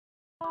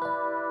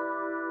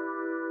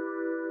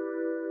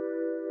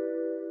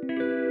You're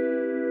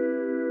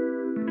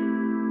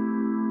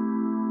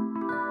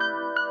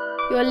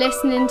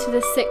listening to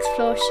the Sixth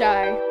Floor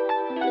Show.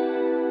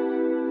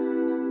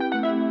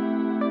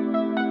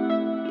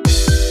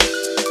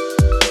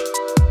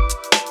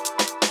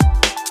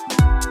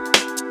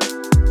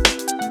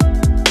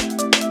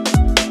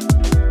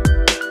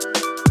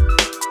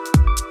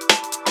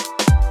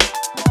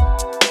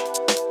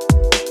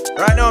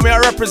 Right now, I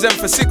represent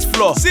for Sixth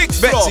Floor.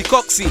 Betsy,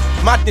 Coxie,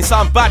 Madness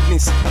and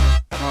Badness.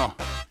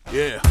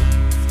 Yeah.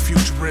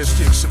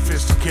 Futuristic,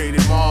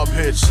 sophisticated mob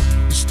hits.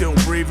 You still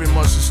breathing,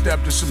 must have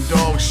stepped in some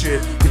dog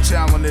shit. Your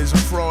talent is a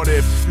fraud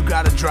if you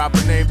gotta drop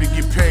a name to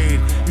get paid.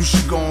 You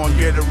should go and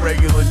get a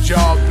regular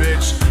job,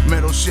 bitch.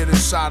 Metal shit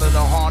inside of the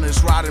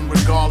harness, riding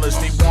regardless.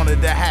 They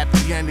wanted the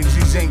happy endings,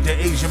 these ain't the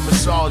Asian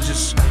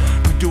massages.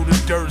 We do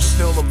the dirt,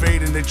 still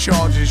evading the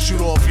charges. Shoot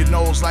off your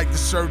nose like the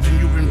surgeon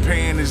you've been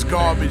paying is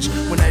garbage.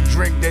 When that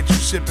drink that you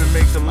sippin'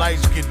 make the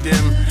lights get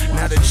dim.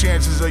 Now the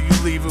chances of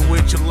you leaving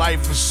with your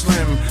life is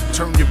slim.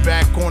 Turn your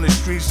back on the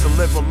streets to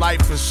live a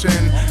life of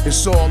sin.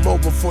 It's all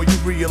over before you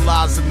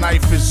realize the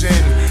knife is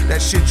in.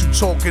 That shit you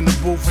talk in the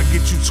booth and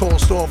get you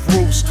tossed off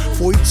roofs.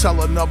 Before you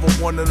tell another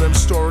one of them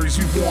stories,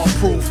 you want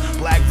proof.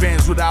 Black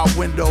vans without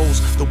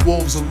windows, the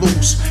wolves are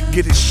loose.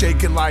 Get it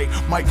shaking like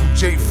Michael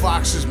J.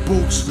 Fox's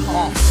boots. We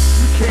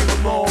came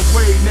a long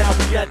way, now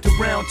we at the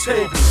round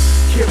table.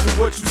 Careful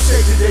what you say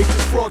today,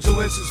 cause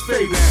fraudulence is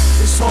fading.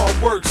 It's hard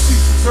work,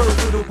 seek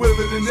reserved for the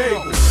willing and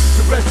able.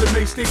 The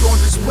resume stay on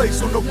display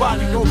so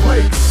nobody gon'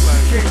 play. We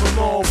came a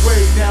long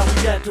way, now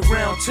we at the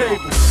round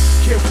table.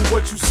 Careful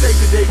what you say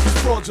today, cause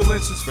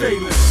fraudulence is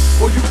failing.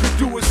 All you can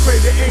do is pray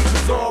the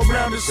angels all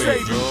around and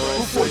save you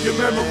before your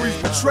memories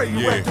betray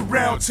you at the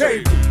round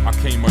table. I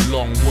came a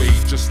long way,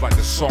 just like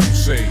the song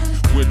say.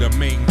 We're the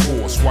main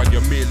course, while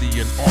you're merely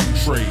an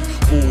entree.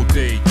 All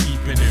day,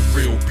 keeping it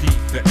real, peep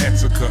the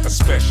etiquette, a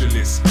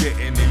specialist.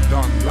 Getting it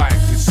done like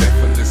it's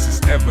effortless,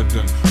 it's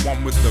evident.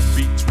 One with the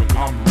beats when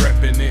I'm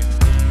repping it.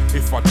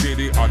 If I did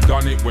it, I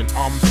done it when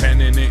I'm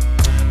penning it.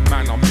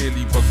 Man, I'm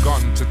merely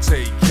begun to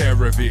take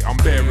care of it. I'm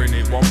bearing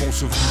it while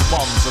most of you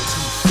bums are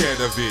too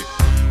scared of it.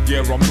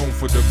 Yeah, I'm known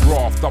for the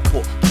graft, I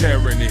put care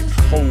in it.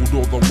 Hold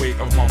all the weight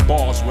of my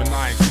bars when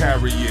I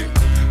carry it.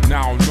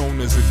 Now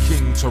known as a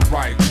king to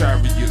ride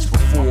chariots.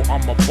 Before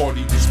I'm a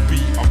body this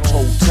beat, I'm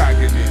toe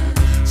tagging it.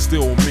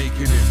 Still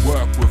making it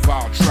work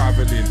without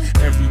traveling.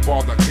 Every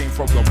bar that came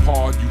from the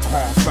pod, you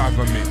can't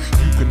fathom it.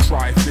 You can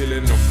try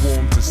filling a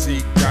form to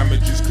seek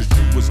damages, cause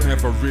you was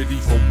never ready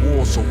for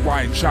war, so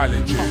why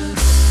challenge it?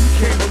 We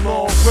came a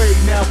long way,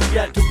 now we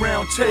at the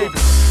round table.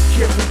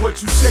 Careful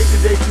what you say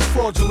today, cause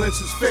fraudulence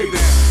is fading.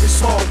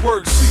 It's hard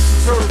work, seek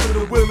reserved for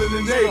the willing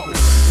and able.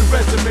 The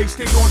resume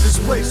stay on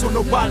display so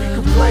nobody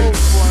can play.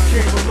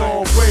 We came a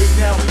long way,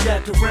 now we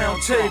at the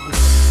round table.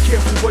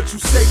 Careful what you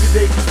say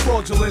today, cause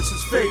fraudulence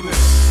is failing.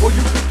 All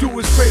you can do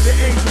is pray the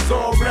angels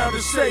all around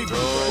and save you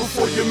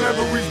before your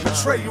memories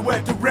betray you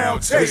at the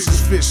round table. This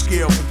is fish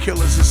scale for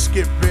killers and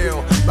skip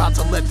bail. About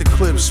to let the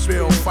clip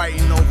spill,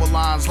 fighting over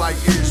lines like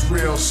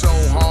Israel. So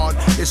hard,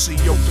 it's a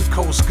yoke to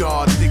Coast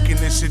Guard. Thinking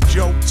it's a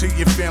joke till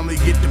your family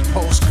get the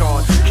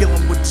postcard.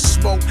 Killing with the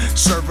smoke,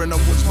 serving them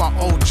was my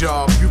old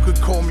job. You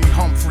could call me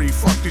Humphrey,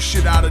 fuck the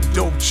shit out of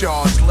dope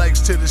charge.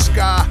 Legs to the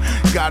sky,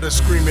 got her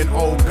screaming,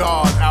 oh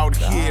God. Out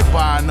here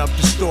buying up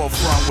the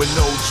storefront with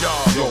no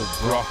job. Yo,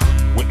 bruh,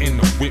 we're in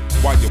the whip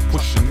while you're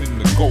pushing in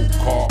the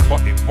go-kart.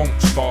 But it won't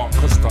start,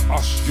 cause to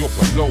us you're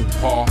below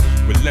par.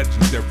 With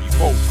legendary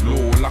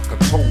folklore, like I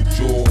told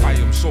you, I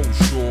am so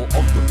sure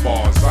of the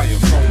bars I am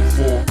known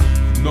for.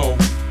 You know,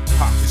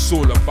 it's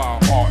all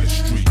about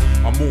artistry.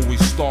 I'm always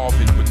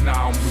starving, but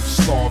now I'm with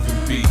Starvin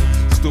B.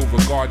 Still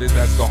regarded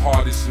as the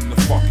hardest in the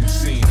fucking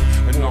scene.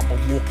 And I'ma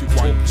walk it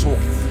while you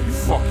talking, you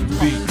fucking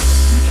beat.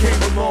 We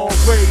came a long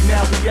way,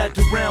 now we at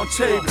the round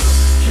table.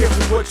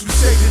 Careful what you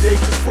say today,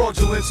 cause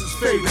fraudulence is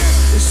fading.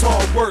 It's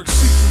hard work,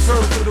 seek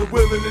reserved for the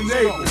willing and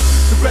able.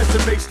 The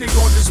resume stay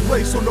on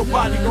display so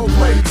nobody gon'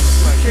 play.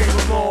 We came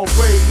a long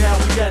way, now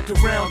we at the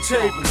round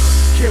table.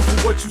 Careful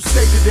what you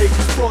say today,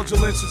 cause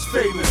fraudulence is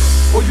failing.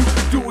 All you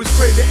can do is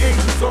pray the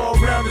angels all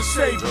around and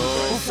save you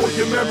before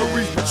your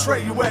memories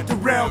betray you at the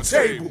round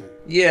table.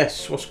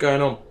 Yes, what's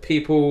going on,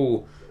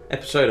 people?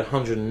 Episode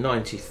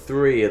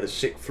 193 of the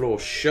Sixth Floor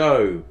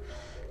Show.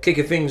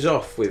 Kicking things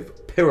off with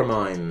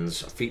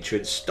Pyraminds,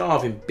 featuring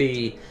Starvin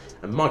B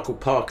and Micall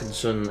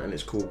Parknsun, and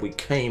it's called We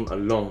Came a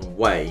Long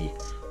Way.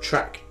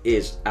 Track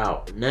is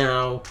out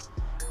now.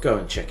 Go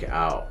and check it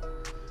out.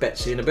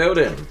 Betsy in the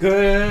building. Good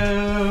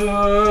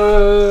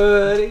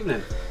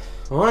evening.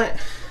 Alright.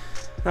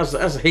 How's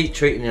the heat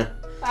treating you?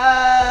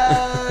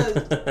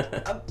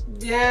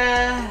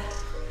 Yeah.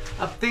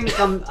 I think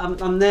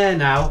I'm there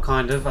now,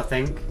 kind of, I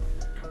think.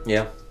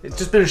 Yeah. It's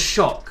just been a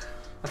shock.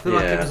 I feel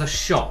like it was a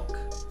shock.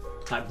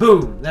 Like,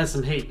 boom, there's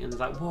some heat, and it's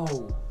like,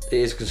 whoa. It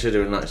is,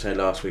 considering, like I say,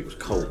 last week was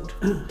cold.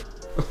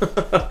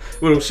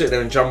 We'll all sit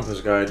there in jumpers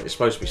going, it's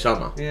supposed to be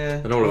summer. Yeah.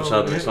 And all of a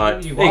sudden it's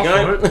like, there there you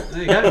go.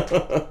 There you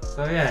go.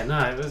 So yeah, no,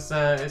 it was.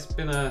 It's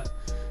been a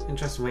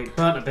interesting week.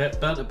 Burnt a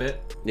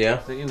bit.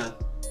 Yeah. But you know.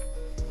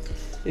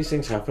 these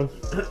things happen.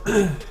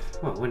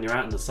 Well, when you're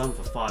out in the sun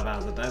for 5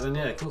 hours a day, then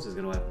yeah, of course it's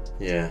going to happen.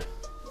 Yeah.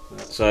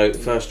 So,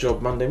 first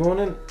job Monday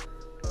morning,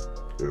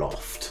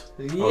 loft.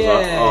 Yeah. I was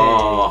like,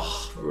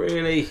 oh,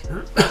 really?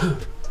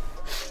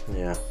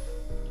 Yeah.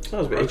 That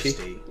was a bit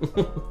itchy.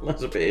 That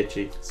was a bit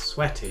itchy.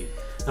 Sweaty.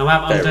 I'm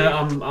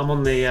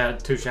on the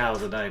 2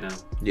 showers a day now.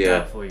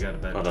 Yeah. Before you go to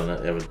bed. I don't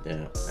know.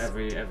 Yeah.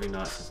 Every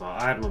night so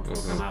far. I had one before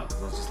I come out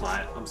because I was just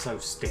like, I'm so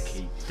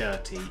sticky,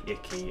 dirty,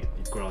 icky,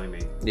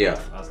 grimy. Yeah.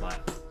 I was like,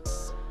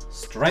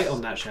 straight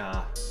on that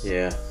shower.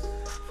 Yeah.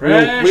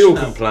 Fresh We all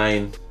enough.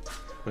 complain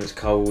when it's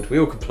cold. We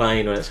all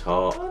complain when it's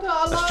hot.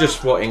 That's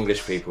just what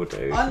English people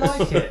do. I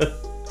like it.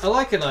 I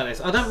like it like this.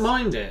 I don't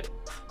mind it.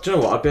 Do you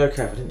know what? I'd be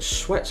okay if I didn't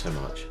sweat so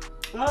much.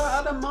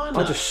 I don't mind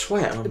I that. just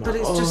sweat. And I'm But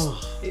like, it's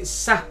just, it's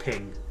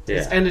sapping. Yeah.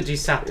 It's energy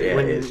sapping Yeah,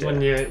 when it is, when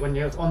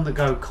you're on the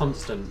go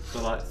constant for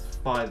like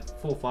 4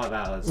 or 5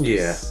 hours.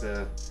 Yeah.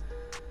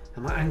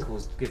 And my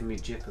ankle's giving me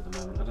jip at the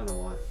moment. I don't know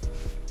why.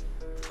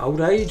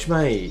 Old age,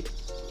 mate.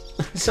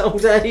 It's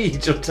old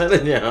age, I'm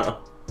telling you.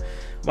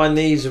 My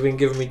knees have been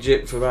giving me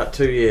jip for about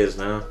 2 years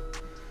now.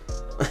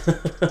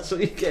 So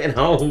you're getting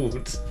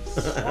old.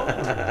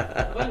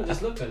 I don't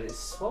just look at it, it's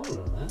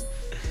swollen, man.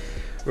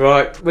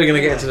 Right, we're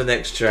going to get to the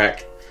next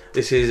track.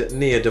 This is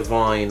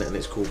Devine and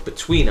it's called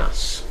Between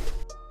Us.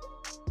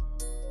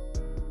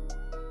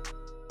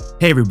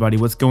 Hey everybody,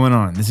 what's going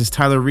on? This is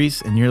Tyler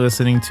Reece and you're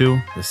listening to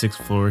The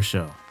Sixth Floor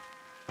Show.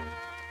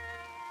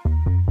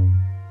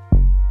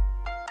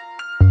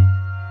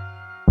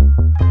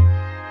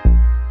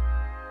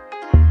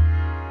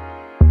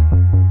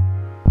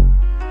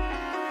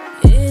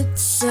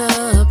 It's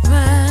a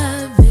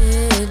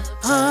private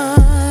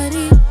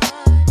party.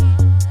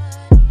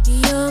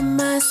 You're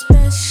my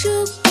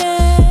special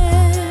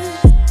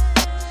guest.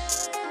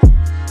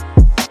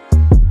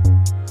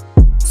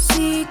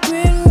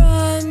 Secret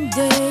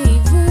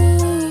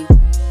rendezvous.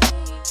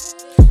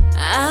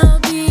 I'll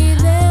be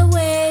there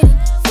waiting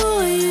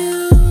for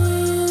you.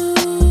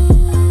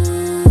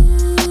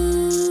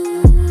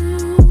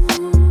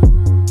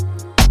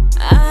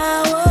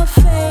 Our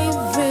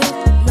favorite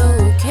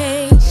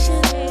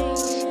location.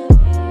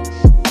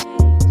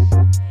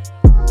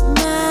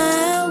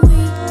 My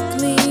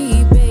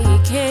weekly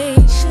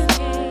vacation.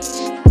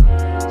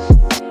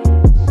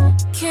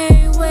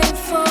 Can't wait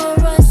for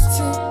us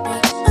to be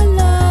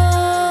alone.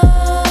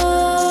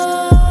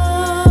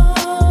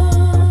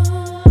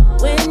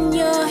 When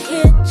you're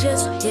here,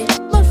 just hit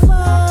my phone.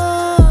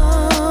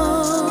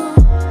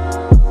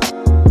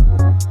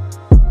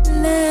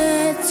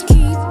 Let's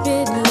keep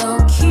it low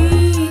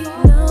key,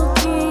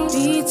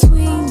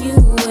 between you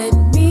and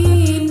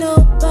me.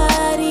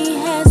 Nobody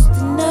has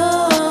to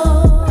know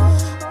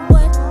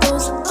what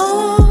goes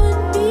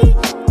on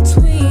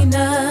between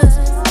us.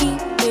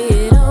 Keep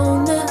it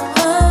on the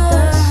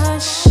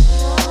hush.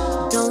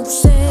 Don't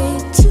say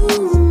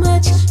too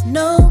much.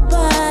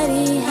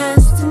 Nobody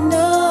has to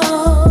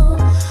know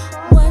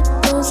what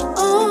goes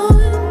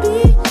on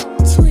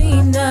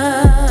between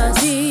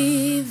us.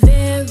 Be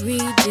very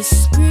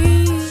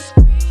discreet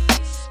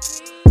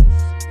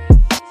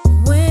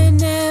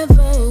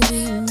whenever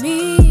we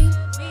meet.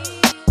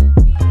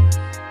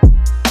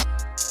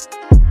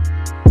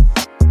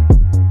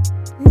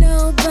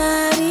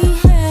 Nobody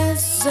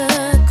has a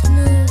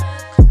clue,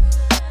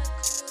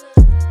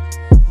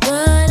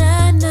 but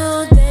I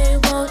know they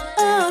won't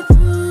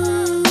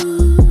approve.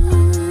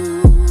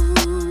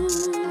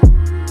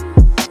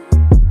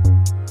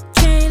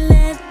 Can't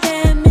let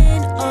them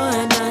in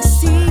on our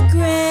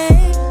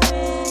secret.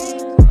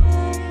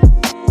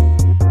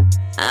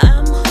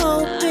 I'm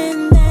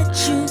hoping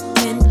that you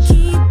can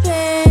keep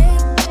it.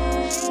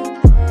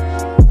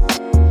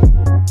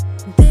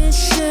 This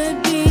should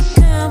be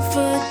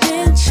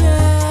confidential.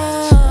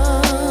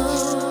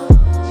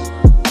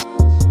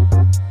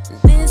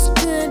 This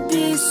could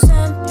be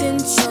something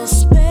so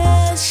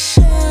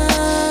special.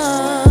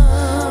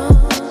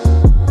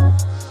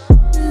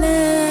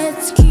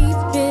 Let's keep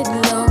it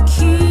low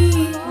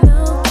key,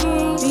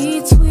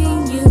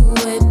 between you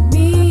and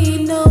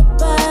me.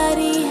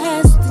 Nobody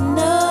has to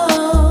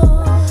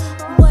know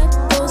what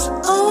goes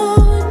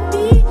on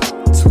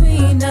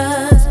between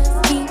us.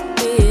 Keep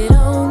it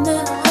on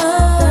the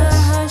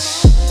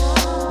hush.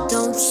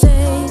 Don't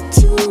say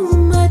too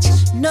much.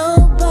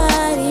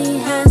 Nobody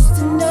has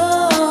to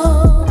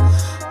know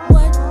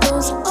what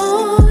goes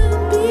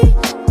on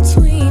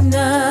between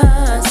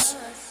us.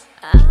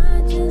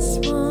 I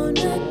just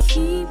wanna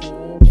keep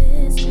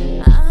this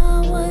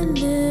our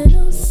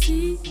little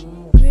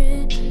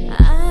secret.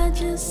 I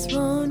just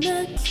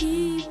wanna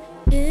keep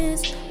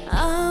this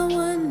our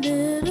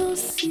little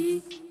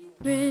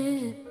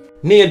secret.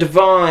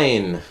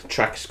 Devine.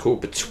 Track is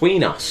called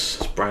Between Us.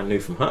 It's brand new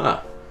from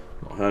her.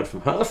 Not heard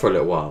from her for a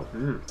little while,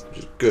 which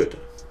is good.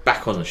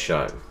 Back on the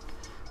show.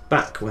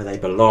 Back where they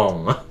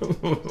belong.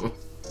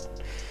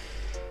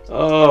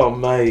 Oh,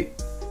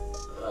 mate.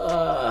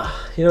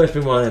 You know, it's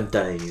been one of them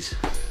days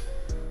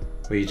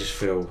where you just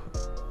feel,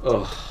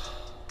 I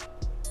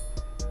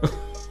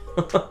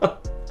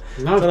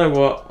don't know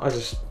what. I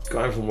just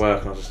got home from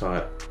work and I was just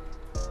like,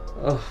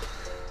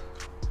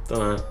 Don't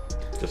know.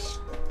 Just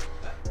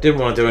didn't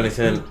want to do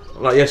anything.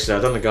 Like yesterday,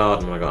 I done the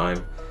garden when I got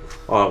home.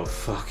 Oh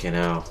fucking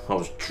hell, I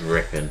was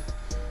dripping.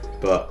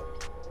 But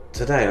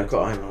today I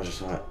got home and I was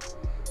just like,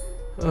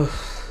 I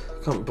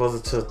can't bother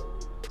to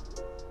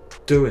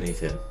do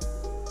anything.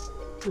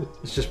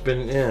 It's just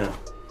been, The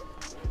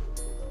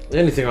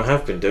only thing I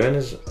have been doing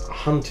is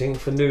hunting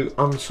for new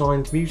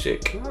unsigned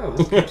music. Oh,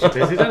 it's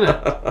busy,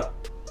 doesn't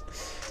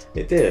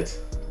it?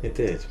 It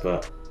did,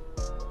 but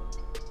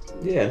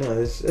yeah, no,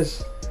 there's a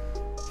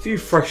few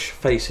fresh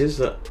faces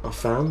that I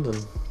found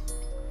and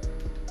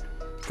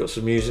got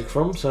some music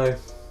from, so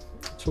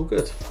it's all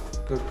good.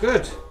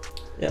 Good.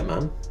 Yeah,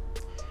 man.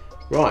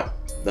 Right,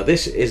 now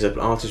this is an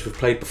artist we've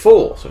played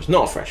before, so it's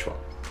not a fresh one.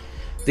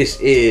 This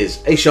is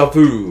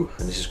Ashia,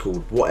 and this is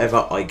called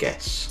Whatever I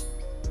Guess.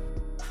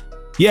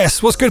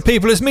 Yes, what's good,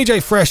 people? It's me, Jay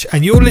Fresh,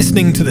 and you're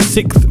listening to the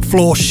 6th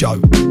Floor Show.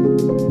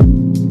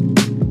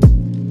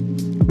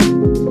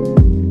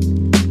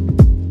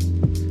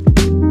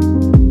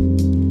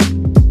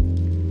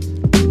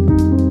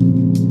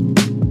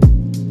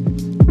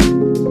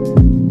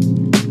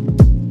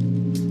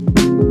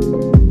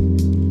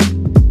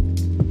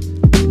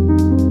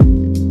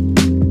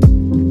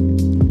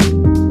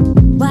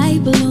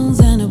 White balloons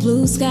and a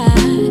blue sky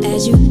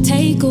as you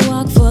take a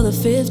walk for the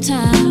 5th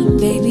time,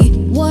 baby.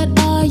 What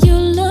are you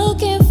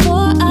looking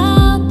for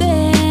out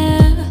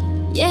there?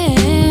 Yeah,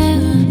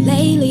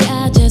 lately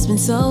I've just been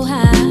so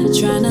high,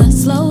 trying to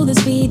slow the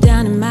speed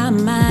down in my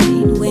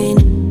mind.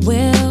 When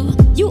will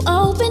you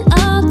open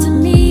up to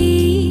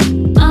me?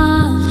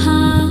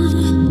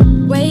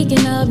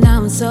 Waking up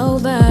now I'm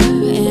sober,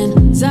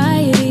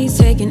 anxiety's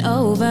taking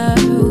over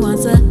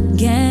once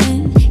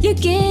again. You're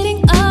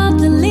getting up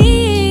to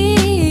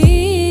leave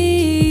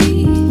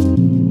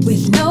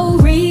with no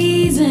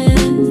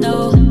reason,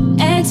 no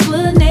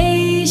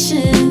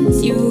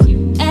explanations.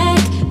 You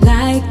act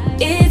like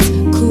it's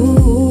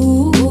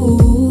cool.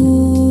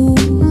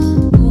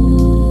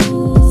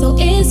 So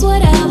it's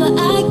whatever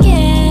I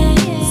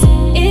guess.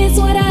 It's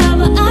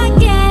whatever I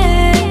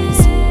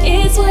guess.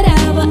 It's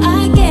whatever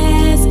I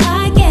guess.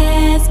 I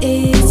guess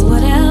it's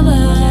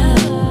whatever.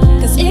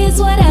 'Cause it's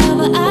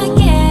whatever I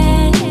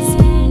guess.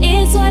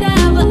 It's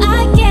whatever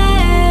I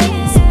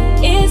guess.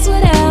 It's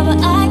whatever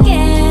I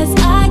guess.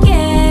 I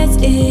guess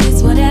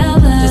it's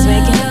whatever. Just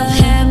waking up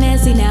half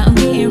messy, now I'm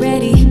getting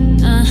ready.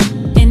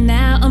 And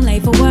now I'm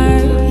late for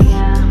work.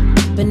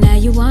 But now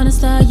you wanna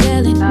start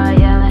yelling.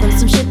 From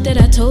some shit that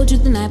I told you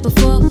the night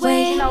before.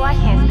 Wait,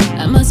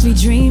 I must be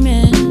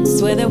dreaming.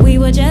 Swear that we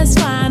were just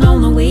fine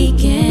on the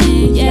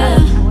weekend. Yeah,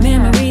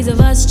 memories of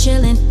us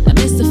chilling. I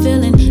miss the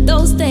feeling.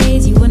 Those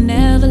days you would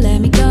never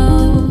let me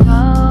go.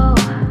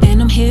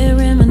 And I'm here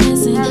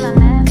reminiscing,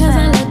 'cause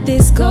I let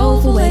this go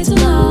for way too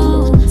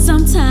long.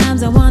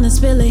 Sometimes I wanna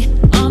spill it,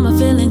 all my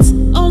feelings,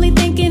 only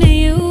thinking of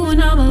you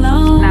when I'm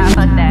alone.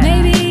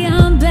 Maybe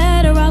I'm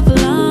better off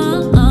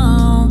alone.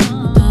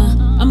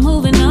 I'm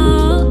moving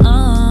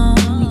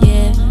on,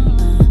 yeah.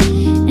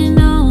 And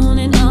on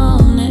and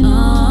on and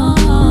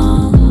on.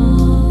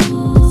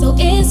 So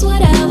it's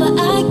whatever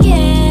I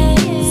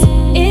guess.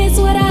 It's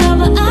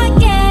whatever I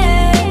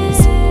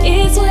guess.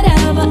 It's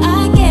whatever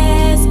I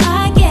guess.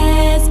 I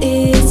guess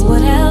it's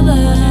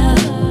whatever.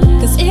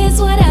 'Cause it's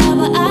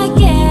whatever I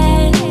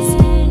guess.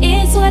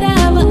 It's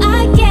whatever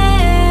I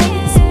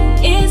guess.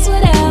 It's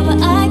whatever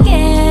I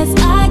guess.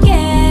 I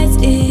guess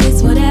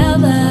it's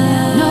whatever.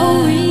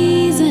 No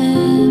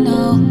reason,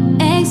 no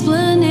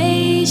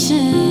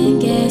explanation.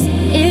 Guess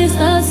it's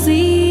the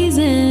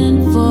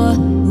season for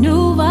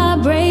new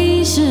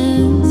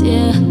vibrations.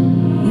 Yeah,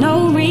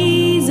 no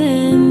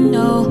reason,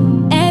 no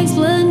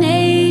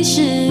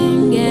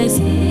explanation. Guess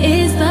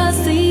it's the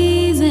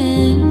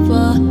season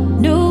for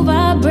new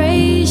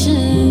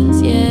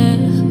vibrations. Yeah,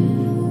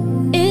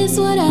 it's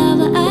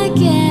whatever I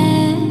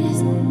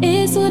guess.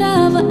 It's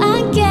whatever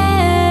I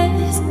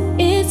guess.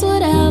 It's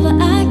whatever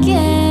I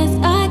guess.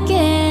 I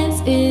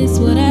guess it's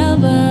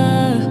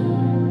whatever.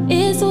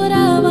 It's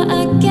whatever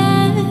I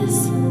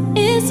guess.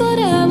 It's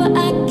whatever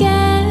I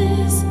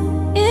guess.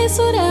 It's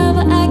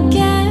whatever I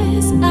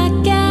guess. I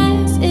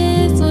guess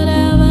it's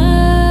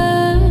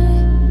whatever.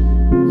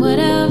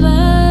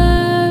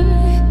 Whatever.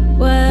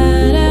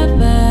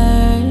 Whatever.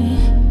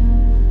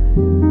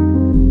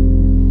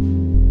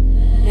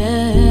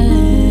 Yeah.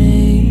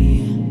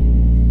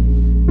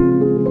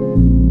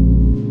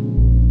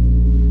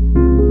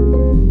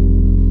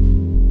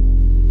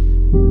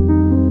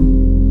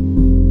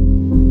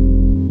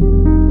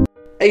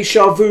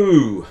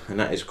 Ashia, and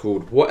that is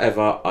called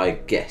Whatever I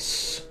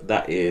Guess.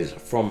 That is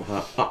from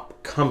her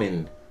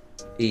upcoming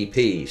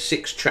EP,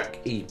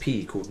 6-track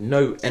EP called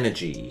No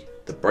Energy.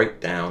 The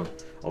breakdown,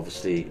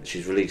 obviously,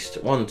 she's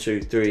released 1,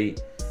 2, 3,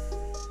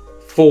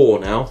 4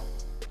 now.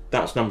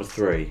 That's number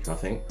 3, I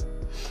think.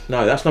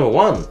 No, that's number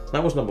 1.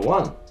 That was number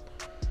 1.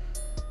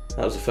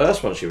 That was the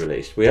first one she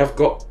released. We have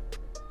got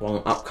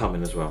one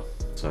upcoming as well.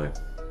 So,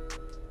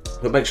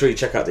 but make sure you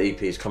check out the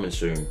EP. It's coming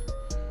soon.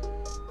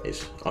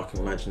 I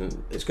can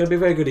imagine it's going to be a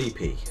very good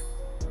EP.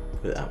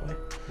 Put it that way.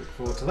 Look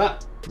forward to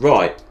that.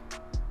 Right.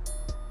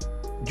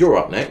 you're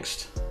up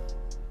next.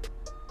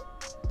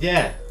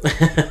 Yeah.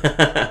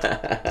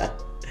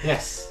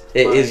 Yes.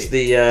 It is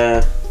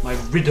the my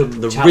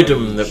Riddim. The challenge.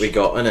 Riddim that we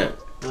got, isn't it?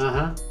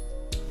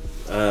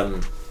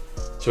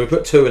 So we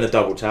put 2 in a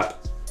double tap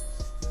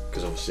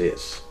because obviously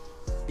it's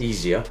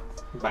easier.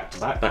 Back to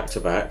back. Back to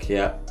back,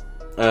 yeah.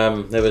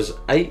 There was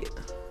 8.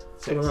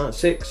 6. It was a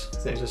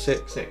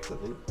 6. 6, I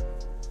think.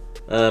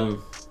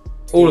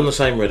 All in the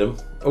same rhythm,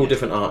 all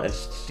different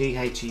artists.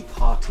 DHE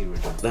Party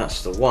Rhythm.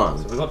 That's the one.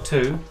 So we got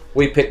 2.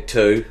 We picked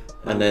 2,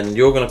 and then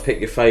you're going to pick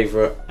your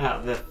favourite out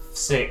of the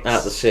 6. Out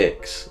of the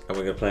 6, and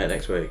we're going to play it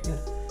next week. Yeah.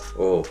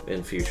 Or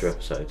in future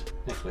episodes.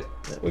 Next week.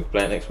 Yeah, we can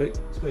play it next week.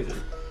 Sweet.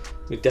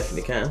 We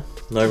definitely can.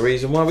 No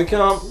reason why we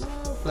can't. No,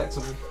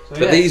 flexible. So,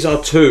 but these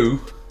are 2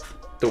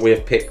 that we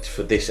have picked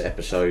for this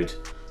episode.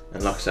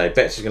 And like I say,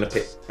 Betsy's going to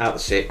pick out the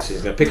 6.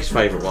 He's going to pick his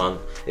favourite one.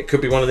 It could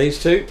be one of these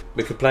 2.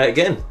 We could play it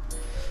again.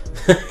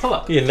 Pull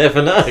up. You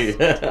never know.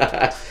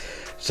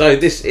 So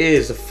this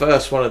is the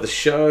first one of the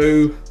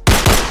show.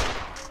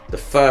 The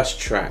first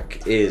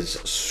track is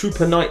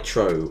Supa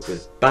Nytro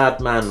with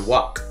Badman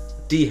Wak,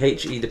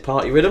 DHE the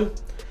Party Rhythm.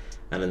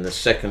 And then the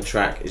second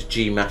track is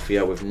G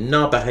Maffiah with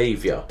Na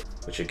Behaviour,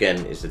 which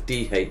again is the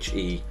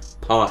DHE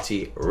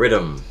Party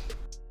Rhythm.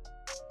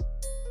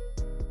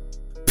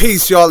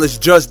 Peace, y'all. It's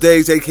Just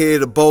Days, aka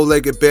the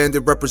Bow-Legged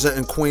Bandit,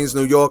 representing Queens,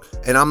 New York,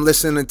 and I'm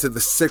listening to the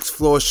 6th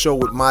Floor Show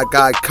with my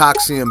guy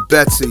Coxie and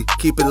Betsy.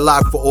 Keep it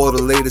locked for all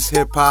the latest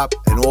hip-hop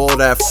and all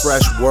that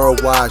fresh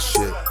worldwide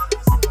shit.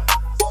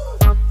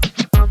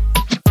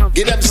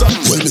 Get them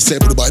something. Well, me say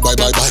bye.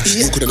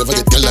 You could never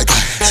get girl like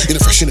I. In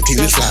a fresh and a clean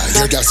and fly.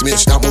 Your gal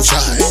smash down move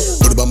shy.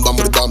 With a bum.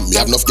 You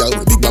have enough gal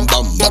with a big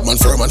bum. Badman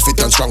firm and fit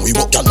and strong. We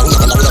walk down long.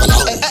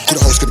 Could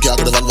a house, could a car,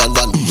 could a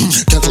van.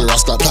 Cancel the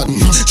rascal plan.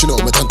 She know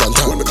me tan.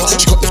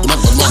 She cut left the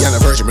man. Me and a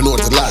virgin, me know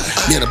it's a lie.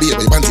 Me and a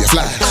baby, banty a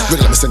fly.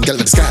 Ready let me send gal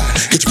to the sky.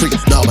 Get you free,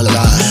 now I'm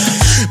alive.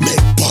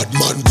 Make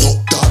Badman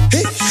walk that.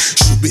 Hey,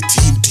 should be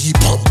team deep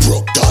and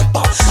broke that.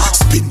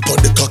 Spin on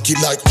the cocky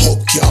like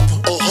hog cap.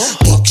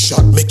 Back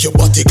shot, make your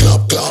body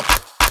clap.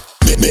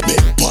 Make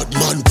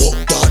Badman walk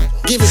that.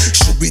 Give it.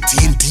 Should be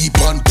team deep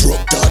and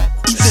broke that.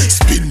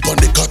 Spin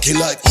on the cocky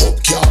like hog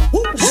cap.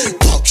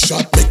 Back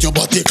shot, make your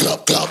body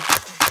clap.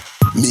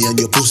 Me and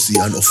your pussy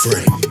are no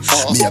friend.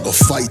 Me I go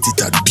fight it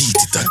and beat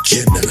it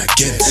again and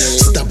again.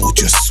 Stab out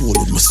your soul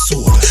with my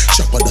sword.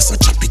 Chopper does a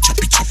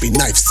choppy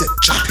knife set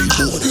chopping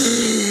board.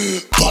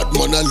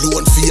 Badman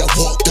alone for your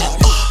walk down.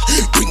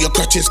 Bring your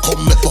crutches,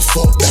 come make a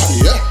fuck that.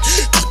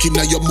 Cock in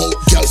your mouth,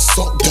 girl,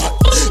 suck that.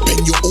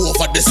 Bend you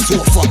over the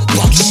sofa,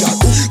 back shot.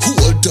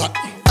 Hold that.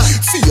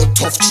 Feel your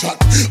tough chat,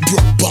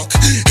 broke back,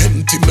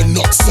 empty me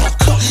nutsack.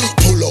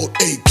 Pull out,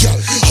 hey girl,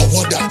 how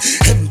are that?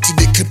 Empty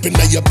the clip in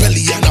your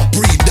belly and I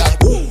breathe that.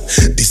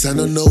 This I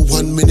don't know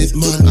 1 minute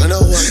man. I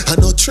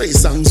know Trey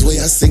songs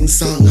where I sing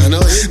song. I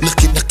know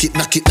knock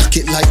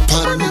it like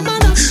pan.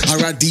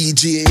 Or a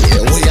DJ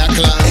where I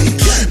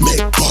climb.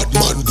 Make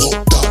Badman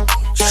walk that.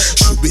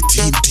 Should be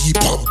team deep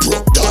and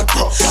broke that.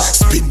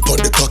 Spin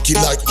on the cocky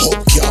like hog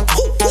cap.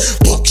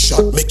 Back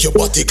shot, make your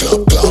body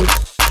clap.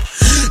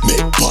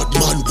 Make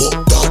Badman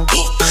walk that.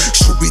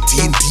 Should be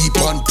team deep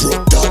and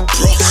broke that.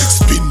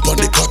 Spin on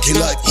the cocky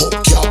like hog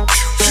cap.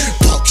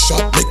 Back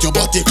shot, make your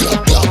body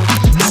clap.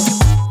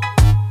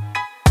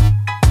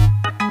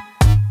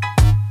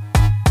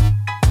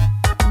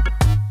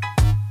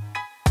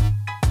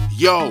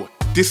 Yo,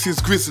 this is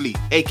Grizzly,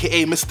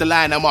 aka Mr.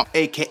 Line I'm Up,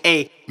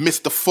 aka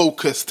Mr.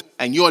 Focused,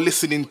 and you're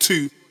listening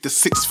to the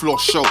 6th Floor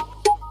Show.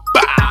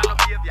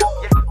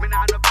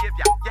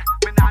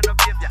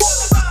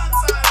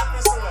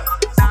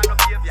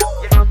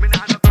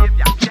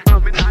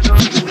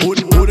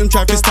 Who them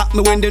try to stop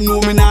me when they know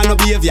me nah no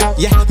behavior?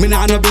 Yeah, me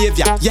nah no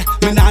behavior. Yeah,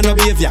 me nah no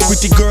behavior.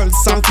 Pretty girls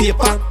on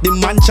paper, the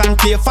mansion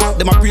pay for.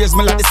 Them a praise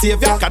me like the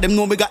savior, cause them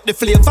know me got the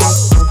flavor.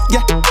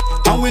 Yeah,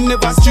 and we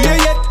never stray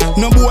yet.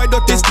 No boy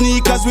dirty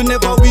sneakers we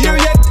never wear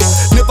yet.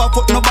 Never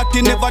put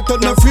nobody, never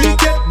turn no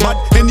freak yet. But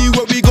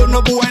anywhere we go,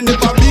 no boy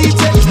never beat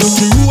yet.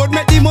 The road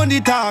make the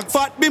money talk,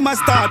 fat be my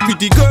start.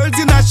 Pretty girls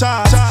in a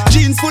shot,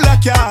 jeans full of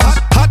cash,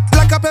 hot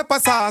like a pepper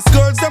sauce.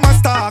 Girls them a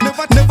star,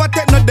 never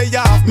take no day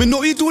off. Me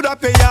know it would a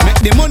pay off.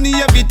 Make the money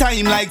every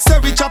time like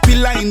Surrey choppy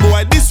line.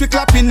 Boy, this we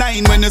clapping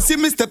 9 when you see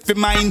me step for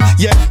mine.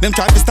 Yeah, them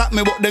try to stop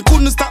me but they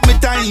couldn't stop me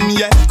time.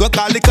 Yeah, go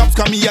call the cops,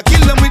 come here,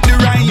 kill them with the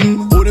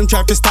rhyme. Who them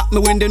try to stop me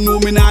when they know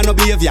me nah no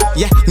behavior?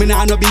 Yeah, me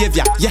nah no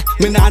behavior. Yeah,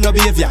 me nah no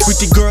behavior.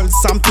 Pretty girls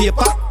on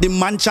paper, the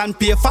mansion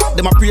pay for.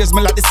 Them a praise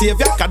me like the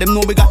savior, cause them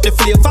know we got the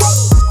flavor.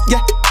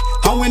 Yeah,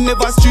 and we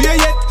never stray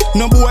yet.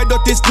 No boy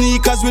dirty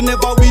sneakers we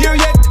never wear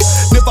yet.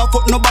 Never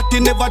fuck nobody,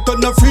 never turn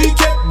no freak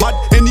yet. But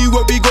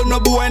anywhere we go, no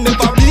boy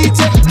never beat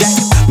yet. Yeah,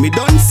 me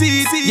don't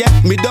see it. Yeah,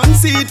 me don't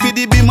see it. For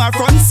the be my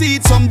front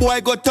seat, some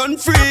boy go turn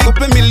free.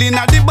 Couple million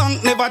at the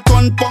bank, never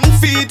turn punk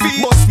feet.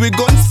 Bust we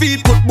guns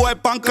feet, put boy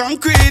punk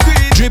concrete.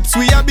 Drips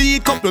we a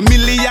beat, couple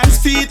millions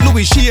feet.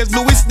 Louis shades,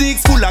 Louis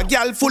sneaks, full of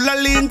gal, full of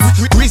links.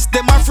 Wrist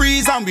them a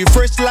freeze and we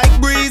fresh like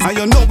breeze. And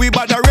you know we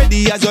bad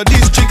already as your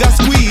this trigger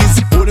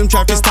squeeze. Who them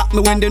try to stop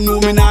stop me when they know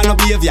me nah no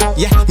behavior.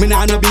 Yeah, me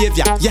nah no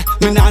behavior. Yeah,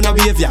 me nah no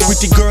behavior.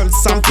 Pretty girls,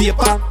 some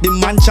paper, the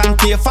mansion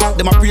paper.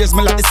 Them a praise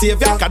me like the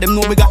savior, cause them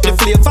know me got the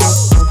flavor.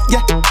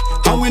 Yeah,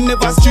 and we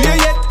never stray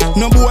yet.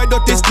 No boy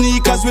dirty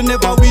sneakers, we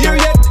never wear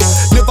yet.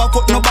 Never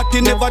fuck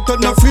nobody, never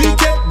turn no freak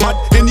yet. But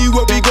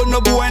anywhere we go,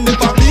 no boy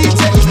never bleach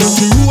yet.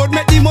 The road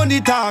make the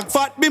money talk,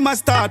 fat be my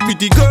start.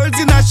 Pretty girls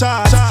in a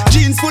shot,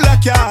 jeans full of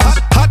cash,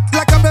 hot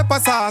like a pepper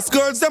sauce.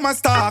 Girls them a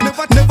star,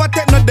 never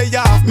take no day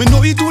off. Me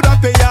know it would a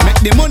pay off.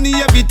 Make the money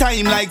every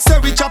time, like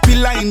Surrey choppy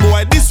line.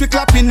 Boy, this we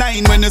clapping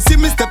 9 when you see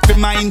me step in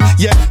mine.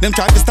 Yeah, them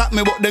try to stop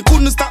me, but they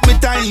couldn't stop me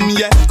time.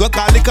 Yeah, go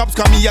call the cops,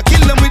 call me, I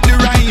kill them with the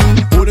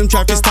rhyme. Oh, them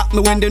try to stop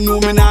me when they know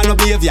me nah no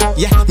behavior.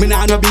 Yeah, me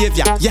nah no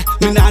behavior. Yeah,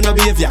 me nah no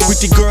behavior.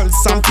 Pretty girls,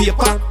 some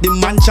paper, the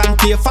mansion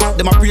paper.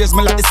 Them a praise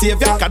me like the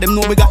savior, cause them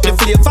know me got the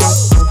flavor.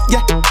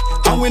 Yeah,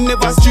 and we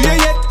never stray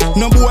yet.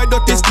 No boy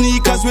dirty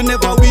sneakers, we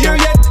never wear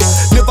yet.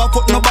 Never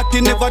fuck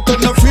nobody, never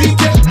turn no freak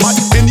yet. But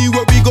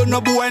anywhere we go,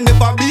 no boy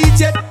never beat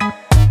yet.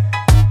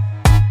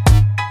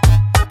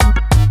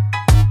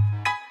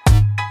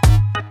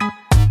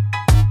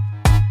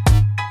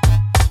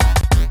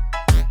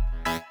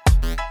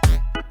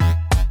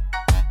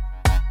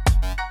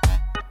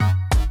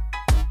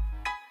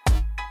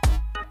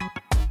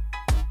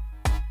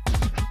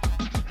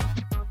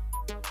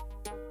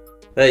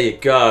 There you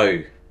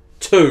go.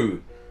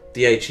 2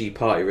 DHE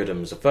party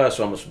rhythms. The first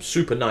one was from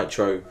Supa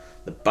Nytro,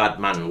 the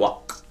Badman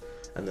Walk.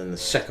 And then the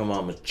second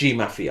one was G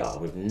Maffiah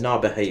with No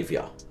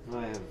Behaviour.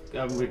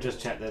 We just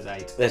checked there's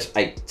 8. There's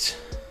 8.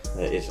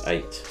 There is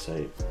 8.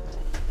 So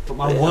got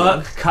my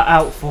work cut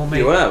out for me.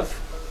 You have.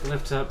 I'll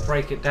have to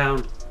break it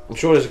down. I'm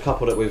sure there's a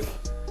couple that with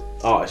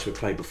artists we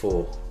played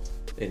before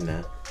in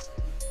there.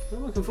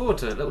 I'm looking forward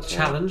to it. Little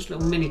challenge,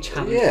 little mini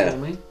challenge for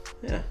me.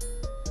 Yeah.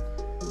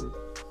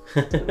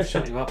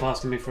 Shut you up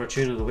asking me for a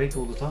tune of the week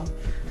all the time.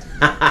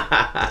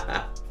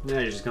 No,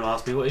 you're just going to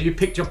ask me, what you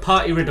picked your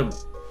party rhythm?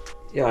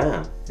 Yeah, I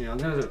am. Yeah, I'm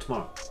going to do it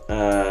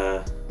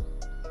tomorrow.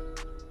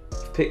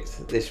 You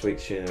picked this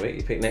week's tune of the week,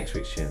 you picked next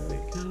week's tune of the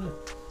week. I know.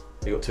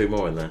 You got 2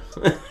 more in there.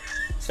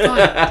 It's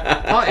fine.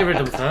 Party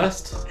rhythm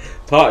first.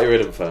 Party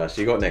rhythm first.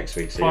 You got next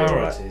week, so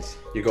Priorities. You're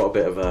right. You got a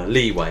bit of a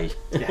leeway.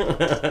 Yeah,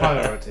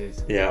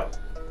 priorities. Yeah.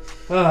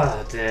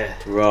 Oh dear.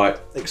 Right,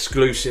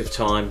 exclusive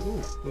time.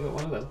 Ooh, we got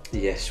one of them.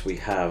 Yes, we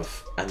have.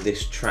 And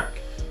this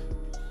track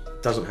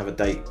doesn't have a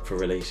date for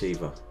release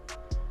either.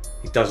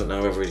 He doesn't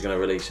know whether he's going to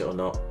release it or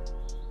not.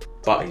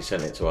 But he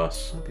sent it to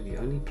us. Might be the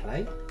only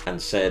play.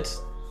 And said,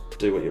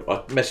 do what you... I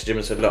messaged him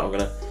and said, look, I'm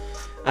going to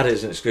add it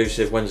as an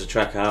exclusive. When's the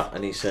track out?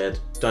 And he said,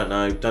 don't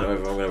know whether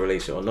I'm going to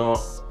release it or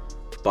not.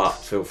 But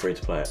feel free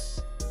to play it.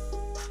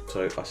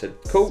 So I said,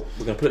 cool,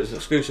 we're going to put it as an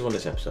exclusive on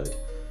this episode.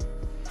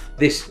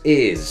 This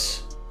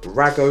is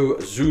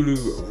Raggo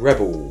Zulu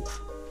Rebel,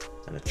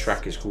 and the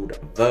track is called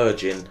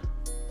Virgin.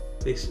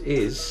 This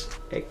is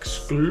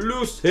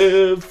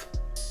exclusive.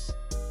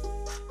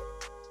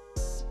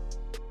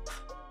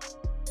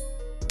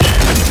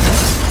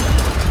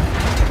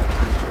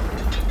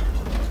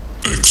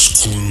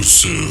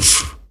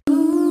 Exclusive.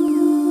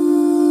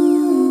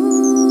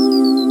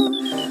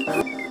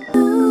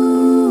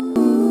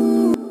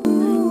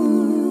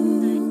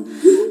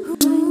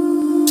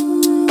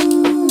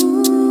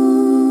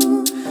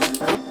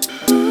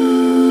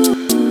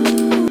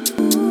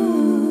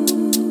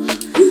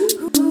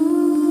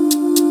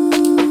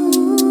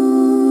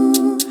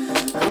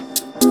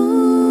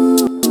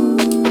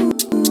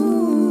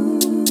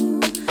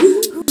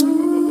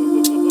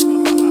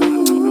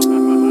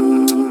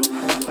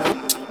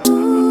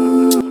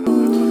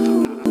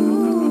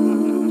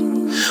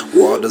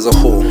 As a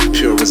whore,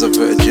 pure as a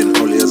virgin,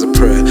 holy as a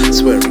prayer,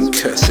 swearing,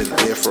 cursing,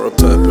 here for a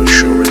purpose,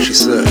 sure and she's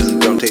certain.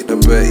 Don't take the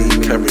bertie,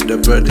 carry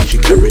the burden, she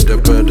carried the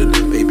burden.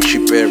 Baby,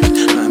 she bearing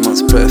 9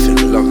 months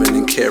perfect, loving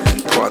and caring,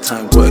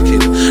 part-time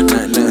working,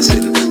 night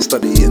nursing,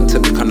 studying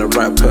to become the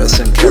right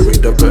person. Carry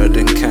the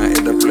burden,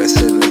 counted the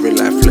blessing, every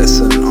life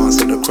lesson,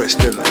 answer the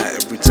question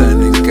at every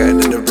turning,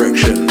 guide the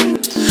direction.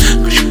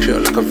 Cause she pure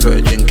like a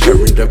virgin,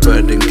 carry the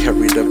burden,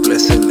 carry the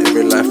blessing,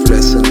 every life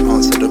lesson,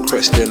 answer the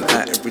question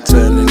at every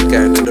turning,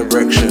 guide the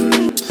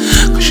direction.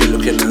 Cause she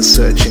looking and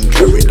searching,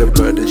 carry the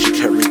burden, she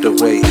carried the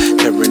weight,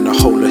 carrying the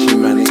whole of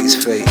humanity's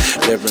fate.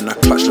 There in a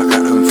clutch like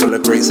an arm full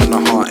of grace, and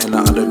a heart in her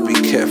other, be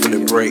careful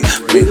it break.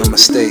 Make no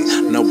mistake,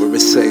 nowhere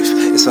is safe.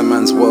 It's a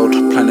man's world,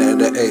 planet of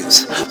the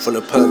apes, full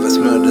of perverts,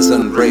 murders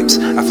and rapes.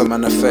 Have to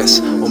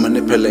manifest or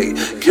manipulate,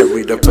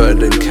 carry the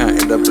burden,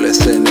 counting the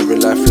blessing, every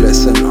life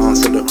lesson,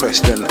 answer the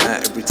question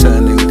at every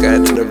turning,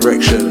 guide the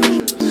direction.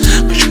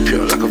 Cause she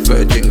pure like a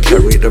virgin,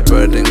 carry the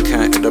burden,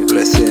 counting the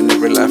blessing,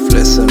 every life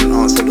lesson,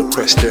 answer the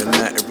question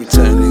at every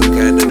turning,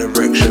 guide the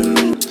direction.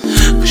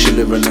 Cause she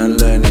living and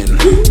learning,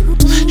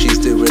 she's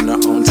doing her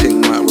own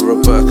thing. Might wear a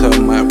burqa,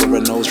 might wear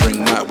a nose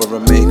ring, might wear a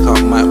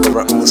makeup, might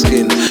wear her own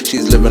skin.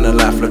 She's living her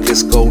life like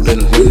it's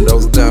golden,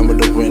 windows down with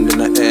the wind in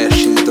the air.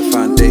 She's the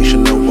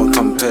foundation, no one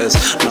compares.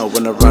 No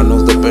one around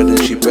knows the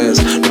burden she bears.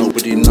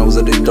 Nobody knows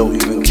that they don't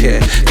even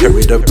care.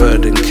 Carry the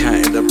burden,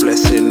 counting the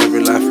blessing,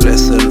 every life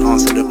lesson,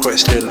 answer the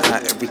question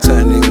at every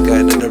turning,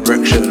 guide the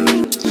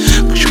direction.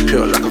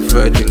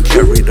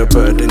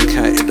 burden,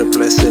 counted the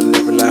blessing.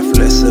 Every life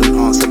lesson,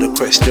 answer the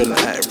question.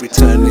 At every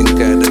turning,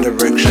 guide the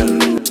direction.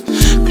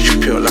 Cause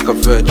you're pure like a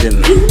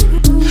virgin.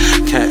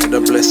 Counted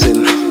the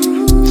blessing,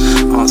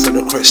 answer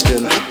the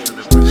question.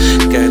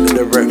 Guide the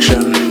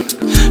direction.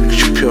 Cause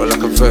you're pure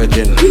like a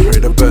virgin. Carry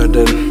the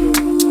burden.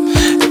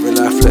 Every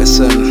life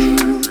lesson,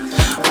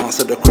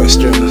 answer the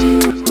question.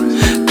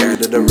 Guide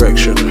the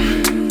direction.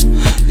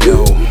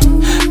 Yo,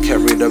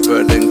 carry the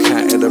burden,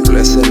 carry the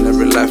blessing.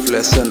 Every life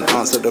lesson,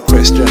 answer the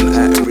question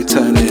at every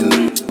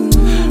turning.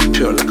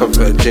 Pure like a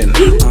virgin.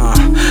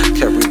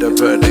 Carry the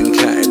burden,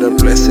 carry the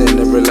blessing.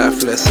 Every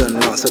life lesson,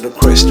 answer the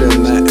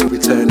question at every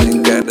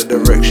turning. Guide the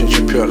direction,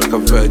 she pure like a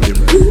virgin.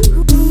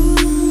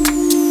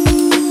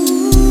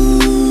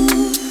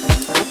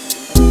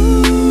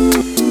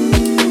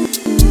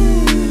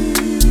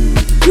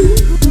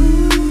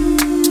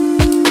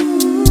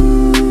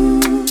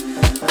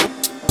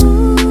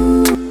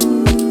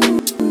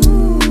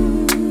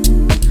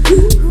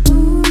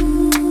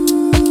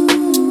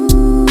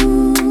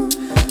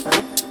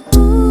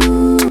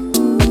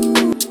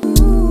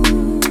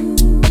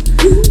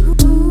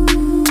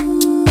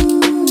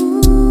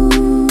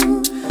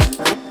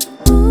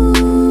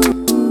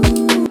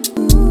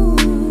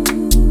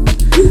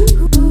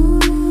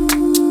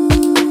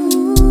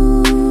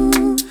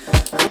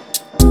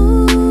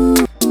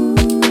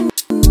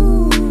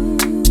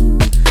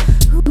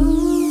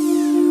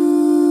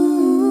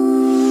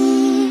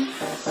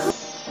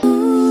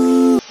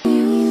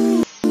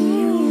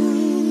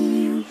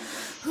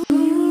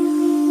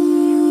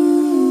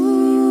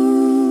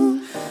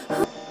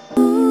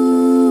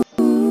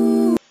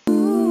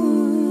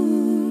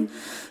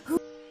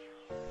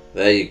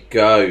 There you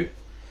go.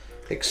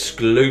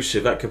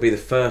 Exclusive. That could be the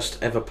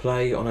first ever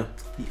play on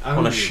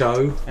a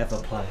show. Ever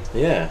play.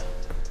 Yeah.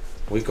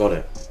 We got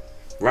it.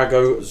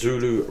 Raggo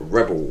Zulu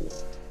Rebel.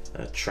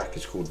 The track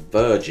is called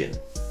Virgin.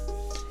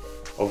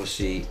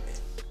 Obviously,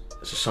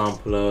 it's a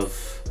sample of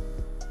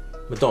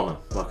Madonna,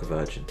 like a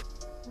virgin.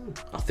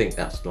 I think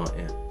that's like,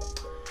 yeah.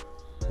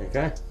 There you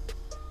go.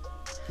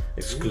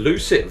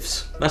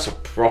 Exclusives. That's a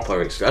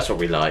proper that's what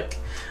we like.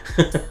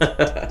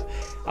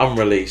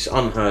 Unreleased,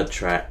 unheard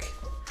track.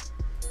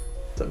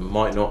 That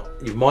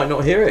you might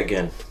not hear it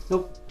again.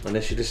 Nope.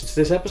 Unless you listen to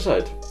this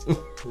episode.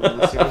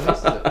 Unless he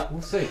releases it.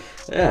 We'll see.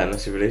 Yeah,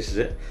 unless he releases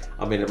it.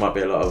 I mean, it might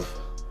be a lot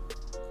of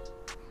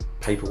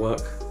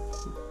paperwork.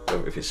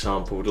 If it's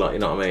sampled, like, you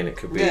know what I mean? It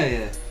could be.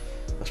 Yeah.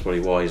 That's probably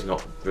why he's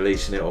not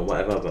releasing it or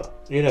whatever, but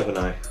you never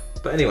know.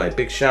 But anyway,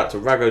 big shout to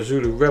Raggo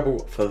Zulu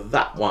Rebel for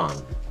that one.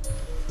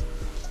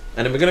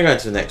 And then we're going to go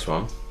into the next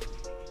one.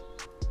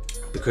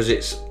 Because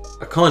it's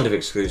a kind of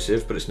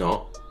exclusive, but it's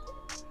not.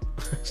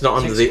 It's not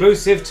under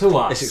exclusive to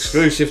us. It's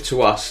exclusive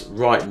to us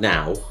right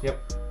now.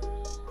 Yep.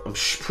 I'm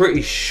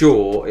pretty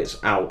sure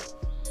it's out.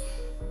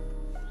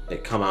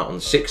 It come out on the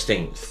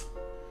 16th.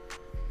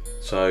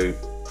 So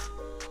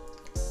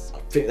I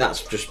think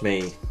that's just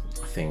me.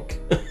 I think.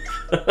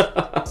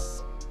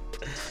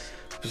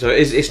 So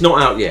it's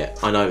not out yet.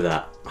 I know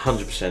that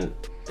 100%.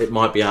 It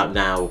might be out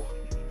now.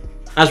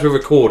 As we're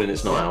recording,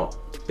 it's not out.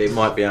 But it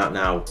might be out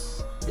now.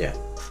 Yeah,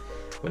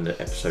 when the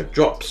episode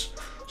drops.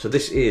 So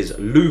this is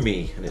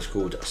Lumie, and it's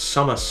called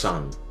Summer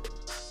Sun.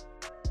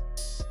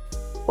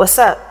 What's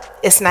up?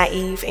 It's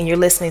Naive, and you're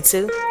listening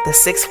to The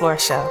Sixth Floor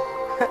Show.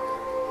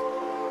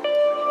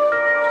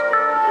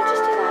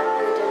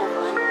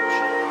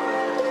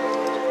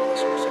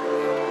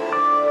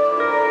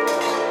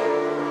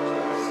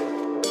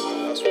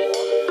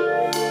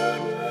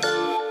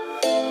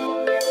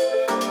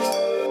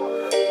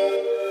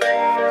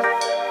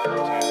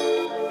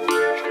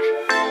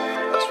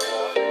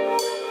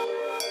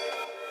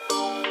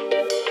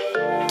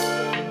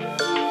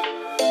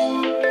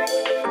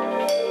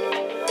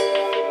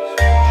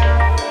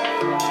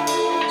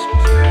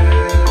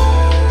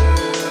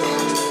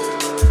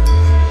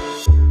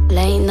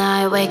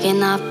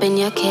 Waking up in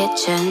your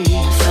kitchen,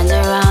 friends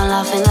around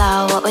laughing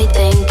loud, what we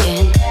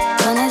thinking?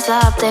 Sun is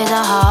up, days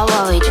are hard,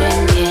 what we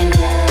drinking?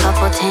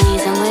 Couple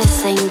tennies and we're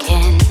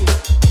sinking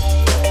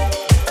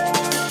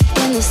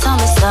in the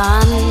summer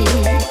sun.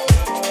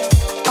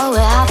 Oh, we're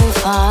having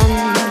fun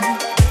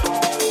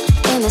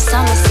in the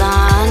summer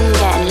sun,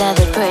 getting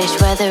leathered British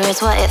weather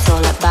is what it's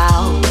all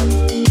about.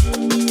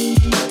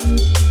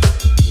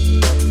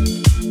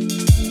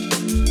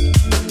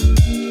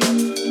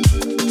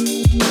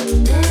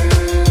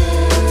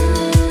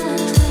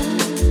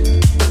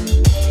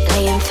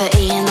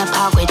 In the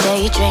park we're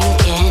day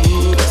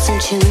drinking, got some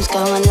tunes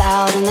going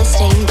loud and they're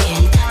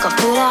stinking. Got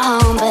food at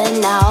home but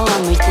now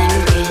I'm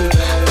rethinking.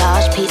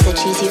 Large pizza,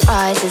 cheesy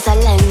fries is a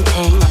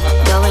lengthing.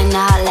 Going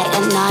out late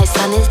at night,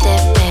 sun is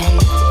dipping.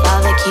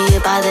 Barbecue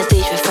by the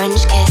beach with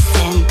French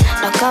kissing.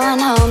 Not going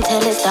home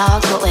till it's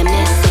dark, what we're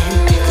missing.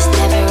 This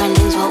never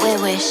ending's what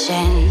we're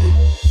wishing.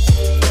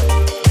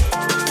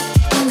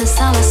 In the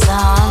summer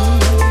sun,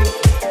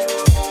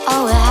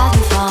 oh we're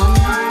having fun.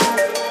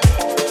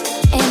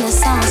 In the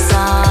summer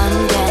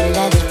sun, getting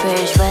leathered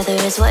British weather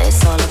is what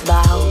it's all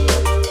about.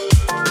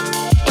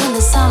 In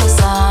the summer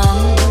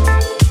sun,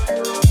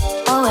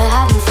 oh we're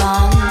having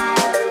fun.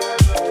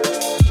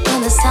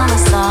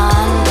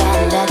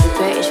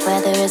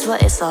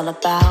 it's all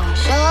about.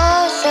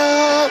 Short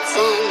shorts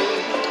and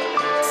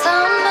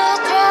summer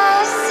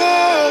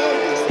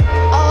dresses,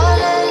 all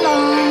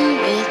alone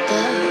with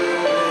the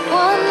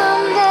one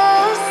I'm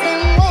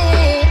messing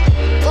with.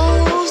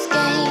 Who's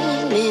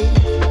gaming?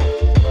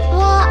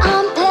 What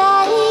I'm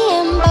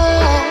playing,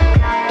 but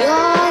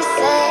you're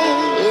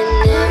saying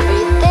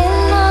everything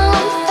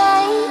I'm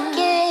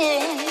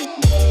faking.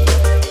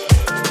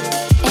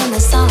 In the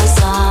summer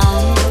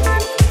sun,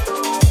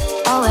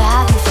 oh, we're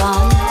having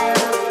fun.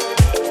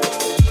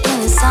 In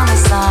the summer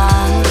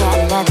sun,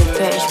 getting leather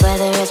British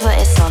weather is what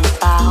it's all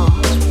about.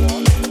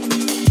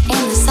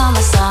 In the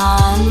summer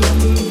sun,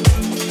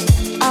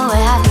 oh,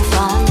 we're having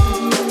fun.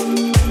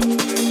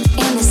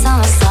 In the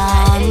summer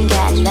sun,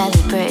 getting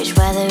leather British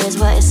weather is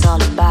what it's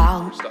all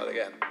about. Start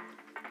again.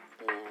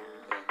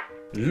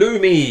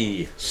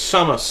 Lumie,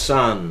 Summer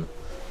Sun,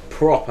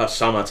 proper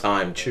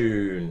summertime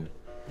tune.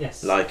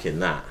 Yes. Liking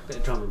that. Bit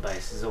of drum and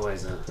bass is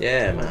always a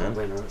man.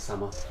 winner at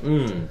summer.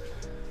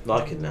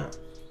 Liking that.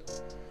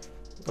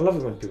 I love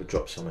it when people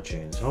drop summer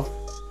tunes. I've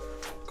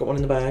got one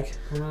in the bag.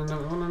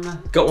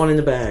 Got one in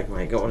the bag,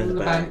 mate. Got one in the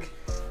bag.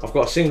 I've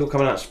got a single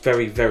coming out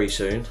very, very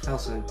soon. How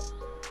soon?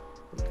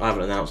 I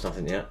haven't announced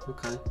nothing yet.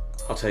 Okay.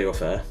 I'll tell you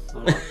off air.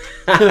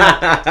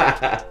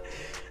 Alright.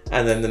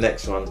 And then the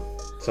next one.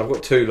 So I've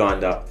got 2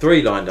 lined up.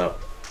 3 lined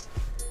up.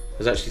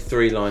 There's actually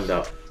 3 lined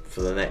up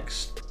for the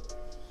next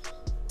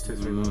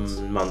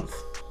 2-3 month.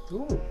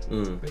 Ooh,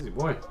 busy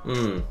boy.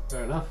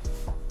 Fair enough.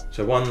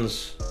 So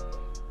one's...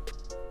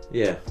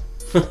 Yeah.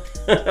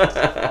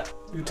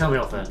 You tell me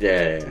off there.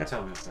 Yeah. You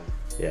tell me off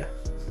Yeah.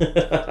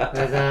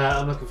 there.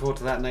 I'm looking forward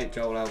to that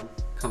Nytro album.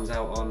 Comes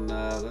out on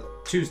the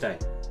Tuesday.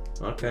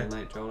 Okay. The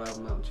Nytro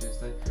album out on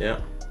Tuesday. Yeah.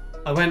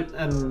 I went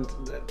and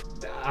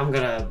I'm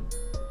gonna,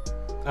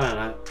 I don't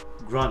know,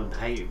 run,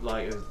 hate,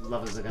 like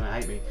lovers are gonna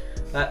hate me.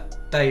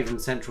 That Dave and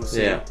Central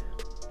C. Yeah.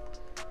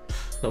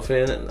 Not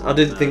feeling it? I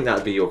didn't think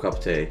that'd be your cup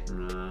of tea.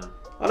 No.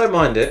 I don't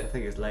mind it. I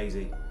think it's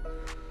lazy.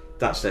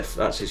 That's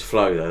his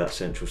flow though, that's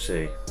Central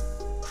C.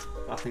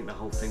 I think the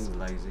whole thing's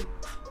lazy.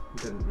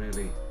 It didn't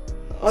really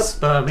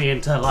spur me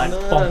into like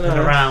bopping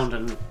around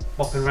and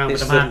bopping around with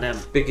the man them.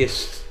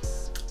 Biggest.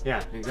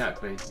 Yeah,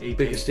 exactly. EP.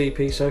 Biggest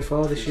EP so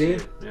far this year,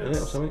 yeah. isn't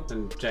it, or something?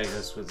 And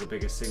J-Hus was the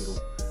biggest single.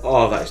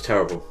 Oh, that is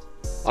terrible.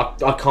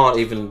 I can't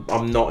even.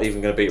 I'm not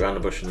even going to beat around the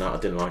bush on that. I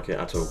didn't like it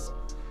at all.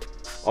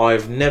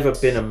 I've never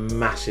been a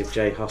massive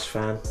J-Hus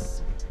fan.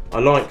 I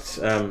liked.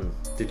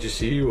 Did you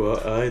see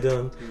what I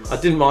done? I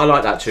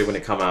liked that too when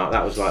it came out.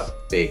 That was like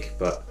big,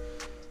 but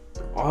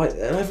and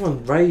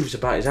everyone raves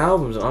about his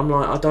albums, and I'm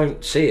like, I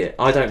don't see it.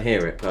 I don't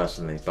hear it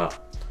personally, but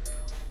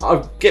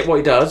I get what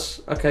he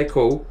does. Okay,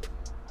 cool.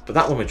 But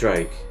that one with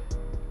Drake,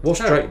 what's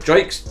Drake?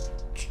 Drake's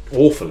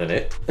awful in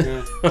it.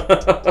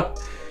 Yeah.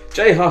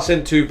 J-Hus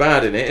ain't too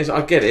bad in it.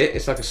 I get it.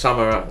 It's like a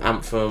summer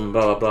anthem,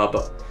 blah blah blah,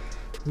 but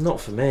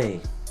not for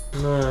me.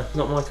 No,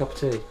 not my cup of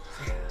tea.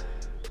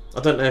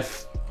 I don't know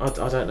if I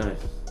don't know.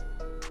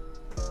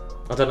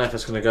 I don't know if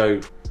it's going to go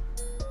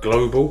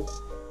global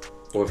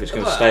or if it's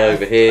going to stay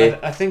over here.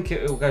 I think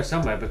it will go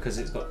somewhere because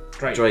it's got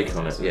Drake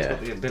on it. So it's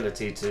got the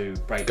ability to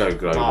go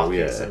global,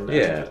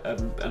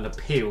 and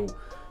appeal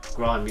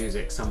grime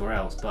music somewhere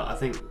else. But I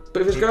think.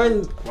 But if it's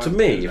going to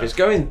me, if it's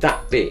going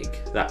that big,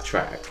 that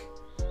track,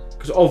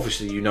 because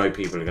obviously you know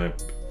people are going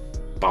to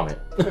bum it.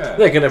 Yeah.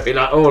 They're going to be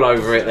like all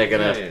over it. They're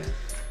going to.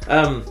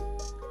 Yeah.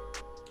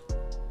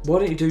 Why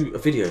don't you do a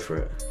video for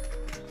it?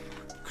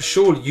 Because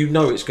surely you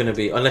know it's going to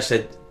be, unless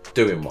they're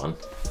doing one.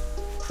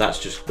 That's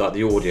just like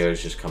the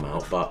audio's just come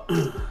out, but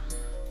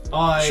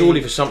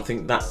surely for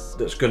something that's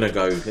going to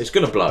go, it's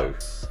going to blow.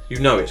 You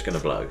know it's going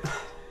to blow.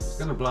 It's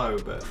going to blow,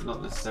 but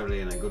not necessarily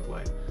in a good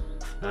way.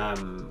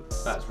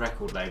 That's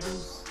record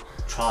labels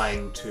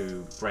trying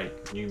to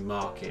break new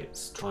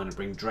markets, trying to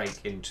bring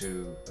Drake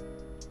into.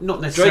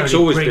 Not necessarily. Drake's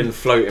always been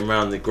floating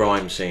around the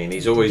grime scene.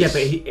 He's always. Yeah,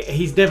 but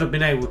he's never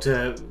been able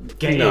to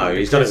get in. No,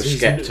 he's done it with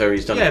Skepta.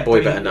 He's done it with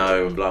Boy Better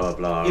Know and blah blah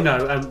blah. You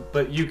know,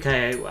 but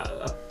UK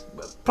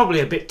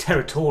probably a bit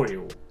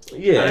territorial.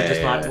 Yeah,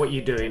 just like what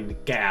you doing,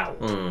 get out,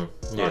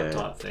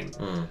 type thing,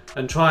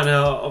 and trying to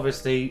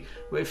obviously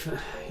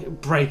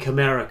break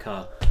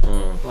America.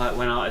 Like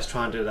when artists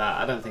try and do that,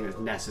 I don't think it's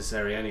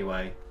necessary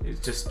anyway. It's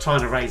just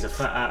trying to raise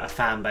a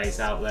fan base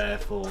out there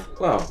for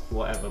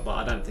whatever, but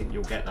I don't think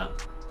you'll get that.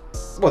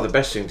 Well, the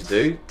best thing to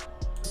do,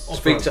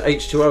 speak to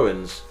H2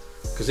 Owens,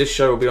 because this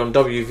show will be on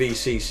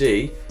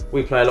WVCC.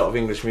 We play a lot of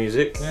English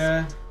music.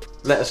 Yeah.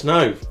 Let us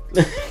know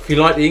if you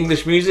like the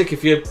English music,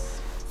 if you're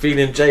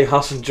feeling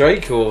J-Hus and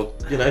Drake, or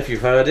if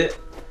you've heard it.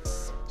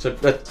 So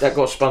that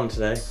got spun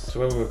today. So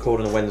when we're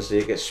recording on Wednesday,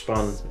 it gets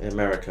spun in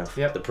America.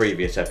 Yep. The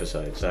previous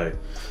episode. So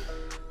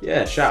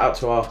yeah, shout out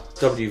to our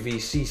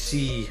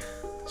WVCC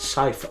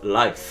Cypher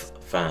Life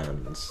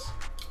fans.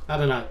 I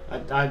don't know.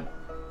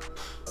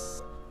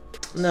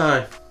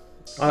 No,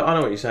 I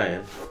know what you're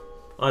saying.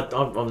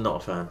 I'm not a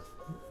fan,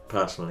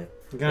 personally.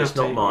 It's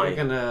not mine.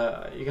 You're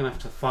gonna have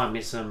to find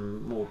me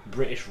some more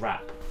British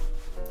rap.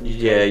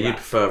 Yeah, you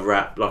prefer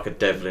rap like a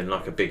Devlin,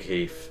 like a Big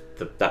Heath,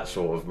 that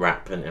sort of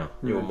rap, ain't you?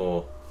 You're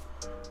more,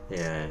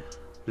 yeah.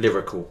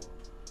 lyrical.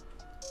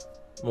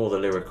 More the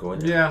lyrical,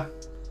 isn't it? Yeah.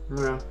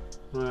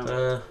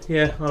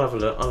 Yeah, I'll have a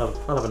look.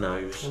 I'll have a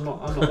nose. I'm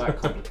not that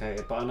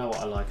complicated, but I know what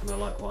I like and I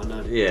like what I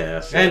know. Yeah.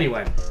 That's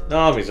anyway. No,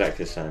 I'm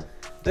exactly the same.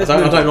 I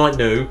don't like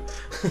new.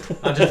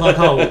 I just like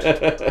old.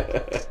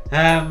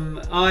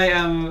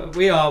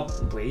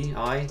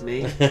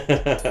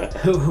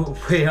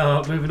 We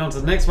are moving on to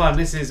the next one.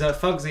 This is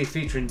Fugzi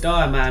featuring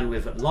Direman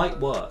with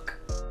Lightwork.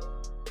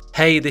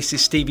 Hey, this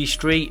is Stevie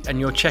Street, and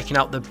you're checking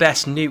out the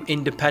best new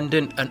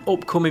independent and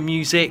upcoming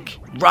music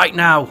right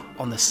now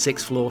on the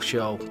Sixth Floor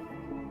Show.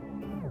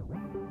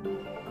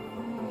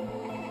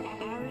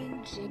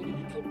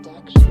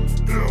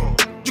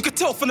 You could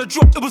tell from the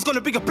drop it was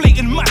gonna be a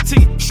blatant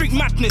matting. Street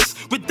madness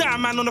with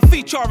Direman on the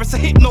feature, it's a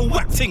hit, no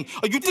acting.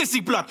 Are you dizzy,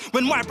 blood?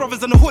 When my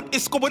brother's in the hood,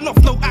 it's going off,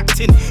 no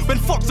acting. When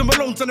Fox and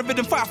Malone's on the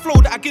rhythm fire flow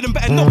that I get him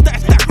better know that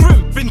it's that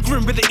grim. Been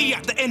grim with the E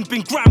at the end,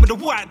 been grime with the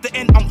Y at the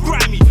end. I'm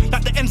grimy,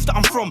 like the ends that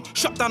I'm from.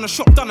 Shut down a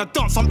shop, done a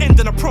dance, I'm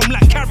ending a prom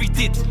like Carrie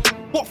did.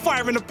 What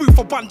fire in the booth,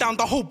 I burn down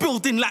the whole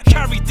building like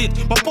Carrie did.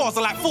 My bars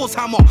are like Force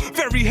Hammer,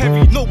 very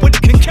heavy, nobody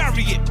can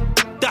carry it.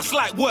 That's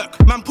light work,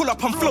 man pull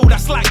up and flow,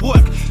 that's light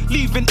work.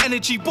 Leaving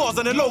energy bars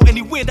on the low,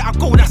 anywhere that I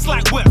go, that's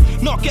light work.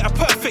 Not get a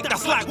perfect,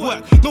 that's light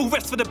work. No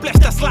rest for the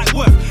blessed, that's light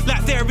work.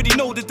 Like they already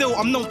know the deal,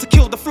 I'm known to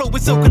kill the flow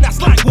with silk, and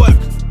that's light work.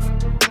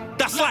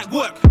 That's light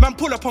work, man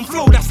pull up and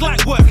flow, that's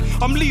light work.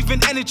 I'm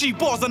leaving energy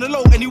bars on the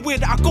low, anywhere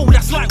that I go,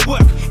 that's light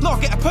work.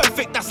 Not get a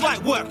perfect, that's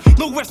light work.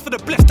 No rest for the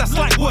blessed, that's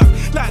light work.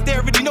 Like they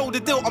already know the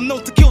deal, I'm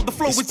known to kill the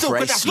flow with silk,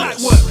 and that's light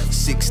work.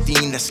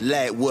 16, that's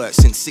light work.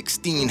 Since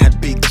 16, had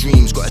big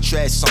dreams. Gotta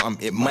try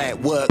something, it might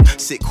work.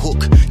 Sick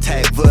hook,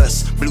 tight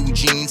verse, blue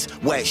jeans,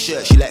 white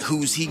shirt. She like,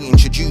 who's he?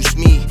 Introduce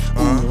me.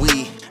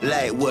 Ooh-wee,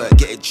 light work,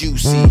 get it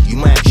juicy. You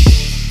might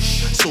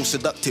so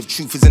seductive,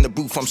 truth is in the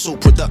booth, I'm so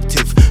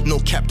productive. No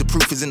cap, the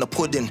proof is in the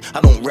pudding.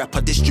 I don't rap, I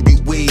distribute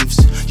waves.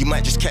 You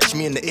might just catch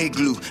me in the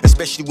igloo,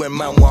 especially when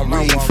man want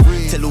rave.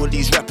 Tell all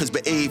these rappers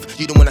behave,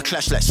 you don't wanna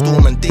clash like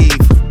Storm and Dave.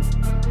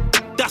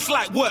 That's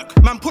light work,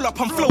 man pull up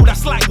and flow,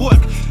 that's light work.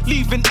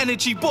 Leaving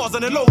energy bars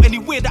on the low,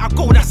 anywhere that I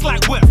go, that's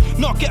light work.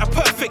 Not get a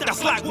perfect,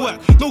 that's light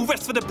work. No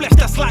rest for the blessed,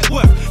 that's light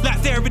work.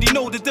 Like they already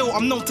know the deal,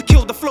 I'm known to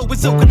kill the flow with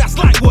silk, and that's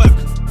light work.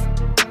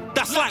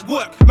 That's light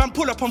work, man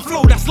pull up and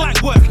flow, that's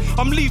light work.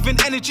 I'm leaving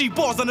energy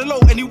bars on the low,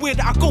 anywhere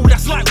that I go,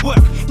 that's light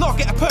work. Not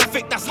get a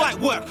perfect, that's light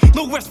work.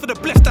 No rest for the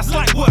blessed, that's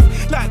light work.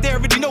 Like they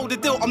already know the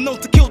deal, I'm known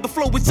to kill the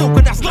flow with silk,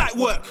 and that's light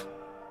work.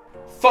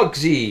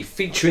 Fugzi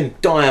featuring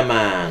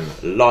Direman,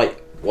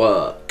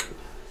 Lightwork.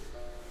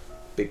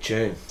 Big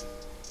tune.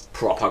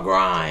 Proper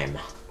grime.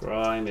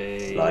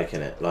 Grimy.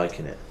 Liking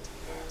it.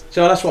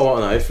 So that's what I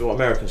want to know, if what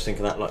Americans think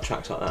of that, like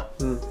tracks like that.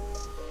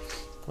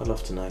 I'd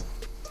love to know.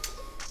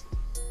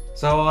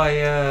 So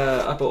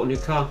I bought a new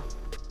car.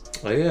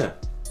 Oh yeah.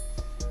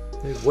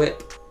 New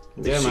whip.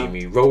 Yeah, see man.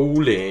 me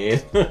rolling.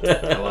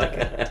 I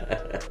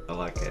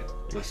like it.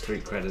 My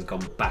street cred has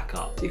gone back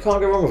up. You can't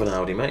go wrong with an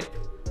Audi, mate.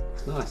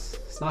 It's nice.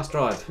 It's a nice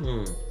drive.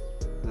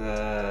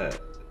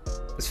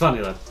 It's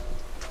funny though.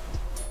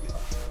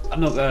 I'm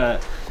not gonna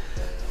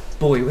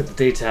bore you with the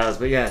details,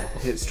 but yeah,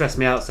 it stressed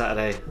me out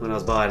Saturday when I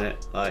was buying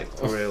it, like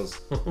for reals.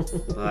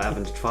 Like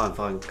having to try and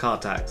find car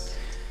tax.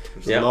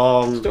 It was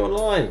long. Still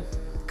online.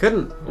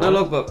 Couldn't. No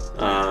logbook. So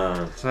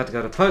Ah. I had to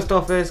go to the post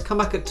office, come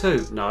back at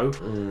 2. No.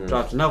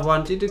 Drive to another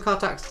one. Do you do car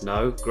tax?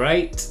 No.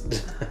 Great.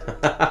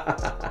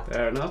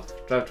 Fair enough.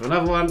 Drive to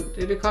another one.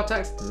 Do you do car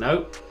tax?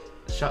 No.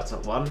 Shuts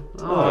at 1.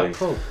 Oh,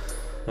 cool.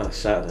 That's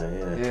Saturday,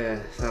 yeah. Yeah,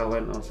 so I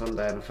went on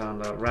Sunday and I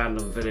found a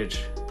random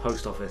village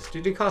post office. Do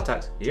you do car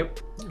tax? Yep.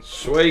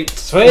 Sweet.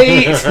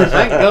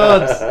 Thank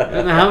God. I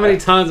don't know how many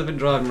times I've been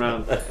driving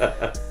around.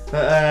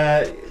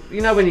 But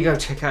you know when you go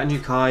check out a new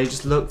car, you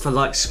just look for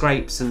like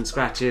scrapes and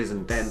scratches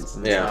and dents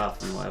and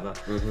stuff and whatever.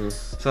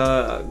 So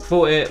I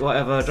bought it,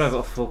 whatever, drove it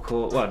off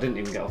forecourt. Well, I didn't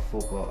even get off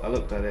forecourt. I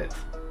looked at it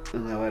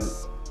and I went,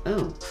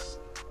 oh,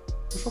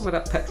 what's wrong with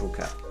that petrol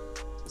cap?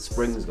 The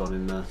spring's gone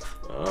in the thing.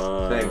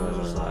 I was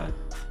just like,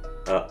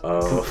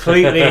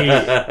 completely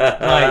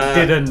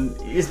didn't.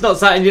 It's not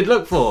something you'd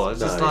look for. It's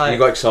just like you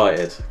got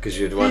excited because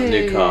you'd want a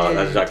new car.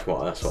 That's exactly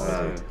what. That's what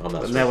I do.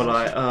 And they were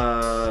like,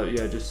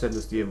 yeah, just send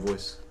us the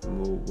invoice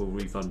and we'll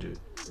refund you.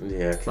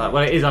 Yeah. Okay. Like,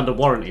 well, it is under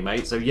warranty,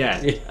 mate. So yeah,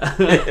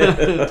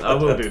 I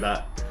will do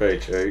that. Very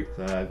true.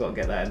 So I've got to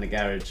get that in the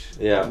garage.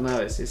 Yeah. But no,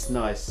 it's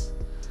nice.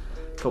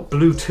 Got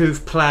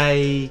Bluetooth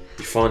play,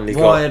 you finally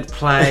wired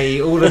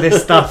play, all of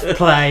this stuff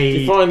play.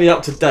 You're finally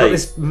up to date. Got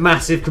this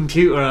massive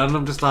computer, and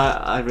I'm just like,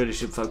 I really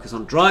should focus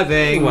on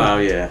driving. Well,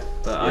 yeah.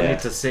 But I need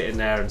to sit in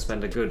there and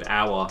spend a good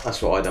hour.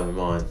 That's what I done with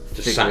mine.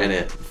 Just sat in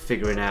it,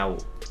 figuring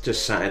out.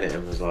 Just sat in it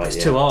and was like,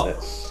 it's too hot.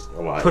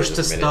 Push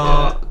to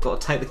start. Got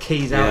to take the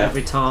keys out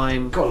every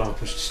time. Got to love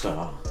push to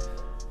start.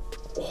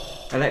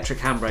 Electric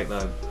handbrake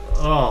though.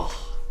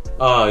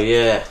 Oh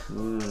yeah.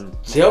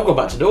 See, I've gone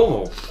back to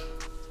normal.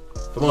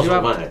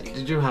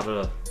 Did you have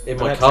a in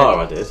my car?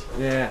 I did.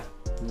 Yeah.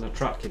 In the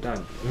truck, you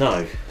don't.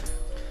 No.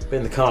 But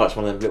in the car, it's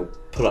one of them little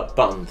pull-up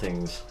button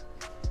things.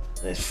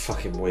 And it's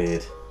fucking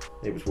weird.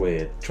 It was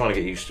weird. Trying to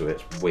get used to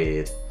it. It's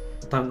weird.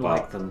 Don't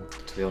like them,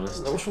 to be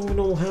honest. What's wrong with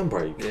normal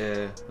handbrake?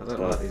 Yeah, I don't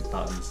like these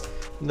buttons.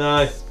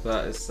 No.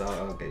 But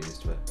I'll get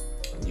used to it.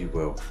 You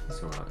will.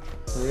 It's alright.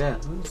 So yeah,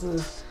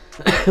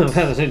 I've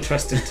had an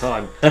interesting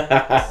time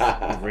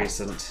of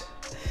recent.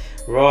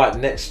 Right,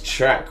 next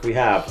track we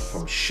have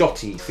from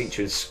Shottie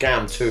featuring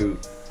Scam 2,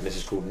 and this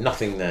is called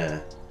Nothing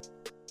There.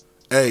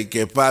 Hey,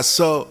 ¿qué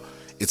pasó?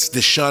 It's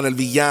Deshaun El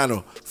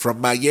Villano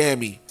from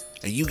Miami,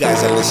 and you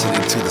guys are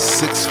listening to the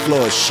 6th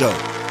Floor Show.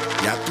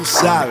 Ya tú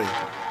sabes.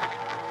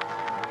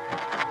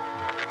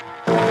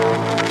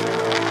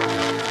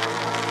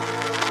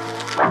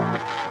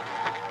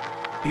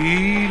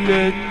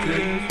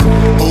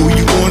 Oh,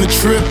 you want a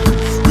trip?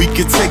 We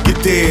could take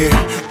it there.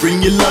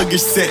 Bring your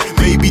luggage set,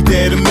 maybe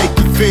that'll make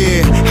it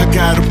fair. I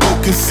got a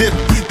broken zip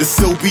that's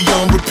so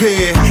beyond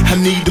repair. I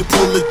need to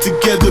pull it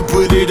together,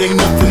 but it ain't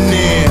nothing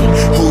there.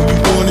 Oh,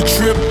 you want a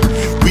trip?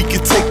 We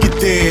could take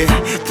it there.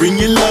 Bring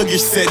your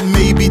luggage set,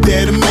 maybe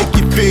that'll make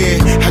it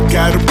fair. I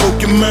got a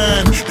broken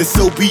mind that's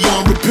so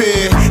beyond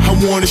repair. I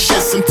wanna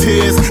shed some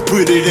tears,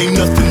 but it ain't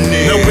nothing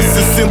there. No, it's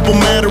a simple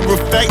matter of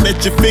fact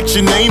that your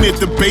fiction ain't it.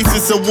 The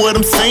basis of what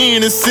I'm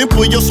saying is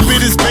simple, your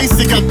spit is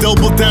basic. I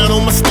doubled down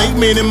on my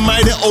statement and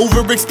might have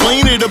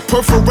over-explained it. A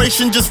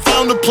perforation just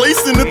found a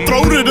place in the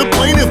throat of the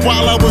plaintiff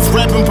while I was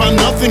rapping by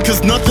nothing,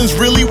 cause nothing's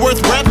really worth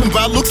rapping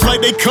by. Looks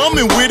like they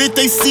coming with it,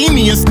 they see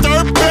me and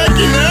start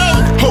backing out.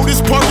 Hold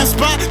this parking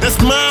spot,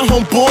 that's mine,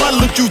 homeboy. I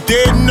looked you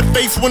dead in the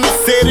face when I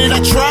said it.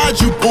 I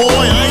tried you, boy.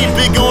 I ain't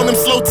big on them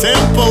slow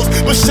tempos,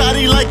 but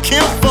Shottie like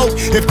kinfolk.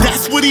 If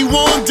that's what he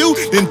wanna do,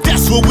 then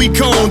that's what we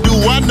gon' do.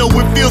 I know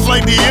it feels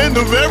like the end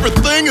of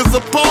everything is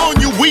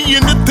upon you. We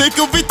in the thick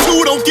of it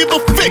too, don't give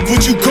a fick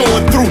what you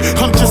going through.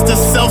 I'm just a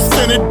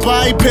self-centered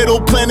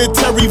bipedal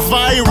planetary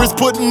virus,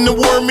 putting the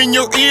worm in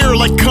your ear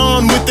like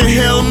Khan with the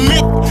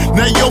helmet.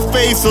 Now your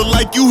face look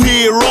like you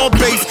hear all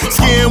bass.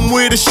 Scam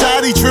with a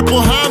Shottie, triple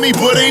homie,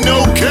 but ain't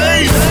no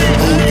case.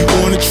 Oh, you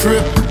want a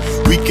trip?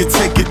 We could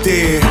take it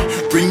there.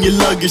 Bring your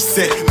luggage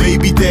set,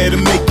 maybe that'll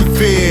make it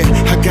fair.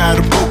 I got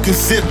a broken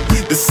zip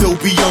that's so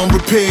beyond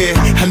repair.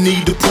 I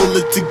need to pull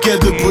it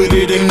together, but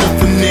it ain't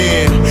nothing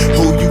there.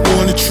 Oh, you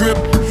want a trip?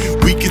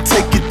 We could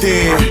take it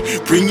there.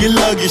 Bring your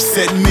luggage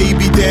set,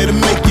 maybe that'll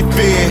make it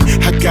fair.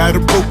 I got a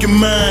broken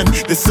mind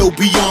that's so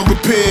beyond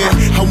repair.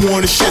 I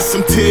wanna shed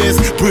some tears,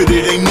 but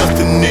it ain't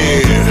nothing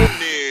there.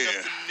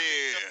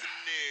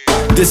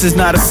 This is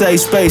not a safe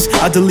space.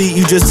 I delete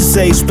you just to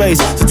save space.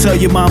 So tell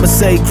your mama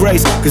say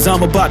grace, cause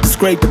I'm about to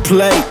scrape the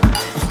plate.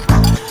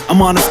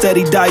 I'm on a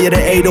steady diet of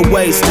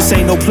 808s. This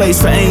ain't no place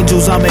for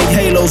angels, I make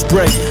halos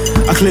break.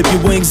 I clip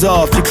your wings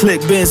off, your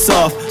click been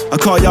soft. I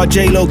call y'all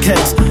J-Lo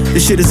cakes.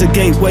 This shit is a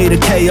gateway to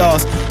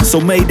chaos. So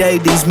Mayday,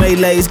 these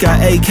melees got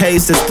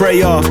AKs to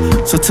spray off.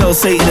 So tell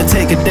Satan to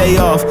take a day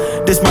off.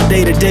 This my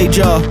day-to-day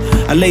job.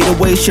 I lay to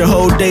waste your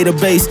whole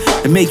database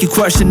and make you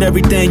question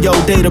everything your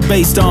data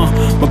based on.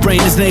 My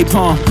brain is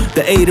napalm,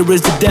 the aider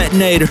is the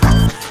detonator.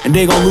 And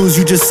they gon' lose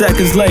you just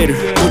seconds later.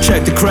 Go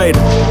check the crater.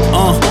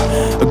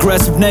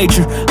 Aggressive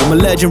nature. I'm a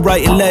legend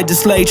writing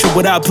legislature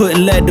without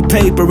putting lead to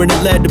paper, and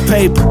it led to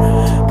paper.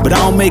 But I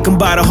don't make them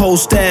buy the whole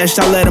stash,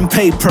 I let them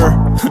pay per.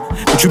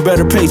 But you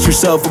better pace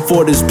yourself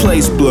before this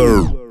place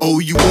blur. Oh,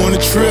 you want a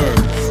trip?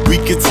 We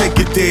could take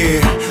it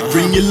there.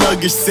 Bring your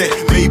luggage set,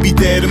 maybe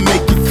that'll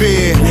make it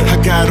fair. I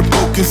got a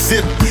broken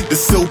zip that's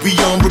so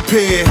beyond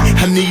repair.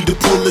 I need to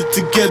pull it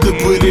together,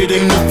 but it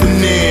ain't nothing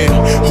there.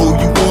 Oh,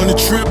 you want a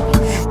trip?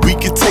 We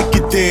could take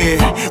it there.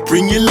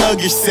 Bring your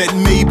luggage set,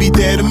 maybe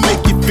that'll make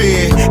it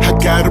fair. I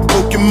got a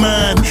broken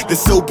mind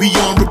that's so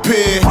beyond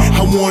repair.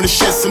 I wanna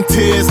shed some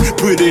tears,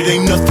 but it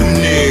ain't nothing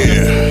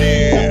there.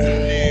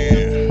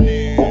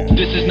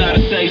 This is not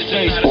a safe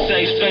space, not a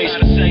safe space,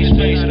 not a safe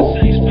space, not a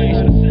safe space,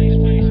 not a safe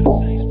space.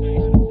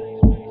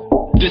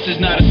 This is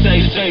not a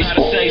safe space, not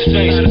a safe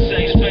space, not a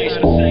safe space,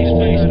 not a safe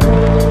space.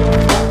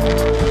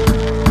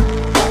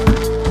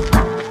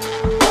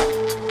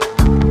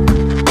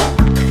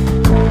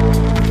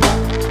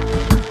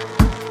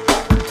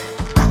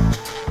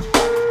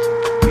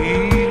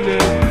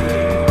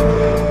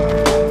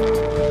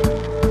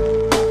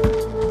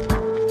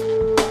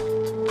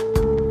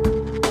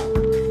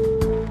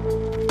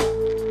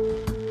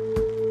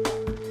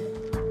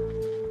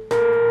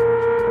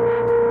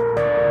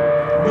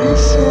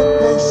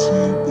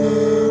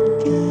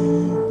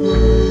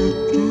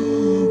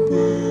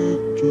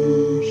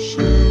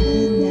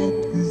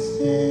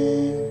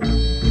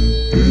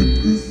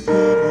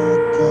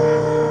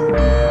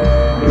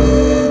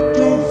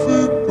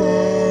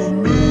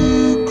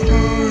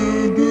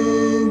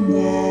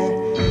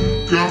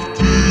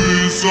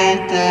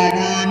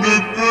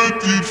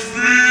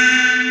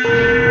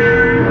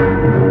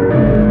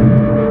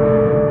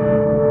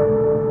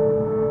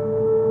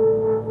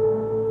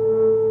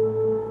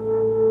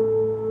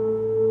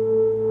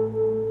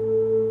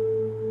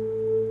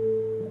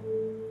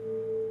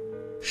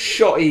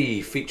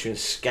 Shottie featuring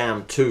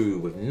Scam 2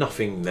 with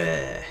Nothing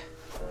There.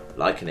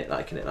 Liking it,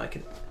 liking it,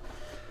 liking it.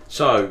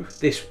 So,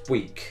 this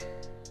week,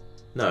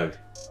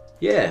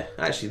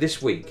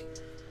 this week,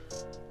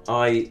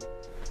 I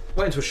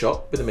went into a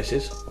shop with the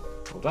missus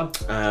Well done.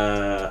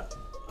 A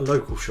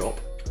local shop.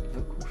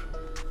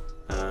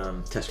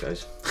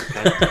 Tesco's.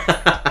 Okay.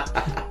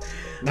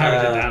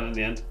 Narrowed it down in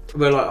the end.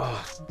 We're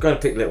like, going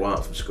to pick the little one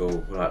up from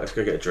school. We're like, let's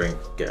go get a drink.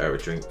 Get her a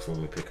drink before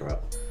we pick her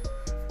up.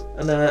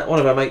 And one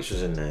of our mates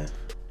was in there,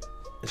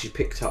 and she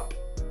picked up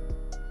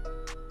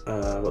what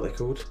are they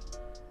called?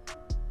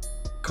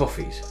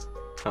 Coffees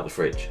out the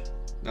fridge.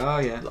 Oh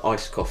yeah. The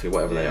iced coffee,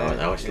 whatever they are, an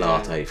iced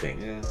latte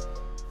thing. Yeah.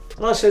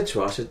 And I said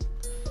to her,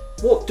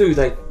 what do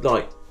they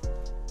like?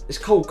 It's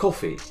cold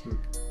coffee.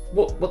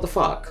 What the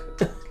fuck?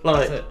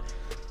 Like,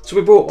 so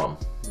we brought one.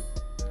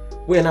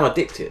 We are now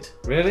addicted.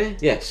 Really?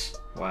 Yes.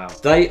 Wow.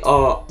 They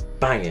are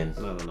banging.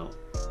 No, they're not.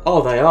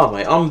 Oh, they are,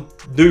 mate. I'm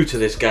new to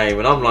this game,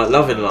 and I'm like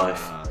loving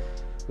life.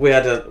 We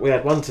had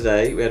one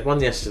today. We had one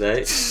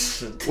yesterday.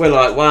 We're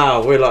like,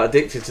 wow. We're like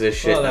addicted to this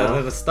shit now.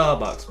 They're the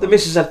Starbucks. The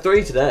missus had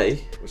 3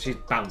 today. Well, she's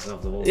bouncing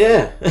off the wall.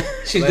 Yeah.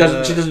 she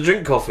doesn't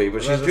drink coffee,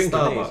 but she's drinking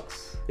Starbucks.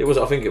 these. It was.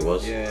 I think it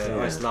was. Yeah.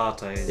 Iced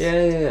lattes.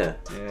 Yeah.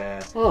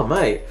 Oh,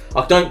 mate.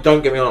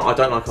 Don't get me on. I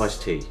don't like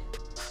iced tea.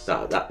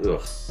 That.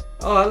 Ugh.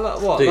 Oh, I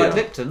like what? Do Like you?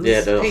 Lipton's?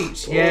 Yeah,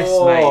 Peach? Yes,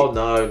 oh, mate.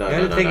 No. The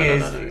only thing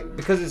is,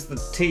 because it's the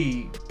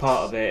tea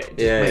part of it,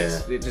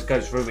 it just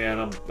goes through me and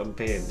I'm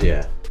peeing.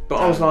 Yeah. But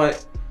I was like,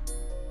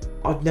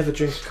 I'd never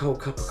drink a cold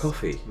cup of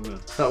coffee.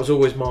 That was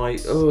always my,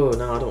 no,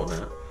 I don't want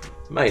that.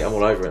 Mate, I'm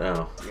all over it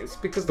now. It's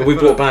because but we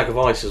bought a bag of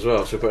ice as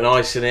well, so we're putting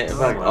ice in it. And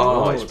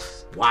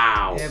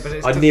wow. Yeah,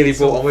 but I nearly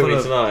brought one with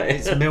me tonight.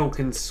 It's milk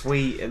and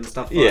sweet and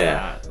stuff like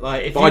that.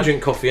 Like, I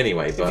drink coffee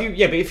anyway. But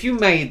but if you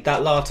made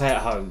that latte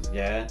at home,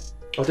 I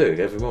do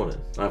every morning.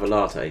 I have a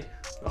latte,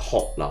 a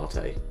hot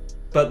latte.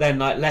 But then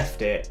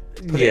left it,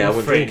 put it in I the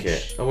wouldn't fridge, drink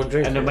it. I wouldn't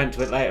drink it. And then went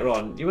to it later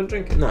on. You wouldn't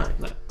drink it? No,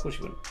 of course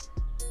you wouldn't.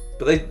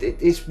 But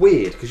it's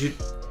weird because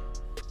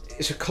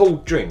it's a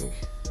cold drink,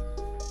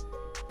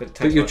 but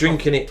you're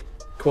drinking it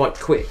quite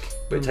quick.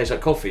 But it tastes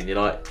like coffee, and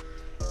you're like,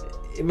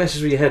 it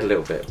messes with your head a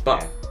little bit.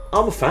 But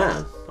I'm a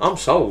fan. I'm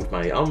sold,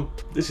 mate.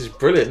 This is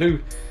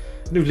brilliant.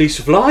 New lease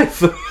of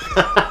life.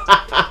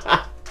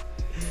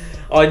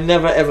 I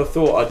never ever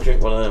thought I'd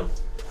drink one of them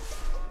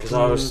because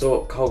I always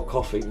thought cold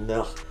coffee.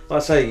 Nah. Like I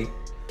say,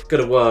 go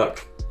to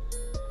work,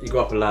 you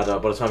go up a ladder.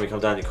 By the time you come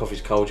down, your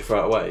coffee's cold. You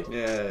throw it away.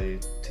 Yeah.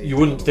 You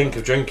wouldn't think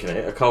of drinking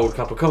it, a cold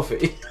cup of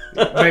coffee.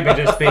 Maybe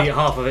just be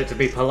half of it to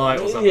be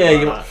polite or something. Yeah,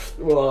 like that.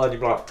 Well, you'd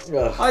be like,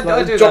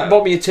 I do that.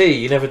 Bought me a tea.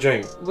 You never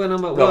drink. When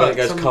I'm at when work, it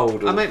goes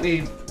cold. I make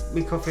me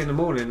coffee in the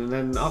morning, and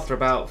then after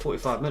about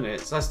 45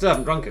 minutes, I still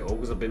haven't drunk it all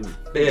because I've been.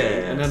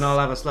 And then I'll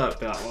have a slurp,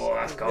 be like, oh,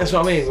 that's cold. That's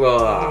what I mean.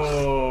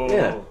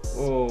 Well,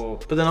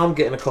 But then I'm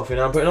getting a coffee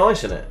now and putting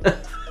ice in it.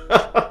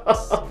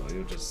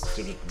 You're just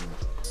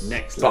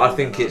next level. But I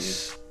think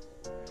it's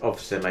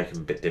obviously they're making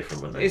a bit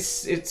different, wouldn't they?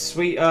 It's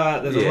sweeter.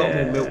 There's a lot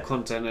more milk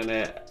content in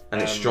it, and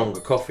it's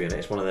stronger coffee in it.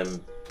 It's one of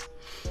them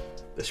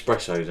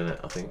espressos in it,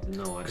 I think.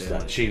 No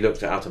idea. She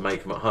looked at how to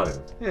make them at home.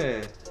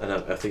 Yeah. And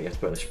I think you have to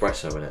put an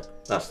espresso in it.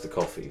 That's the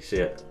coffee. See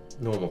it?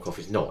 Normal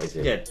coffee's not, is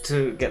it? Yeah,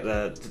 to get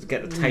the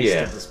taste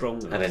of the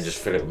strongness. And then just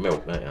fill it with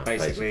milk, don't you?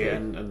 Basically.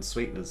 And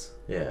sweeteners.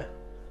 Yeah.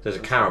 There's a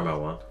caramel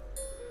one.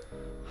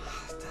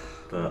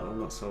 But I'm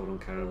not sold on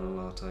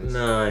caramel lattes.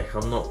 No,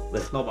 I'm not.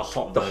 Not the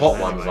hot. The hot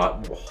one's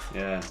like, whoa.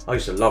 Yeah. I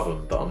used to love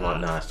them, but I'm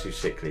like, nah, it's too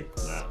sickly.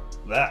 Nah.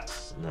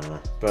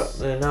 But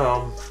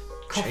no,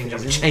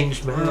 I'm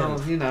changed man. Well,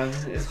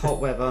 it's hot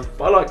weather.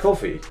 But I like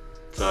coffee,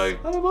 so I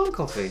don't mind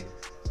coffee.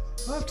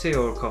 I have tea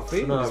or a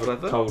coffee. No, this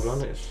weather. Cold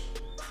one,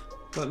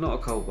 but not a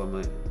cold one,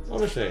 mate.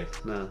 Honestly,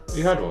 no.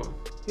 You had one?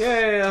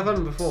 Yeah, I've had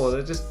them before.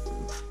 They're just.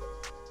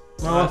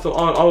 No, I thought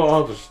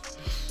I was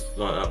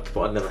like that,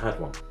 but I never had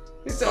one.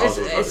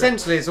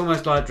 Essentially, it's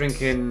almost like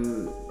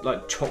drinking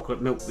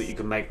chocolate milk that you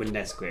can make with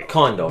Nesquik.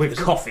 Kind of. With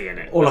coffee in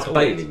it. Or like a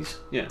Baileys.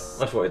 Yeah.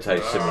 That's what it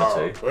tastes similar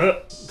to.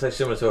 It tastes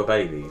similar to a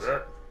Baileys.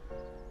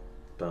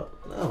 But,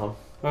 no.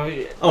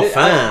 I'm a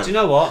fan. Do you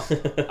know what?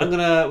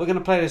 We're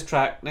gonna play this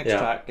track, next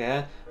track,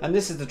 yeah? And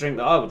this is the drink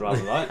that I would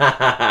rather like.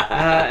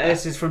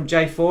 This is from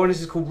J4 and this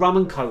is called Rum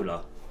and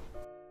Cola.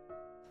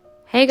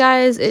 Hey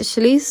guys, it's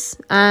Shalise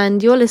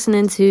and you're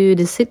listening to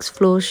the Sixth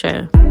Floor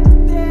Show.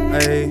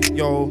 Hey,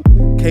 yo,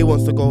 K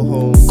wants to go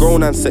home.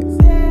 Grown and sick.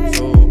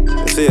 So,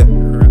 let's see it.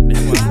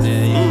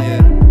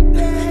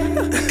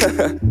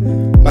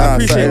 I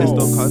appreciate this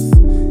though, cuz.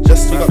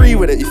 Just free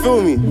with it, you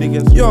feel me?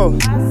 Yo,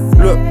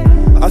 look.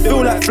 I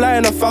feel like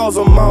flying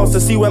 1,000 miles to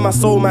see where my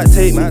soul might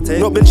take me.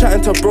 Not been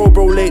chatting to bro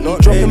lately.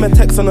 Drop him a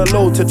text on the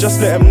low to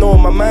just let him know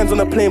my mind's on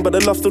a plane, but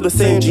the love's still the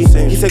same, G.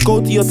 He said go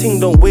do your thing,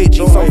 don't wait,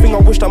 G. Something I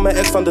wish that my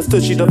ex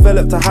understood. She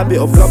developed a habit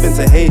of loving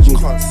to hate me.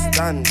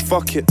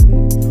 Fuck it.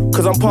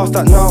 cause I'm past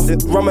that now.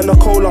 Rum and a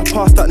cola,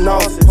 past that now.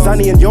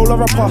 Zanny and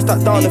Yola, I past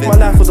that down. If my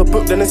life was a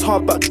book, then it's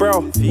hardback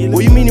brow.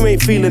 What you mean you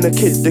ain't feeling the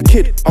kid? The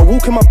kid, I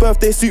walk in my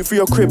birthday suit through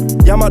your crib.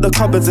 Yam out the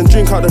cupboards and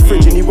drink out the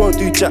fridge, and you won't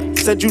do jack.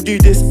 Said you do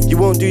this, you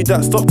won't do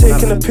that. Stop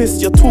taking a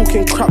piss, you're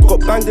talking crap.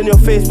 Got banged in your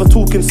face for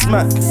talking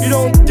smack. You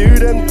don't do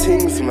them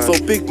things, man. So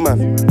big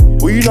man,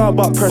 what you know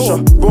about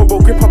pressure? Robo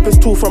grip up his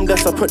tool from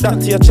Dessa. Put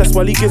that to your chest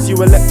while he gives you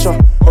a lecture.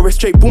 Or a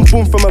straight boom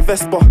boom from a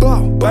Vespa.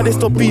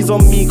 Baddest of bees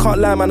on me, can't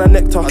lie man, I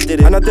nectar.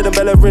 And I didn't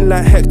bell her in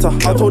like Hector.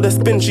 I told her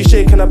spin, she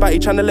shaking her body,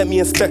 trying to let me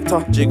inspect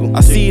her.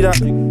 I see that,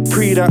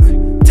 pre that,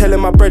 telling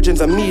my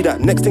brethrens and me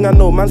that. Next thing I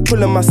know, man's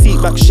pulling my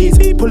seat back. She's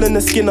pulling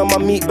the skin on my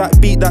meat back.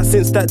 Beat that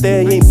since that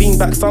day, ain't been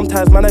back.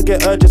 Sometimes man, I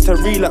get urges to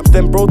relapse.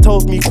 Then bro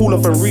tells me cool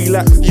off and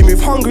relax. You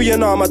move hungry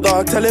and now my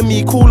dog, telling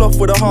me cool off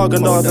with a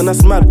Haagen-Dazs. And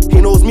that's mad,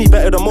 he knows me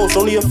better than most.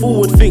 Only a fool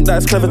would think that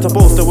it's clever to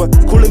boast. They were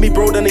calling me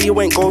bro, then you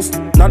ain't ghost.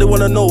 Now they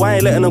wanna know I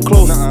ain't letting them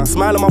close.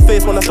 Smile on my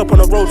face when I step on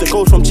the roads. It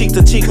goes from cheek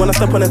to cheek when I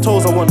step on their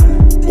toes. I want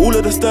all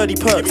of the sturdy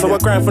perks, so I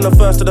grind from the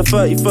 1st to the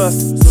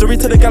 31st. Sorry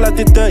to the gal I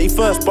did dirty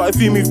first, but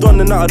if you moved on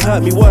then that'd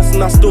hurt me worse.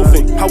 And I still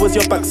think, how was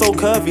your back so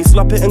curvy?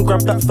 Slap it and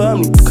grab that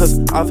firmly, cause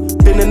I've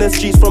been in the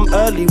streets from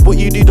early. What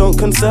you do don't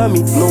concern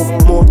me, no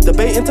more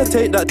debating to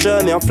take that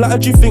journey. I'm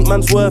flattered you think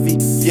man's worthy.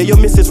 Yeah, your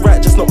missus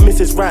right, just not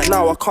Mrs. right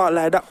now. I can't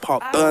lie, that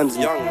part burns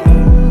me.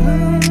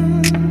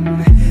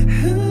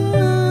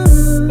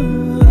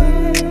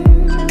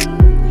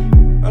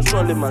 I just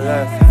wanna live my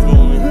life, you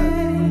feel me?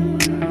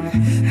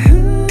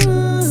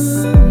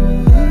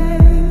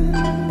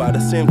 But at the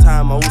same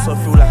time, I also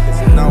feel like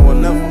it's now or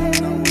never.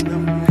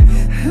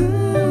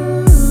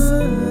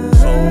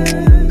 So, I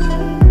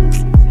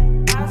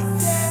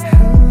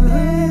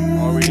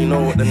don't really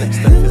know what the next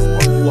step is,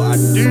 but what I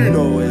do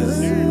know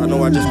is, I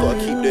know I just gotta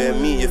keep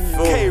doing me, you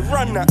feel me? Okay,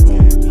 run that.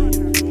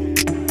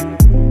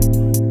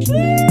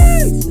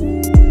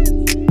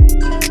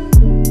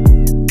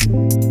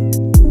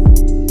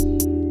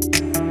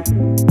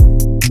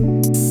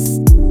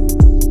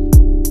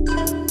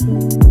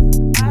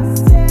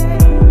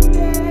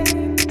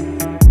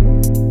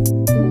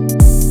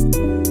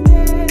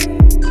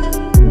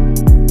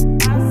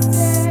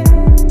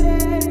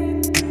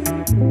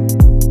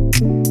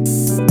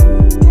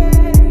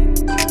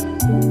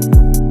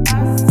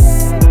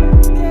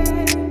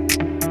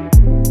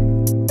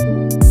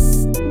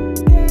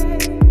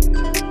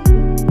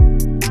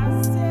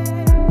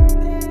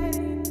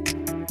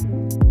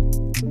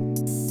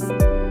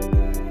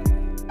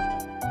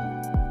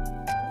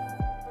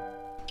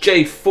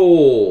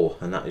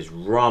 J4, and that is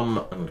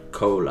Rum and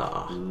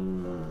Cola.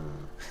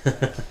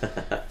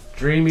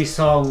 Dreamy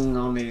song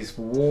on these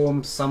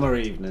warm summer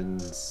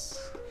evenings.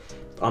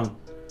 I'm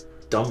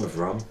done with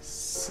rum.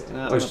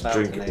 I used to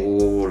drink it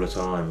all the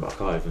time, but I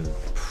can't even.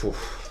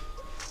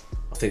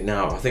 I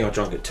think I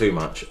drank it too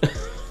much.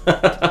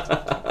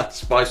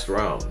 Spiced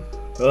rum.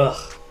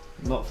 Ugh,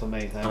 not for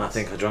me, thanks. And I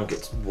think I drank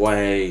it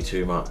way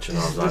too much, and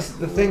I was like.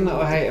 The thing that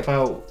I hate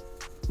about,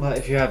 like,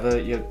 if you have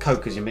your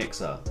Coke as your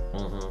mixer,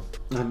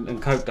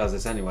 and Coke does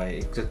this anyway,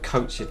 it just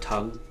coats your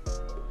tongue.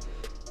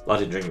 I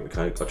didn't drink it with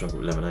Coke, I drank it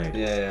with lemonade.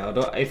 Yeah,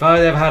 if I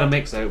ever had a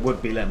mixer, it would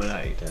be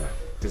lemonade. Yeah.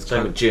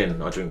 Same with gin,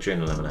 I drink gin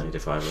and lemonade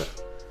if I ever.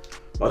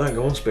 But I don't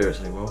go on spirits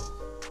anymore.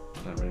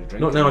 I don't really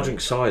drink. Not now, I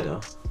drink cider.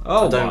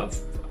 Oh, I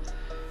don't.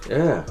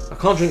 Yeah, I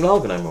can't drink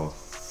lager no more.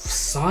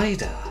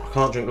 Cider? I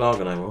can't drink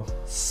lager no more.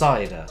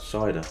 Cider?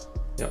 Cider,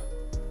 yep.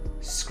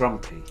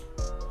 Scrumpy?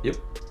 Yep.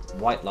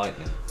 White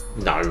Lightning?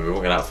 No, we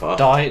won't go that far.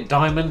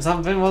 Diamond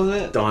something, wasn't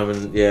it?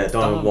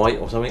 Diamond White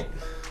or something.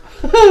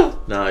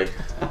 No.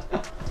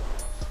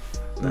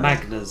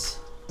 Magners.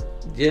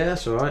 Yeah,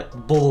 that's alright.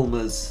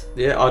 Bulmers.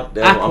 Yeah,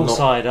 apple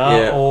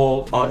cider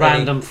or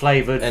random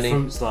flavoured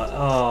fruits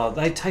like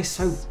they taste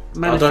so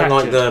manufactured. I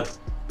don't like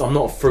I'm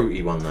not a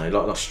fruity one though,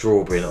 like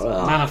strawberry.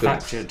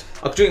 Manufactured.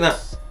 I could drink that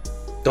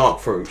dark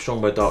fruit,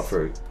 Strongbow dark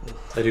fruit.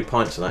 They do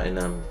pints of that in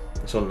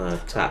it's on the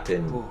tap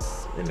in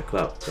the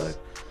club, so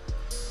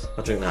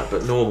I drink that.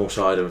 But normal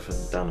cider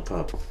down the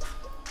pub.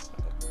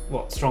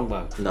 What,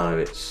 Strongbow? No,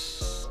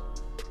 it's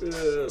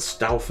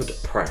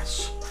Stalford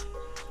Press.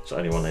 It's the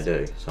only one they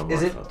do. So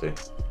I'll do.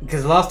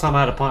 Because last time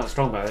I had a pint of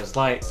Strongbow, it's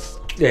like...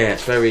 Yeah,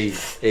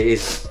 it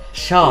is...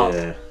 Sharp.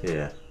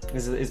 Yeah.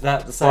 Is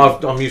that the same?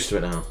 I'm used to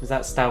it now. Is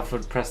that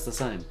Stalford Press the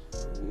same?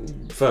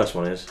 The first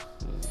one is.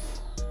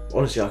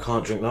 Honestly, I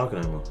can't drink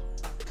lager no more.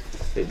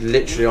 It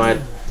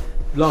literally,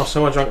 last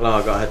time I drank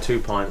lager, I had 2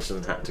 pints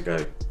and had to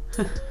go.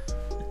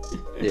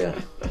 Yeah.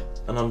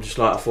 And I'm just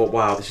like, I thought,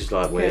 wow, this is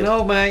like weird. Getting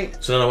old, mate.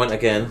 So then I went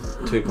again,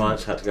 2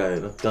 pints, had to go.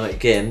 And I've done it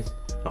again.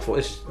 I thought,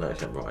 this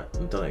isn't right.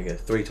 I've done it again.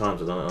 3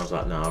 times I've done it, and I was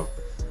like, no,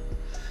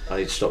 I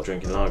need to stop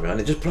drinking lager. And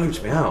it just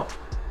bloats me out.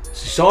 It's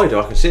cider,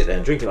 I can sit there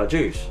and drink it like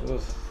juice.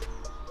 Oof.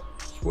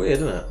 It's weird,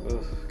 isn't it?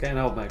 Oof. Getting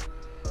old, mate.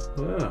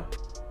 Yeah.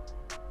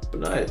 But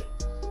no,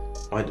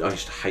 I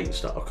used to hate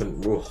stuff. I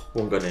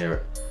wouldn't go near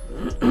it.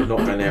 Not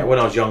go near it. When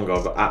I was younger,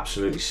 I got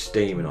absolutely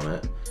steaming on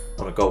it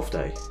on a golf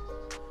day.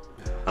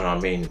 And I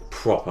mean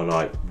proper,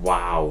 like,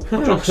 wow.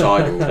 I drank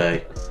cider all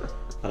day.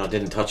 And I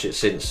didn't touch it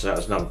since. So that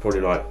was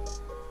probably like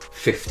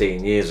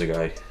 15 years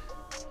ago.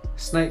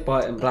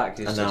 Snakebite and black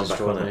used to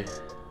destroy me.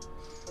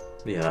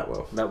 Yeah, that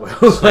will.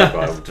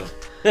 Snakebite will.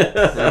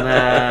 And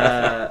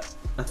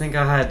I think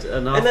I had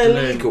an afternoon. And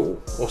they're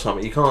legal or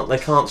something. They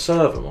can't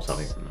serve them or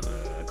something.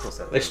 Of course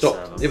they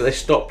stopped. Yeah, but they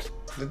stopped.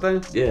 Did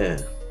they? Yeah.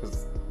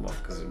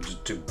 Because it was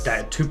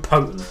just too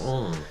potent.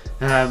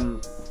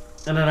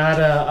 And then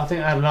I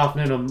think I had an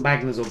afternoon on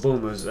Magners or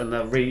Boomers, and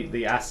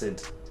the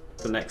acid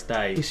the next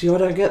day. You see, I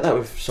don't get that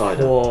with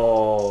cider.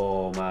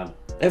 Oh man,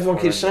 everyone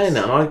keeps saying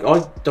that, and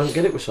I don't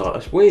get it with cider.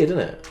 It's weird, isn't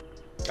it?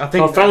 I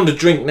think I found a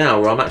drink now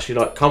where I'm actually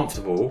like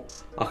comfortable.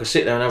 I can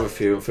sit there and have a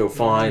few and feel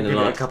fine. And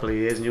like a couple of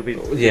years, and you'll be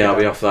I'll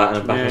be off that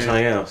and back on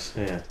something else.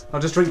 Yeah,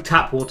 I'll just drink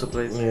tap water,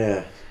 please.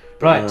 Yeah,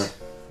 right.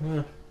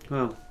 Yeah.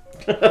 Well,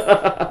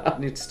 I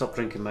need to stop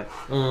drinking, mate.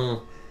 You're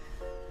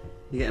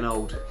getting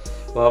old.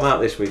 Well, I'm out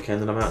this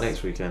weekend and I'm out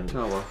next weekend.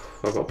 Oh well.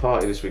 I've got a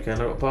party this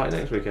weekend. I've got a party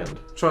next weekend.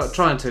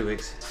 Try in 2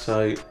 weeks.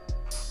 So,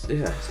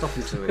 yeah. Stop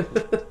in 2 weeks.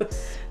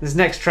 This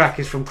next track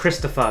is from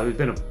Christopha, who's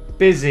been a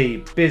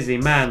busy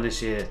man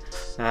this year.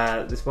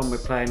 This one we're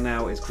playing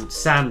now is called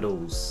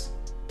Sandals.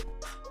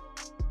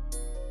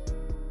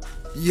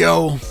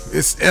 Yo,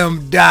 it's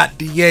M.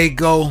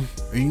 Diego,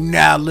 and you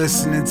now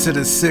listening to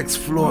the 6th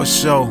Floor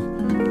Show.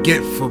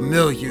 Get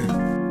familiar.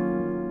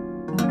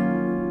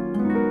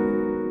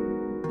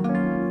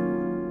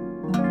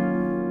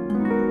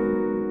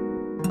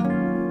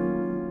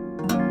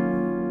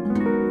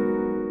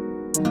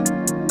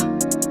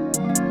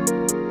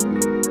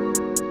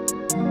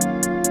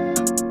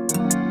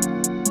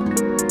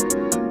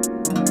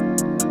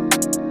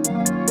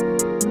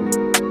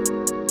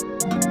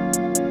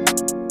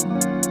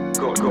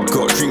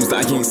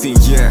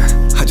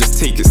 I just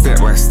take it step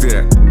by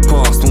step.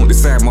 Past won't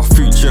decide my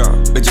future,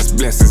 they're just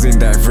blessings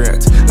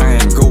indirect. I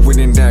am going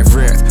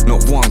indirect,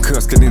 not one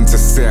curse can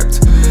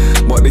intercept.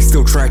 But they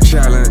still try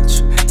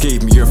challenge,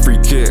 gave me a free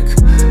kick.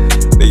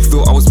 They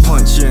thought I was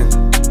punching,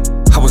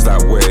 I was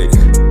that way.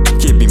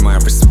 Give me my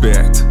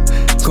respect,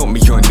 got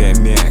me on their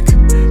neck.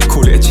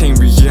 Call it a chain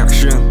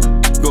reaction,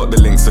 got the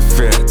links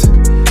effect.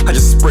 I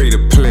just spray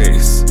the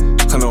place,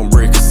 I don't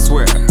break a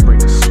sweat.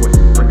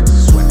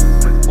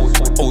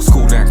 Old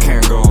school that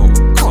can go,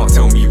 can't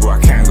tell me where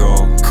I can go.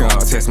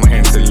 Can't test my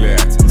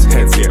intellect,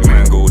 heads get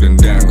mangled and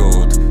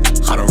dangled.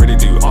 I don't really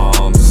do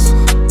arms,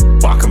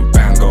 but I can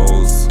bang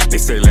goals. They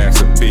say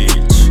life's a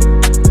beach,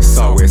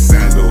 so I wear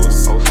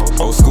sandals.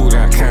 Old school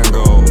that can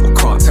go,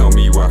 can't tell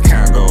me where I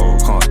can go.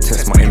 Can't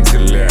test my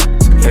intellect,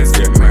 heads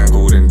get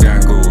mangled and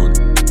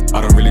dangled.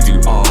 I don't really do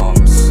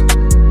arms,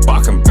 but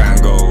I can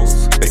bang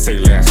goals. They say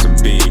life's a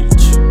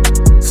beach,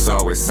 so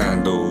I wear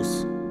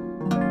sandals.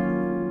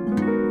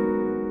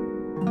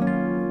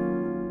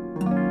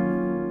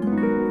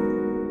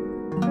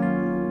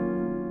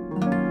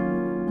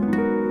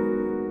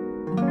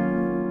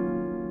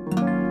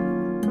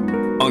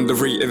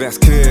 Underrated, that's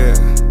clear,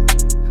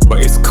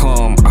 but it's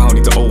calm. I don't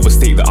need to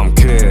overstate that I'm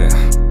clear.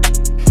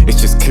 It's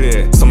just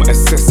clear. Some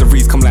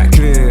accessories come like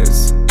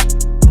clears.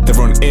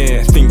 They're on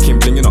air, thinking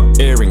bling, you're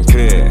not airing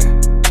clear.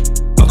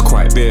 Not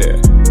quite there.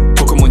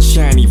 Pokemon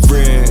shiny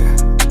rare,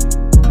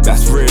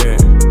 that's rare.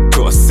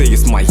 Gotta say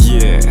it's my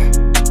year.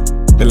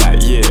 They're like,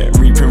 yeah,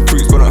 reaping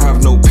fruits but don't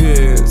have no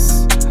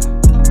peers.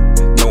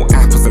 No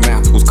apples and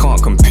apples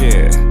can't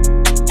compare.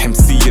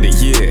 MC of the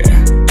year.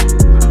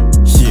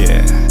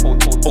 Yeah,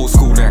 old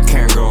school that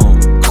can go.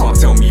 Can't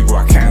tell me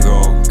where I can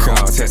go.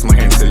 Can't test my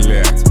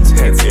intellect.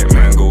 Heads get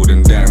mangled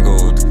and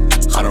dangled.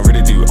 I don't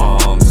really do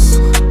arms,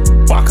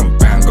 but I can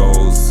bang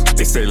goals.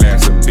 They say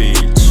life's a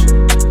beach,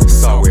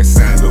 so I wear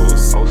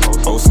sandals.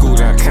 Old school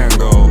that can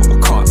go.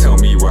 Can't tell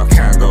me where I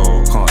can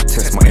go. Can't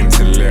test my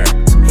intellect.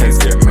 Heads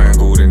get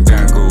mangled and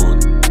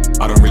dangled.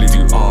 I don't really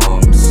do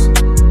arms,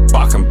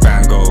 but I can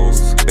bang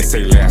goals. They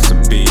say life's a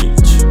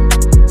beach,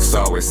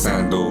 so I wear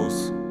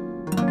sandals.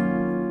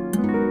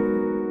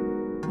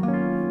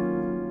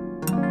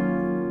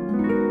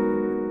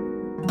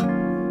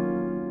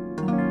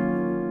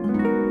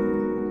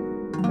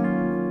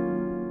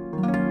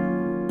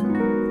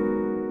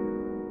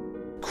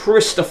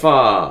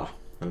 Christopha,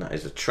 and that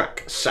is the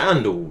track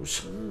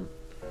Sandals.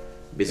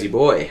 Busy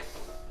boy.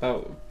 I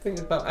think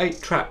it's about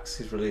 8 tracks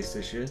he's released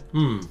this year.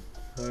 Oh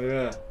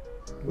yeah.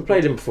 We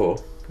played him before.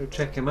 Go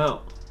check him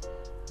out.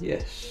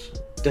 Yes,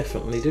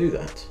 definitely do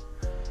that.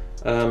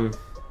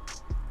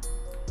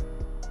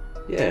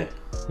 Yeah,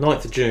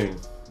 9th of June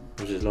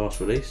was his last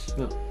release.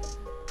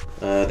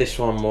 Yeah. This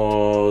one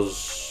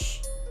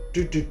was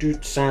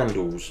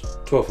Sandals,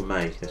 12th of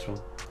May, this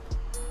one.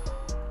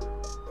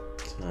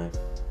 So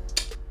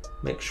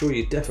make sure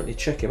you definitely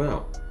check him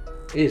out.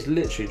 He is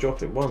literally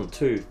dropping 1,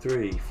 2,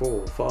 3,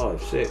 4,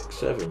 5, 6,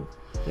 7.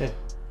 Yeah.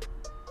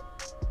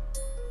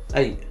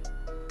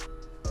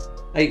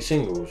 8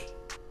 singles.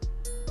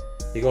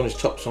 He got on his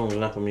top songs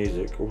on Apple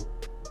Music,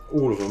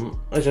 all of them.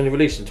 He's only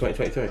released in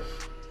 2023.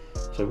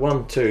 So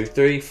 1, 2,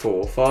 3,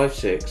 4, 5,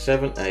 6,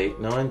 7, 8,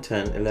 9,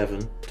 10,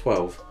 11,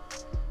 12.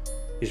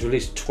 He's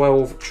released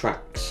 12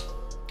 tracks.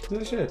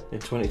 Oh shit. In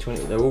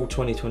 2020. They're all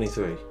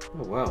 2023.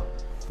 Oh wow.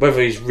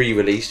 Whether he's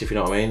re-released, if you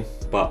know what I mean,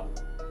 but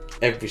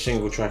every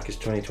single track is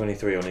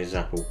 2023 on his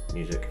Apple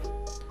Music.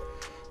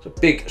 So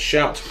big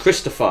shout to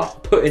Christopha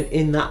putting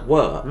in that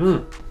work.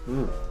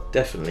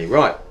 Definitely.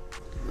 Right.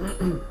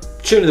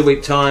 Tune of the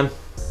week time.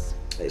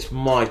 It's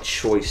my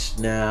choice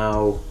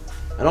now.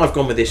 And I've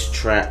gone with this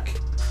track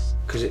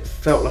because it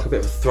felt like a bit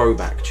of a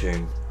throwback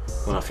tune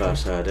when I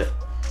first heard it.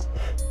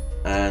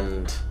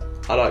 And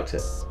I liked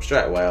it.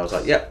 Straight away I was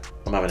like, yep,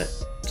 I'm having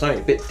it. Something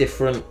a bit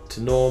different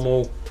to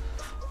normal.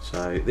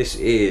 So this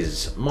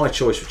is my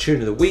choice for Tune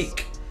of the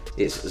Week.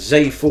 It's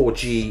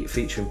Zay4G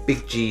featuring Big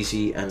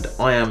Jeezy and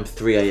I Am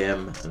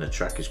 3am, and the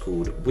track is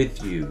called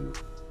With You.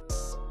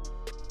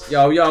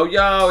 Yo, yo,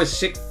 yo, it's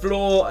Sixth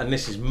Floor, and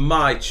this is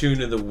my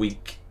Tune of the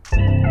Week.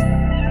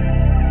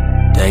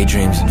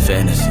 Daydreams and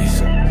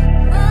fantasies.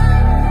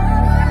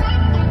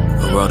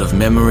 A world of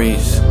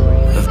memories,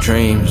 of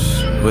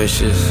dreams,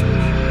 wishes,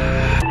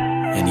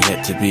 and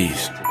yet to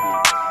be's.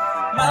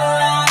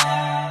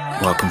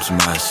 Welcome to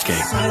my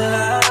escape.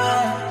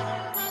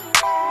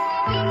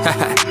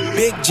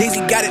 Big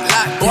Jeezy got it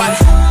locked, boy.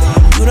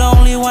 You the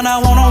only one I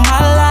want on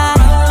my line.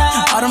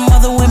 All them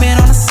other women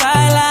on the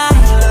sideline.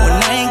 When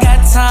I ain't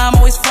got time,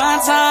 always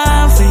find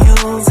time for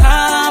you.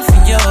 Time for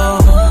you.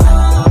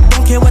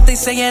 Don't care what they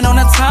saying on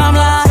the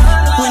timeline.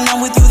 When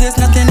I'm with you, there's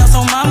nothing else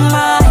on my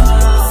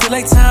mind. Feel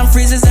like time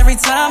freezes every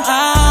time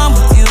I'm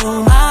with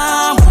you.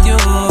 I'm with you.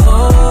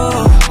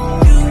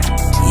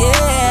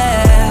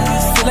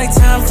 Yeah. Feel like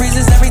time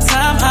freezes every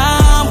time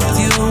I'm with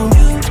you.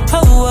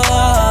 Oh,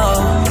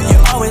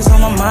 you're always on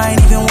my mind,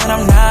 even when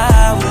I'm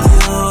not with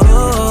you.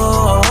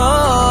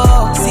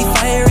 See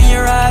fire in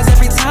your eyes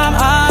every time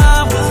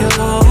I'm with you.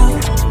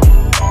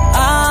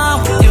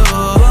 I'm with you.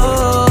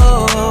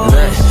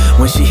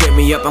 When she hit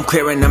me up, I'm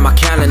clearing up my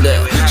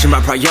calendar. She my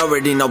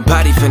priority,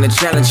 nobody finna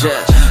challenge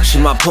her. She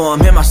my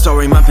poem, in my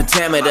story, my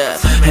pentameter.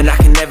 And I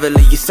can never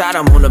leave your side,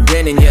 I'm on a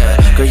bending ya.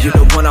 Girl, you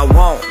the one I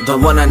want, the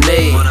one I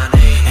need.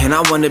 And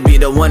I wanna be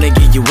the one to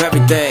give you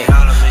everything.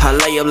 I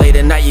lay up late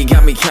at night, you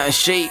got me counting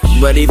sheep.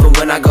 But even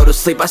when I go to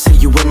sleep, I see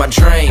you in my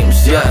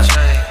dreams, yeah.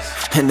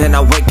 And then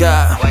I wake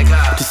up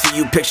to see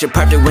you picture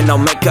perfect with no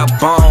makeup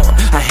on.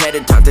 I had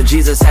to talk to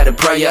Jesus, had to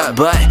pray up,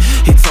 but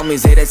he told me,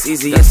 say that's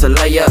easy, it's a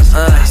layup.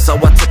 So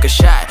I took a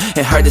shot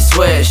and heard the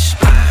swish.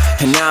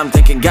 And now I'm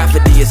thanking God for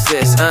the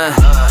assist.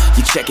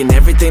 You checking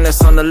everything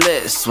that's on the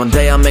list. One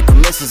day I'll make a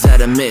missus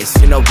out of miss.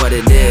 You know what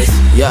it is,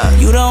 yeah.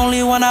 You the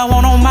only one I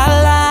want on my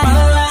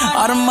line.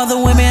 All them other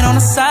women on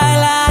the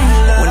sideline.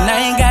 When I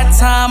ain't got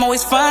time,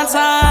 always find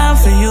time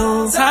for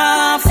you.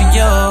 Time for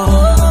you.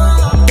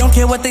 Don't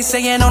care what they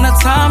saying on the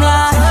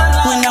timeline.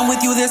 When I'm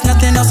with you, there's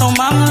nothing else on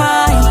my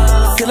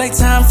mind. Feel like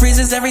time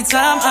freezes every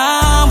time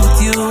I'm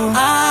with you.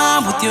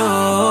 I'm with you.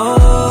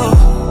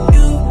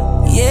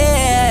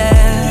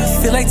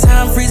 Yeah. Feel like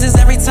time freezes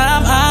every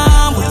time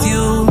I'm with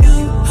you.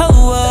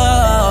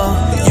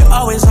 Oh, you're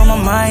always on my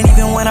mind,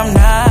 even when I'm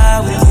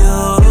not with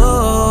you.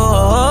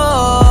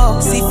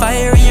 See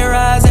fire in your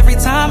eyes every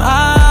time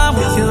I'm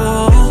with you.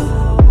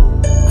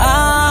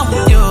 I'm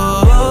with you.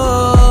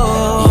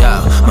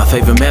 Yeah, my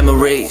favorite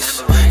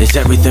memories is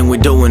everything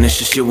we're doing, it's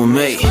just you and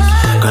me.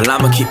 Girl,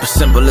 I'ma keep it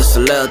simple, it's the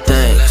little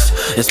things.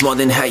 It's more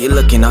than how you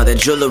looking, all that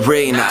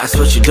jewelry. Nah, it's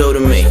what you do to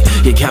me.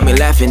 You got me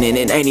laughing and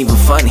it ain't even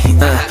funny.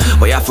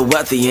 Way I feel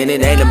wealthy and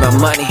it ain't about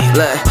money.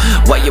 Look,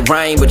 why you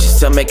rain but you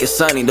still make it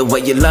sunny. The way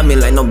you love me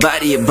like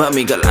nobody above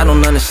me. Girl, I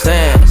don't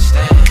understand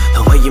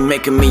the way you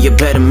making me a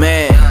better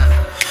man.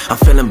 I'm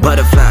feeling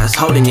butterflies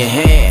holding your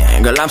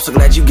hand. Girl, I'm so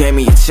glad you gave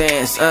me a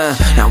chance.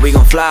 Now we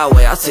gon' fly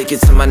away, I'll take you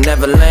to my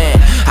Neverland.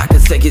 I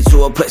can take you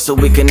to a place so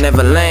we can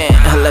never land.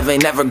 Her love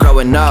ain't never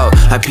growing old,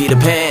 like Peter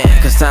Pan.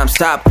 Cause time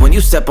stop when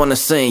you step on the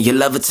scene. You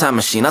love a time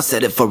machine, I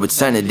set it for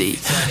eternity.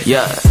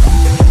 Yeah.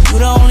 You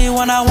the only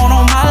one I want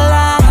on my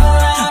line.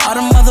 All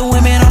them other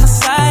women on the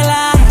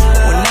sideline.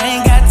 When I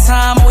ain't got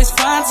time, always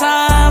find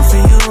time for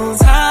you.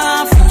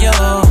 Time for you.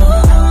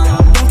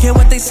 Don't care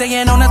what they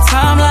saying on the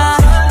timeline.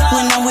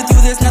 When I'm with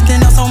you, there's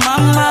nothing else on my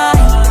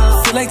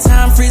mind. Feel like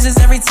time freezes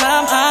every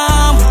time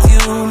I'm with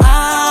you.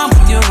 I'm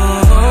with you.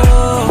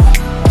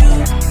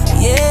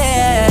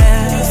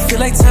 Yeah. Feel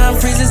like time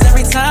freezes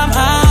every time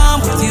I'm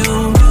with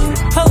you.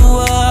 Oh,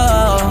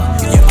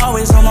 you're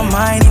always on my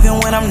mind, even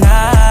when I'm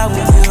not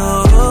with you.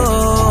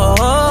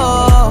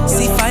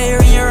 See fire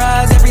in your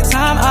eyes every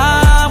time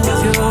I'm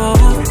with you.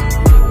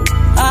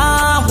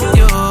 I'm with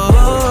you.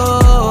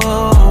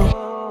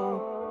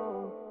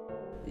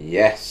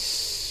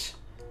 Yes.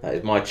 That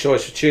is my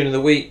choice for Tune of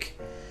the Week.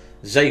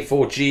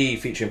 Zay4G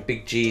featuring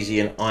Big Jeezy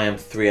and I Am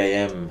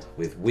 3am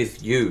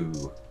with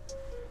You.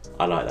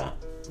 I like that.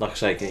 Like I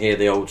say, you can hear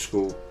the old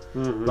school,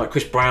 like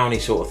Chris Brownie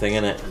sort of thing,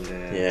 innit?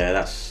 Yeah,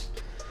 that's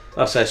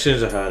as soon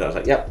as I heard it, I was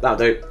like, yep, that'll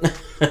do.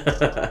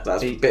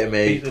 That's a bit of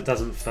me. Beat that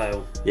doesn't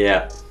fail.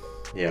 Yeah,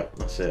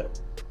 that's it.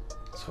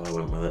 So I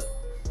went with it.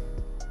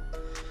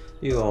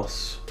 You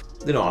else?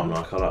 You know what I'm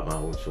like, I like my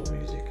old sort of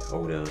music,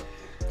 older.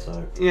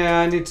 So. Yeah,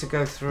 I need to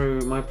go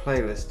through my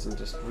playlist and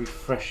just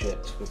refresh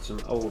it with some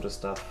older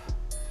stuff.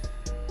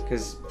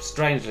 Because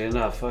strangely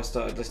enough, I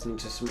started listening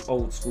to some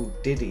old school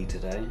Diddy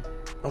today.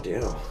 Oh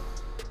dear.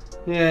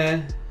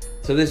 Yeah,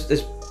 So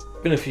there's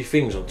been a few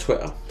things on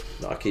Twitter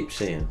that I keep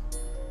seeing.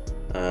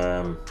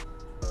 I'm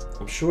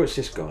sure it's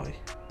this guy,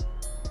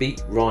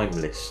 Beat Rhyme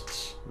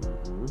Lists.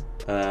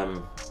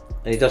 And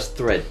he does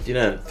threads. You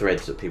know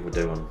threads that people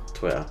do on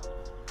Twitter.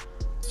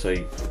 So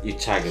you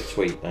tag a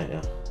tweet, don't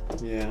you?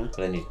 Yeah.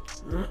 And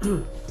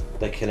then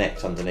they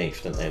connect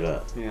underneath, don't they?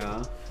 Look.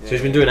 Yeah. So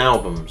he's been doing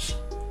albums.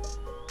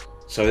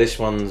 So this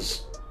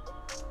one's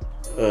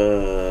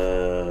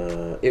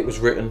It Was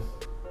Written,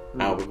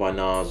 album by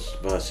Nas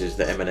versus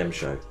the Eminem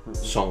Show,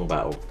 song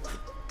battle.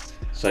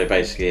 So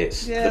basically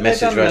it's The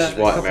Message versus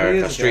White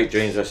America, Street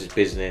Dreams versus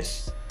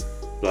Business.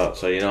 Blah,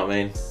 so you know what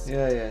I mean?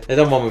 Yeah. They've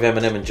done one with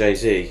Eminem and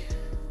Jay-Z.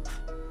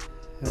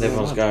 And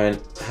everyone's going,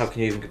 how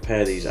can you even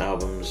compare these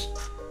albums?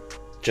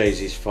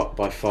 Jay-Z's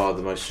by far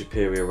the most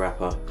superior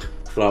rapper.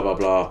 Blah, blah,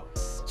 blah.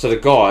 So the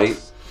guy,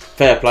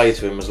 fair play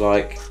to him, was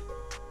like,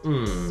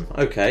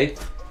 okay.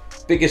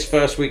 Biggest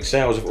first week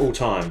sales of all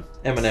time.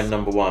 Eminem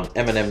number 1,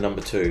 Eminem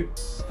number 2.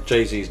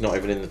 Jay-Z's not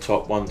even in the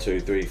top 1, 2,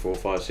 3, 4,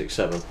 5, 6,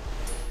 7.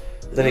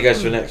 Then he goes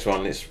to the next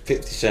one, it's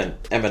 50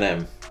 Cent,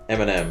 Eminem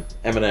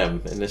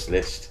in this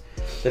list.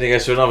 Then he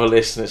goes to another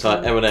list and it's like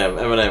Eminem,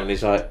 and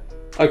he's like,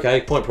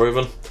 okay, point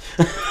proven.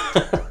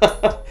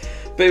 But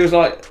he was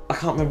like, I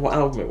can't remember what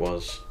album it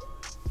was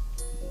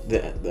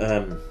that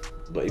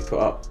he put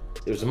up.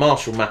 It was the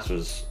Marshall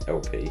Mathers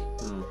LP.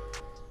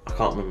 I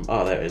can't remember.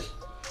 Oh, there it is.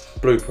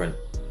 Blueprint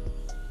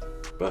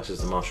versus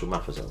the Marshall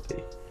Mathers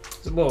LP.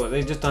 So what,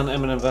 they just done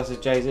Eminem versus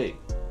Jay-Z?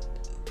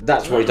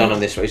 That's what he's done on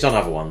this one. He's done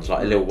other ones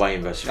like Lil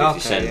Wayne versus 50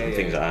 Cent and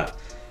things like that.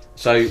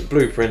 So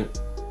Blueprint,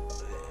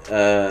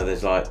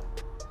 there's like,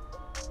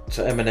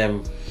 so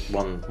Eminem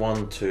won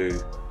 1,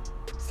 2,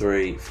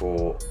 3,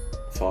 4,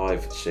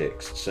 5,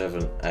 6,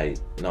 7, 8,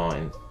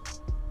 9,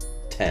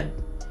 10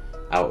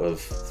 out of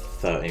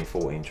 13,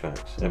 14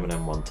 tracks.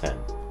 Eminem won 10,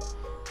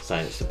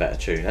 saying it's the better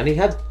tune, and he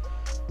had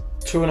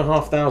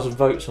 2,500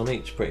 votes on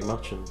each pretty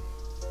much. And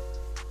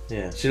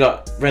yeah, so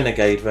like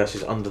Renegade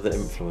versus Under the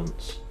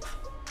Influence.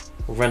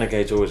 Well,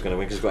 Renegade's always going to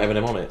win because it's got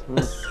Eminem on it.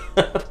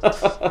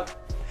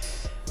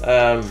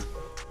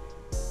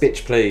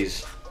 Bitch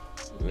Please,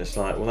 and it's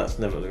like, well, that's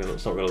never gonna,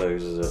 it's not going to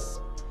lose, is it?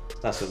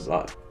 That's a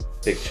like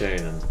big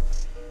tune.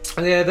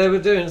 And yeah, they were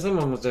doing.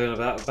 Someone was doing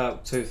about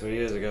 2-3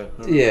 years ago.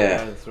 Yeah,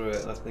 going through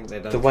it. I think they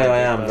done The Way I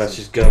Am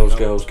versus Girls.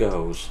 Do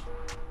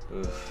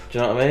you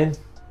know what I mean?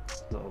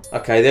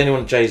 Okay, the only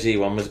one Jay-Z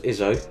one was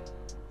Izzo.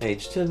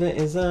 Age to the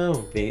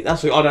Izzo beat.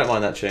 That's I don't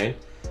mind that tune.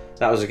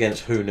 That was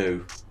against Who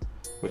Knew,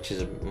 which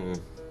is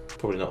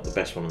probably not the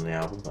best one on the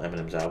album,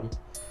 Eminem's album,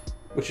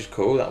 which is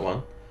cool. That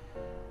one.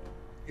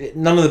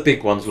 None of the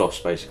big ones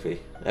lost,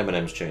 basically.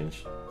 Eminem's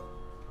tunes.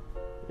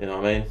 You know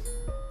what I mean?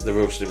 The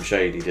Real Slim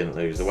Shady didn't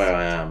lose. The Way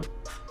I Am,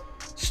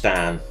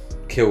 Stan,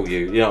 Kill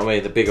You. You know what I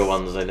mean? The bigger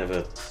ones they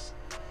never.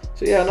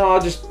 So yeah, no,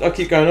 I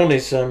keep going on.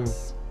 His so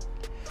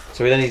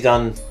then he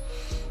done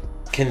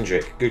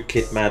Kendrick, Good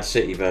Kid, Mad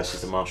City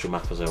versus the Marshall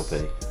Mathers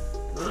LP.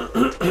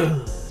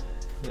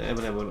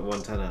 Eminem won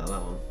 110 out of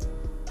that one.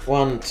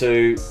 1,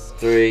 2,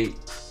 3,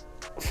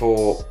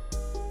 4,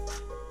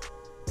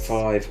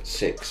 5,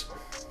 6.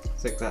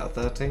 6 out of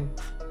 13.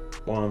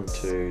 1,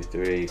 2,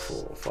 3,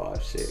 4,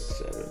 5, 6,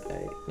 7,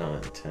 8,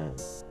 9, 10,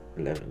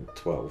 11,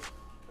 12.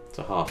 It's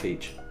a half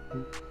each.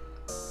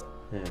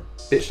 Yeah.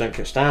 Bitch Don't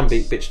Kill. Stan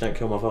beat Bitch Don't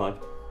Kill My Vibe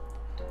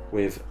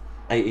with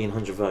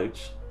 1,800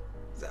 votes.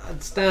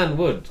 Stan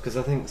would, because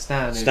I think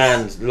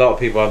Stan's a lot of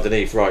people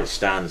underneath right.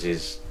 Stan's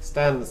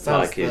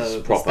like his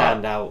proper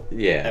standout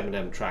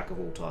Eminem track of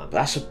all time.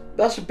 That's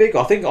a big.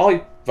 I think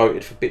I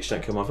voted for Bitch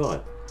Don't Kill My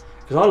Vibe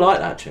because I like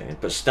that tune.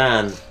 But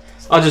Stan,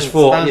 I just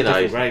thought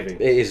gravy.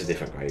 It is a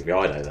different gravy.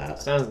 I know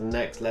that. Stan's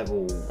next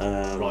level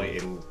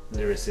writing,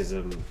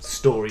 lyricism,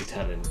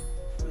 storytelling.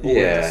 All in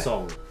a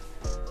song.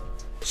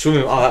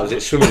 Swimming. Oh, that was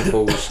it. Swimming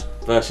Pools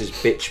versus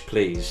Bitch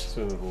Please.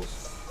 Swimming Pools.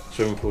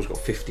 Swimming Pool's got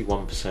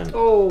 51%.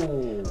 Oh.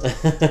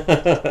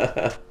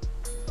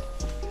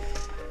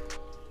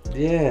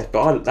 Yeah,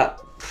 but that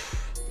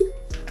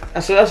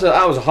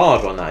was a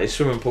hard one. That is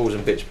Swimming Pools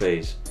and Bitch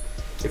Please.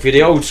 If you're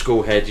the old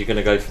school head, you're going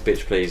to go for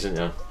Bitch Please, aren't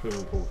you?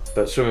 Swimming Pool.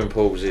 But Swimming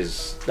Pools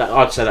is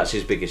I'd say that's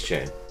his biggest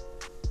tune,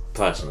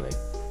 personally.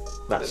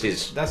 That's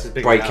his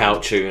breakout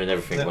album. Tune and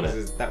everything,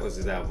 wasn't it? That was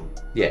his album.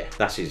 Yeah,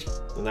 that's his.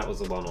 And that was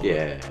the one on.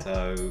 Yeah.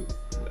 So,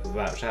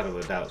 without a shadow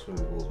of a doubt,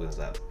 Swimming Pools wins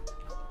that.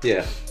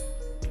 Yeah.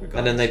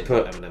 And then they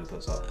put. Eminem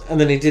puts up. And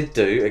then he did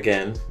do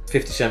again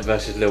 50 Cent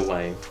versus Lil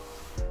Wayne.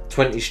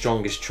 20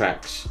 strongest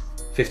tracks.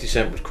 50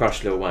 Cent would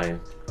crush Lil Wayne.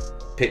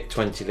 Pick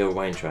 20 Lil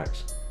Wayne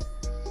tracks.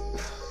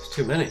 It's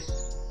too many.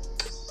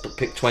 But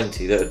pick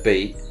 20 that would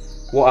beat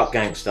What Up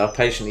Gangster,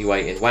 Patiently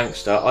Waiting,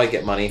 Wankster, I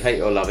Get Money, Hate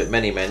It or Love It,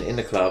 Many Men, In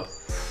the Club,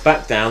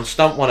 Back Down,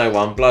 Stump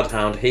 101,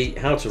 Bloodhound, Heat,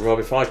 How to Rob,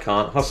 If I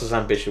Can't, Hustler's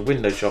Ambition,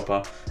 Window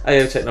Shopper,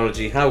 AO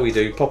Technology, How We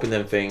Do, Popping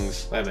Them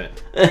Things. Wait a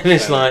minute. And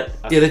it's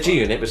the G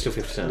Unit, but still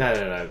 50 Cent.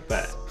 No.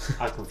 But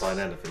I can find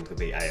anything to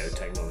be AO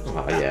technology.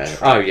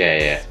 Oh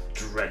yeah.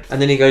 Dreadful.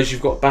 And then he goes,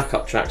 you've got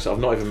backup tracks that I've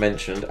not even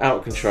mentioned. Out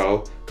of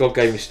Control, God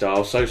Gave Me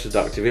Style, So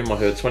Seductive, In My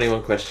Hood,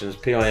 21 Questions,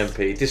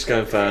 PIMP, Disco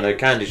Inferno,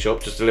 Candy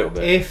Shop, just a little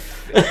bit.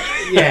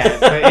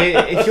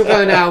 If you're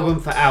going album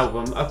for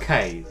album,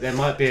 okay, there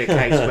might be a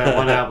case where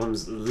one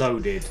album's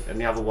loaded and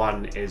the other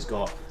one is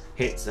got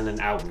hits and then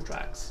album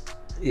tracks.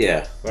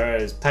 Yeah.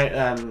 Whereas,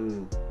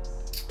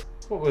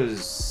 what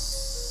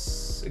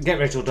was Get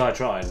Rich or Die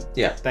Trying?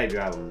 Yeah. Debut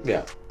album.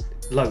 Yeah.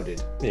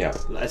 Loaded. Yeah.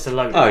 It's a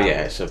loaded. Oh album.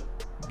 yeah, it's a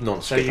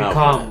non-skip so you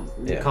album.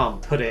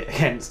 can't put it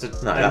against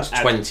that's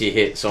 20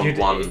 hits on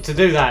one. To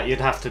do that,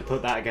 you'd have to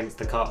put that against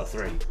the Carter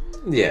 3.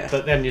 Yeah.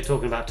 But then you're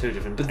talking about two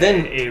different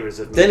eras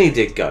of music. Then he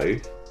did go,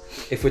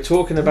 if we're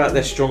talking about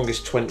their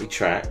strongest 20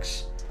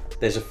 tracks,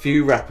 there's a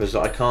few rappers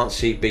that I can't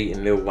see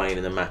beating Lil Wayne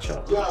in a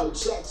matchup.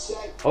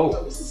 Oh.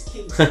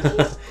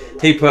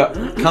 He put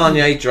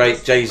Kanye, Drake,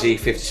 Jeezy,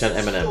 50 Cent,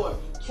 Eminem.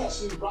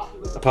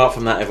 Apart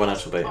from that, everyone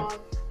else will beat him.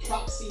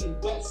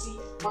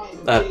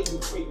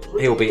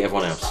 He'll beat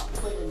everyone else.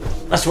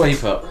 That's what he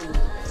put.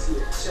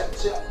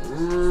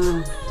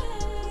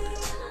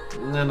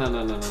 No.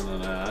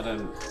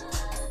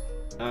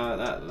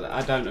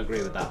 I don't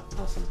agree with that.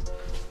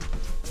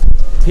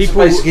 So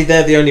basically,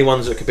 they're the only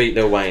ones that could beat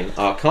Lil Wayne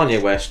are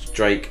Kanye West,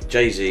 Drake,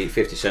 Jay-Z,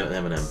 50 Cent,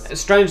 and Eminem.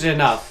 Strangely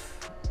enough,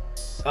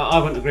 I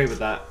wouldn't agree with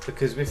that,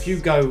 because if you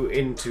go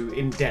into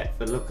in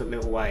depth and look at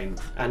Lil Wayne,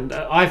 and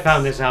I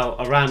found this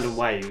out a random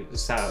way,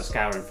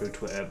 scouring through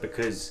Twitter,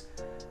 because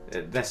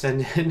there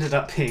ended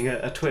up being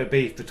a Twitter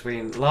beef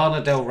between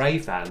Lana Del Rey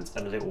fans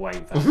and Lil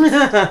Wayne fans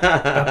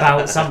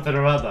about something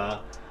or other.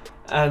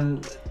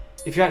 And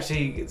if you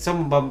actually,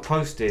 someone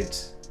posted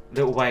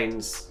Lil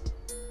Wayne's,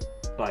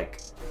 like,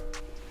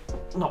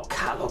 not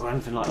catalogue or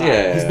anything like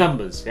that, his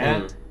numbers,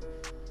 and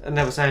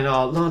they were saying,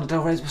 oh, Lana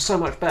Del Rey's was so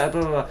much better,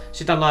 blah, blah, blah.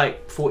 She'd done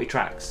like 40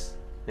 tracks,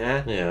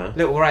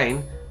 Lil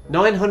Wayne,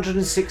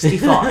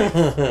 965.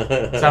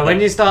 So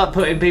when you start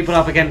putting people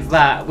up against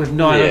that with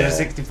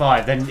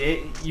 965, then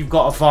you've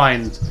got to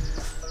find,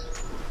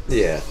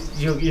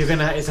 you're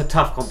gonna, it's a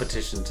tough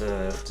competition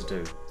to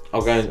do.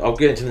 I'll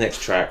get into the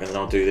next track and then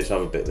I'll do this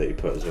other bit that you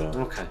put as well.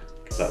 Okay.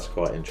 Because that's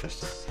quite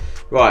interesting.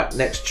 Right,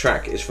 next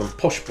track is from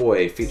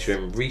Poshbwoy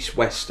featuring Reece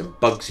West and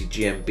Bugsy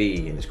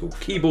GMB, and it's called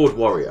Keyboard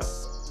Warrior.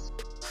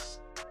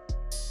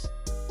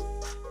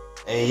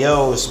 Hey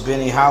yo, it's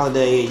Benny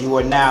Holiday. You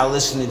are now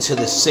listening to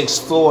the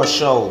 6th Floor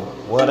Show.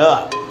 What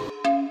up?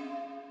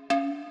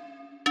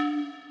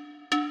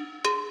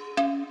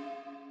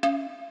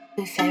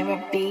 Your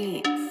favorite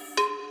beats.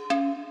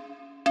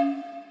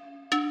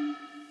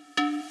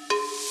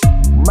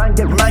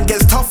 Man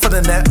gets tougher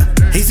than that.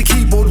 He's a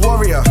keyboard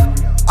warrior.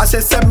 I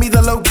said send me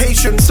the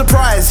location.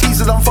 Surprise,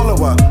 he's an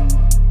unfollower.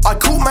 I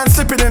caught man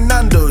slipping in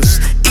Nando's,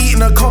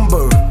 eating a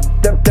combo.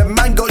 The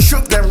man got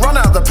shook, then run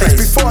out the place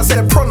before I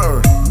said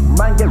pronto.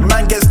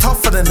 Man gets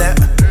tougher than that.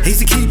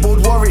 He's a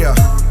keyboard warrior.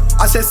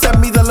 I said send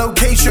me the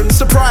location.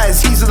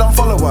 Surprise, he's an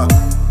unfollower.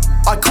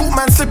 I caught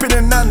man slipping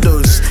in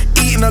Nando's,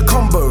 eating a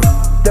combo.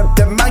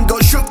 The man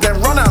got shook, then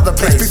run out the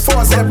place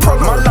before I said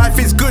pronto. My life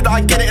is good,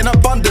 I get it in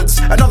abundance.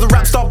 Another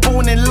rap star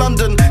born in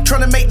London,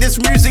 trying to make this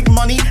music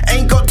money.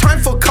 Ain't got time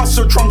for cuss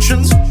or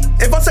truncheons.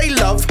 If I say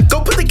love, go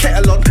put the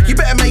kettle on, you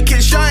better make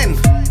it shine.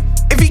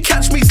 If you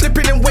catch me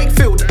slipping in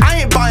Wakefield,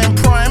 I ain't buying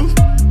prime.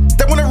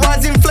 They wanna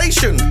rise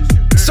inflation,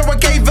 so I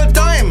gave a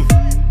dime.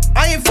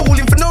 I ain't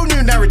falling for no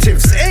new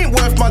narratives, it ain't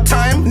worth my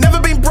time. Never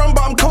been brun,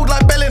 but I'm cold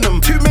like Bellingham.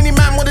 Too many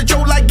man want a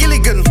joke like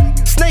Gilligan.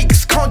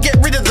 Snakes, can't get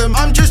rid of them,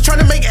 I'm just trying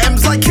to make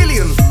M's like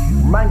Killian.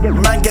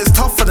 Man gets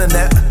tougher than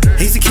that,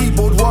 he's a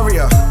keyboard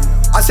warrior.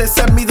 I said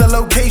send me the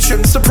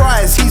location,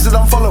 surprise, he's an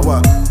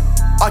unfollower.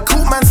 I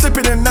caught man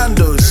slipping in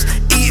Nando's,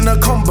 eating a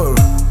combo.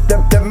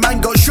 The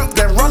man got shook,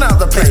 then run out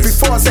the place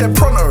before I said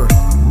pronto.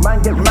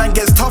 Man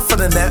gets tougher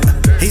than that,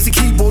 he's a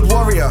keyboard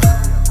warrior.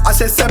 I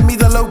said send me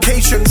the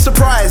location,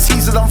 surprise,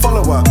 he's an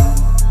unfollower.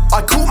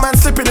 I caught man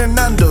slipping in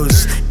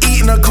Nando's,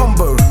 eating a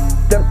combo.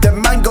 The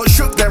man got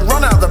shook, then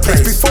run out the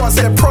place before I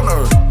said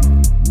pronto.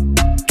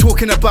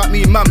 Talking about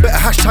me, man, better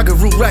hashtag a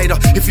real rider.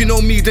 If you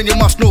know me, then you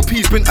must know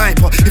P's been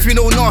hyper. If you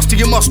know nasty,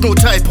 you must know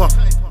typer.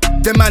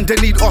 Them man, they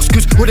need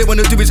Oscars. All they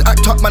wanna do is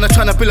act up, man. I'm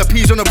trying to build a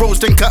peas on the roads,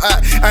 then cut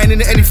out. I ain't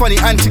in any funny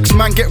antics,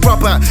 man, get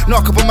rub at.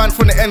 Knock up a man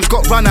from the ends,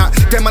 got run at.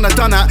 Them man, I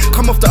done at.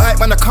 Come off the hype,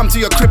 man, I come to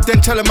your crib, then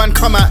tell a man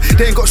come out.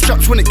 They ain't got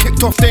straps when it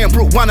kicked off, they ain't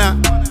brought one out.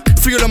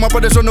 Three of my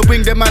brothers on the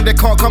wing, them man, they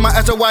can't come out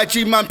as a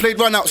YG man. Played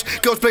runouts,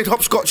 girls played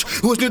hopscotch.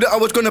 Always knew that I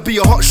was gonna be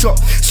a hot shot.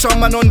 Some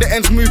man on the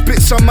ends move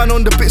bits, some man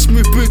on the bits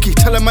move bookie.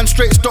 Tell a man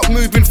straight, stop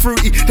moving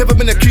fruity. Never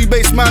been a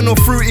Q-based man or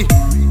fruity.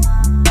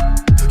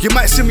 You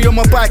might see me on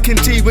my bike in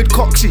T with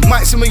Coxie.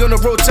 Might see me on the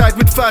roadside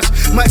with Faz.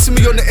 Might see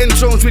me on the end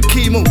zones with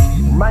Chemo.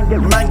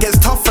 Man gets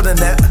tougher than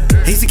that,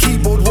 he's a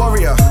keyboard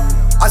warrior.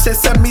 I said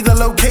send me the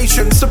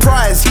location,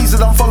 surprise, he's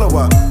an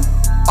unfollower.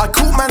 I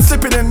caught man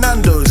slipping in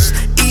Nando's,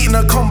 eating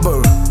a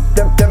combo.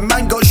 The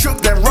man got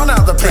shook, then run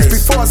out the place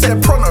before I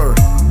said pronto.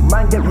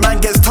 Man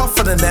gets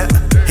tougher than that,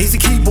 he's a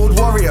keyboard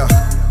warrior.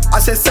 I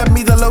said send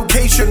me the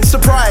location,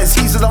 surprise,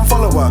 he's an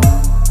unfollower.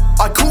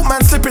 I caught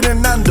man slipping in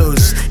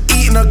Nando's,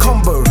 eating a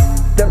combo.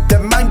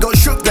 Them man got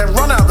shook, then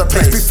run out the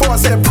place before I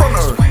said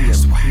pronto.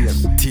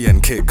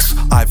 TN kicks,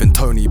 Ivan,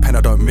 Tony, pen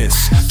I don't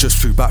miss. Just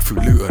flew back through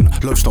Luton,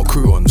 loads not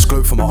croutons,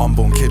 glow for my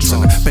unborn kids.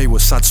 And Bay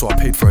was sad so I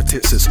paid for her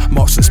titses.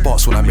 Marks and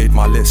spots when I made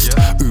my list.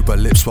 Uber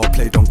lips well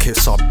played on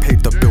Kiss. I paid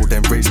the bill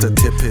then raised the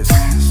tip is.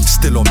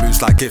 Still on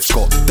moves like gift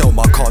Scott, dealt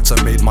my cards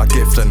and made my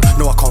gift. And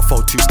no I can't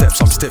fold 2 steps,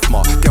 I'm stiff.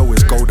 My girl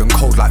is golden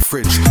cold like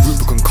fridge.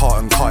 Rubicon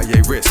carton,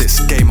 Cartier wrist. This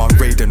game I'm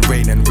raiding,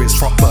 rain and Riz.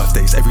 Front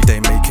birthdays, everyday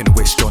making a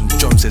wish. John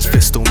Jones's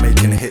fist still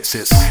making hits.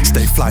 It's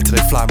stay fly till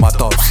they fly my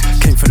doves.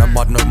 Came from the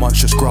mud, no munch,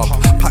 just grub.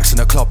 Packs in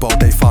the club, well,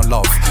 they found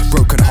love.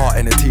 Broken heart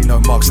in a tea, no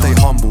mug. Stay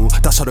humble,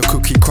 that's how the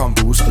cookie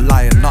crumbles.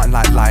 Lying, nothing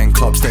like lying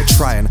clubs. They're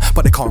trying,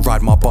 but they can't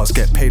ride my buzz.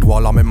 Get paid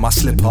while I'm in my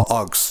slipper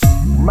Uggs.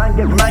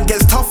 Man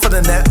gets tougher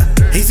than that.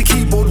 He's a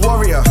keyboard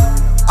warrior.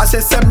 I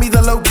said send me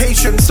the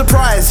location.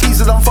 Surprise,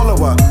 he's an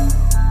unfollower.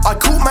 I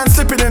caught man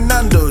slipping in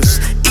Nando's,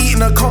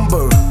 eating a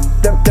combo.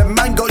 Them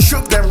man got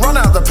shook, then run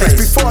out the place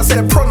before I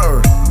said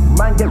pronto.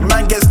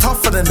 Man gets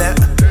tougher than that.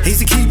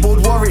 He's a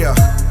keyboard warrior.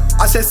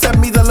 I said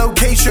send me the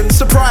location.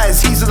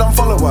 Surprise, he's an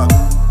unfollower.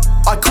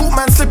 I caught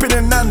man slipping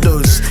in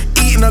Nando's,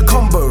 eating a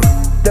combo.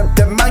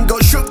 Them man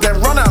got shook, then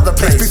run out the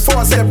place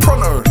before I said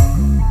pronto.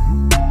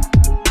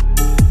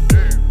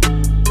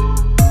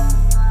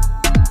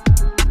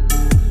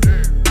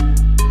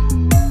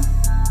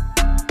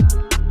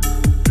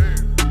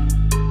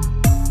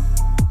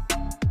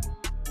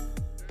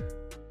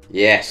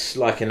 Yes,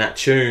 like in that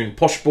tune,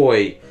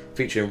 Poshbwoy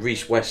featuring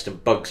Reece West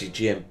and Bugsy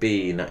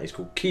GMB, and that is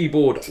called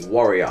Keyboard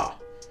Warrior.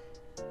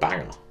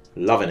 Banger,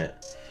 loving it.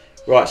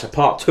 Right, so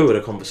part 2 of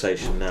the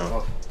conversation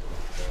now.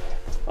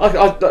 You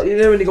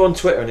know when you go on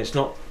Twitter and it's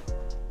not,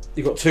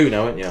 you've got 2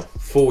 now, haven't you?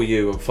 For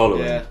you and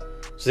following. Yeah.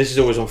 So this is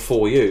always on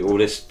for you. All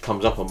this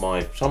comes up on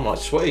my. So I'm like,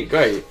 sweet,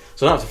 great.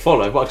 So I don't have to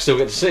follow, but I can still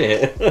get to see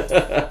it.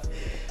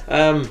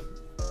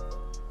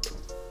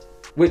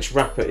 Which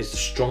rapper is the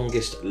stronger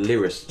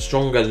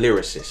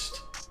lyricist?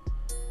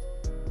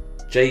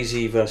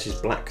 Jay-Z versus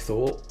Black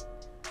Thought.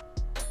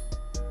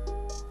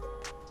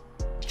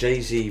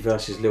 Jay-Z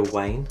versus Lil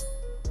Wayne.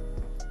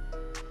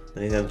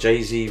 Then he's done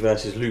Jay-Z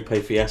versus Lupe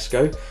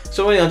Fiasco.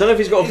 So I don't know if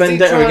he's got a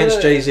vendetta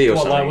against Jay-Z or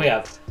something. Like we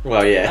have.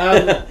 Well,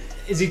 yeah.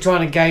 Is he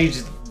trying to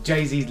gauge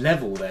Jay-Z's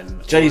level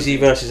then? Jay-Z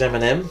versus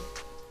Eminem.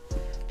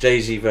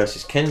 Jay-Z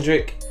versus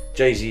Kendrick.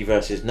 Jay-Z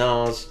versus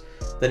Nas.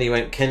 Then he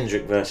went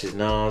Kendrick versus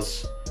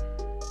Nas.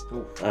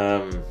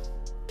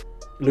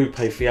 Lupe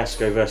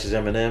Fiasco versus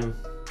Eminem.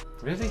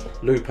 Really?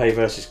 Lupe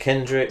versus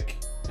Kendrick.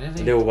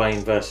 Really? Lil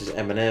Wayne versus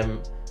Eminem.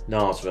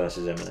 Nas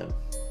versus Eminem.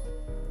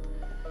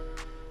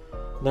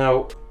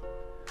 Now,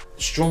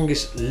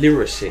 strongest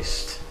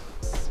lyricist.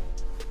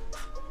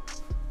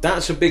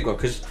 That's a big one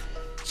because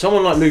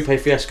someone like Lupe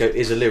Fiasco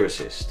is a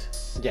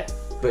lyricist. Yeah.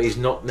 But he's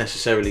not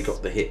necessarily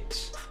got the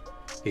hits.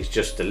 He's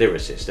just a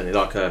lyricist and he's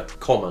like a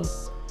common.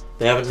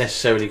 They haven't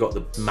necessarily got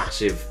the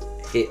massive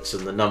hits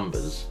and the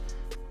numbers,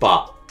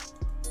 but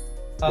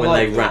when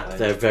they rap,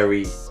 they're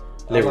very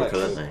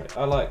lyrical, aren't they?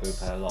 I like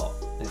Lupe a lot.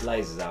 His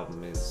Lasers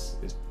album is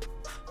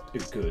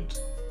good.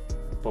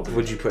 Probably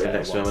would you put it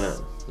next to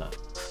Eminem? No.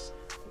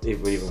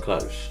 Even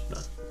close?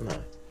 No.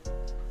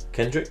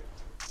 Kendrick?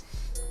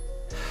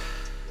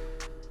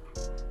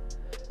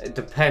 It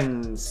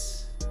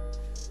depends.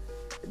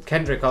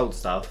 Kendrick old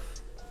stuff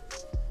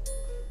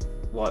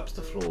wipes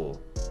the floor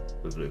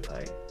with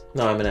Lupe.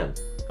 No, Eminem.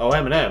 Oh,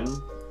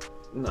 Eminem?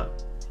 No.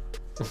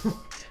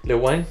 Lil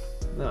Wayne?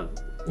 No.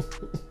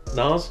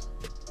 Nas?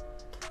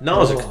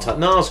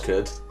 Nas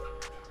could.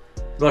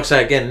 Like I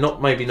say again,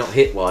 maybe not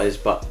hit wise,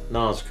 but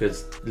Nas could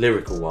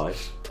lyrical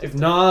wise. If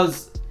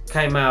Nas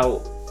came out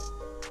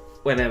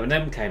when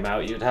Eminem came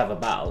out, you'd have a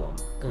battle on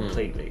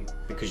completely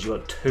because you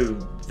got 2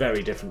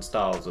 very different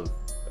styles of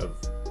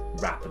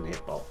rap and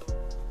hip hop.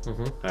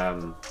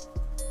 Mm-hmm.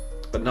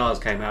 But Nas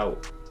came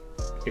out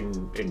in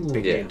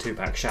Biggie and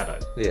Tupac shadow.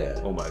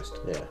 Yeah. Almost.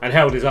 Yeah. And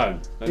held his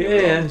own.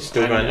 Yeah,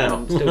 still going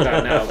now. Still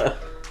going now.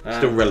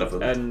 Still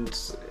relevant. And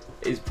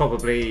is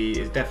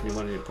definitely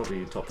one of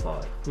your top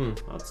 5.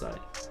 I'd say.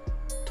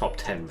 Top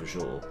 10 for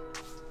sure.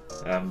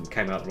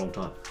 Came out at the wrong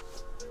time.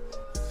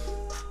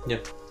 Yeah.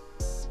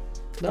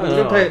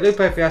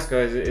 Lupe Fiasco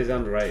is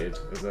underrated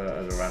as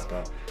a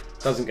rapper.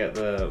 Doesn't get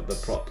the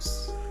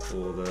props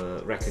or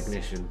the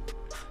recognition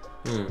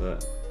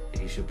that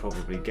he should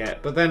probably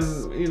get. But then,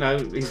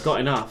 he's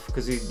got enough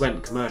because he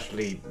went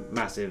commercially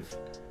massive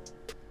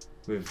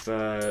with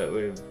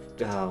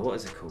what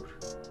is it called?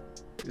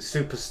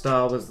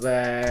 Superstar was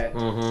there.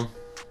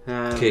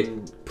 Mm-hmm. Kick,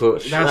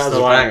 push. That's that was the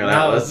a one. banger.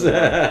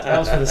 That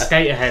was for the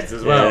skater heads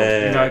as well.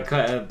 Yeah.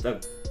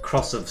 A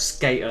cross of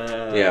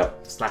skater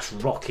 /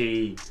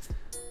 Rocky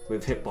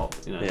with hip hop.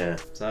 Yeah.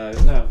 So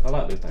no, I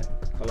like Lupe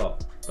a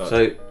lot. But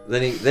so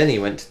then he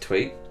went to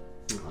tweet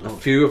a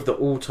few of the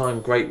all-time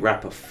great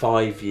rapper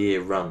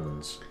 5-year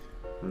runs.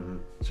 Mm-hmm.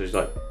 So he's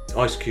like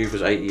Ice Cube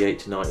was 88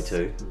 to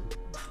 92.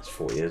 That's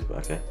 4 years, but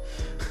okay.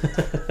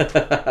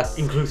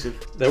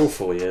 Inclusive. They're all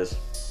 4 years.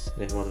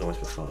 Yeah, one always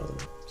put 5 of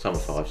them. Some are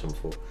 5, some are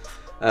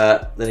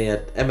Then he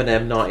had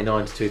Eminem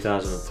 99 to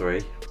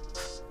 2003.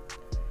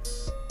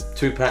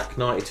 Tupac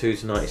 92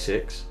 to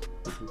 96.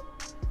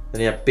 Then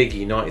he had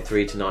Biggie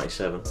 93 to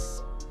 97.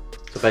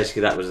 So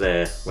basically that was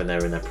there when they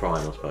were in their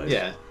prime, I suppose.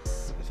 Yeah.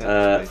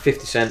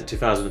 50 Cent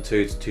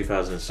 2002 to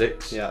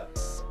 2006. Yeah.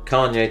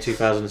 Kanye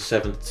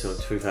 2007 to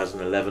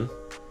 2011.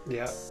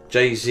 Yeah.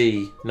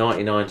 Jay-Z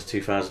 99 to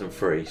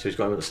 2003. So he's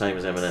got him at the same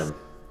as Eminem.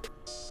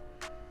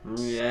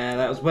 Yeah,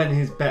 that was when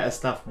his better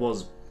stuff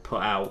was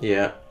put out.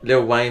 Yeah.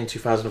 Lil Wayne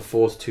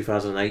 2004 to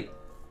 2008.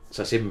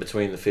 So that's in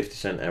between the 50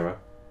 Cent era.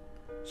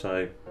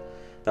 So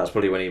that's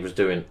probably when he was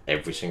doing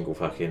every single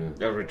fucking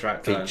every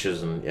track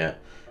features and yeah.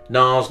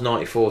 Nas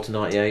 94 to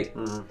 98.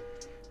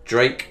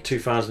 Drake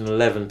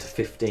 2011 to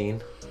 15.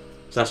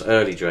 So that's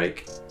early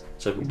Drake.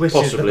 So Which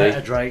possibly is the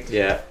better Drake.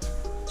 Yeah.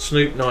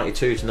 Snoop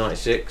 92 to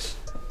 96.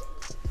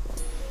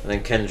 And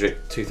then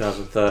Kendrick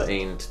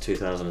 2013 to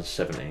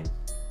 2017.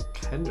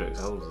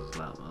 Kendrick's older than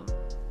that, man.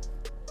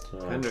 So,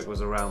 Kendrick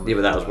was around. Yeah,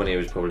 but that was when he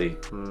was probably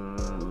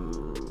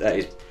at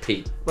his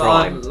peak Well,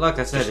 prime. like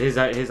I said, his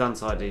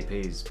unsigned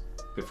EPs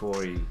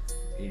before he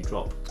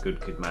dropped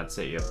Good Kid, Mad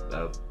City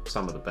are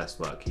some of the best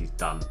work he's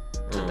done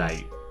to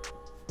date.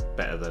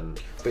 Better than.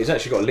 But he's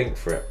actually got a link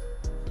for it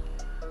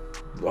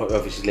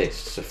of his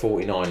list. So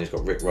 49, he's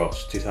got Rick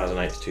Ross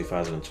 2008 to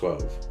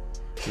 2012.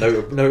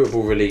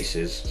 Notable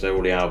releases, so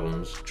all the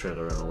albums,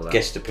 Triller and all that.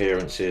 Guest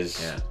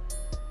appearances. Yeah.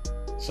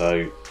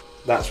 So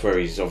that's where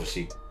he's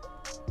obviously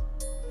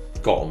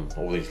got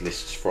all these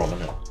lists from,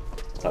 isn't it?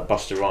 Like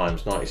Busta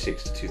Rhymes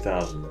 96 to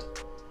 2000.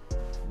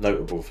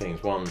 Notable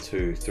things: 1,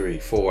 2, 3,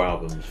 4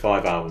 albums,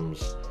 5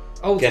 albums.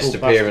 Old Guest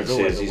school Busta's always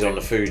appearances. a He's win. on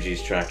the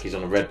Fugzi's track. He's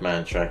on the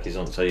Redman track. He's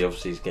on. So he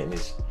obviously he's getting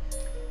his.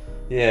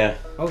 Yeah.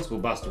 Old school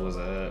Busta was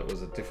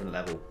a different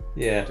level.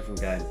 Yeah. Different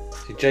game.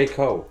 See, J.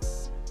 Cole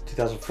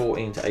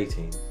 2014 to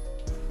 18.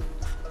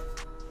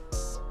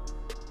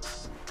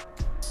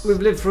 We've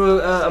lived through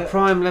a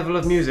prime level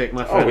of music,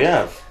 my friend. Oh, we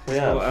have. We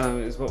have.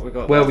 It's what we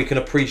got. Where now. we can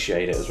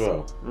appreciate it as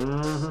well.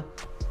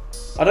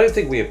 I don't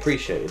think we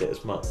appreciated it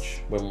as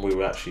much when we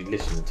were actually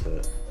listening to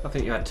it. I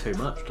think you had too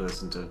much to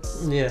listen to.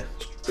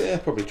 Yeah,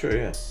 probably true.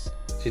 Yeah.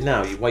 See,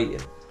 now you're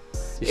waiting.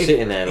 You're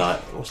sitting there like,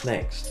 what's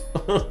next?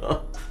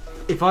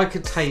 If I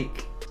could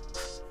take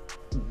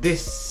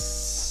this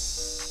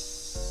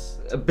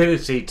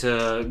ability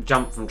to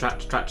jump from track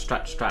to track to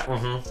track to track,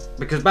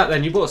 because back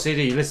then you bought a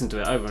CD, you listened to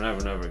it over and over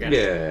and over again.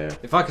 Yeah.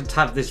 If I could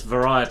have this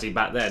variety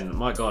back then,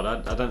 my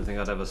God, I don't think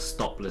I'd ever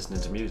stop listening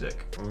to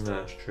music. No,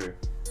 that's true.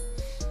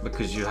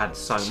 Because you had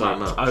so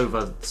much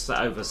over say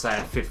a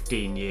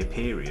 15-year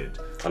period.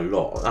 A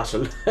lot. That's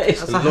a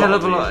hell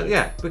of a lot.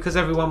 Yeah, because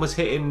everyone was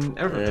hitting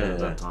everything at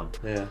that time.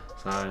 Yeah.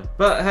 So,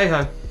 but hey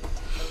ho.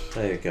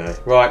 There you go.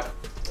 Right.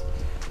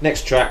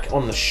 Next track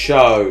on the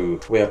show,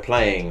 we are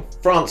playing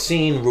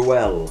Francene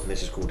Rouelle, and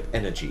this is called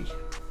Energy.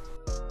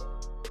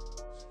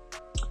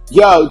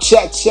 Yo,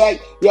 check.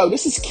 Yo,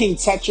 this is King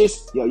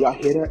Tetris. Yo, y'all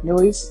hear that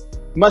noise?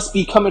 Must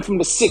be coming from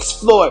the 6th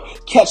floor.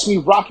 Catch me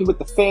rocking with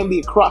the family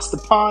across the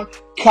pond.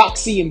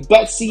 Coxie and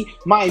Betsy,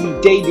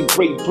 Miami-Dade to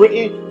Great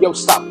Britain. Yo,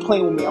 stop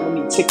playing with me. I'm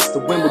gonna need tickets to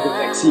Wimbledon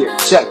next year.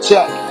 Check.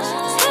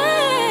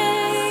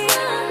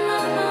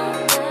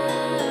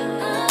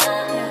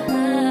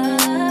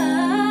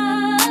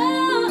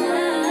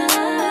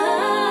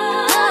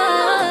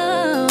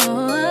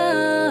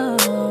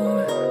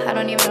 I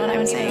don't even know what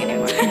I'm saying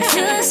anymore.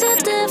 You're so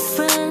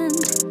different.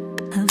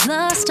 I've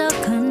lost all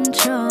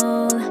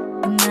control.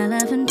 In my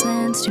life and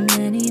plans, too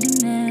many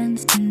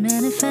demands. Been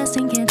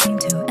manifesting, can't seem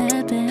to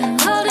happen.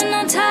 Holding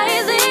on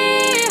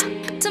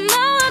tightly to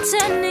my wants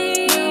and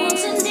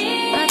needs.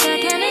 Like I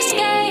can't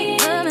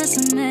escape the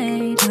mess I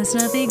made. Must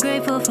not be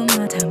grateful for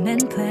my time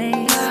and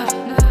place.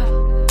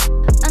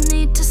 I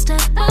need to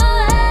step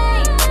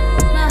away.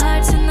 My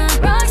heart's in the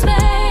wrong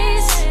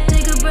space.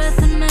 Take a breath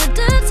and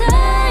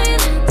meditate.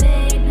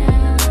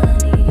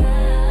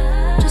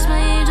 Just my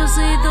angels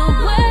lead the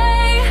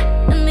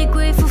way. And be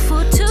grateful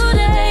for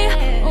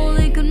today.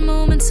 Only good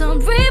moments on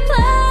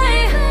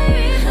replay.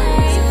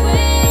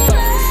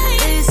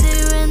 They say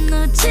we're in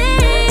the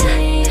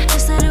deep.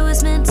 Just that it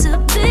was meant to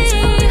be.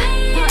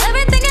 Not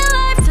everything in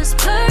life is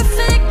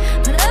perfect,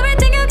 but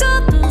everything you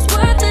go through is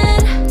worth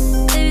it.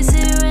 They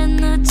say we're in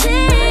the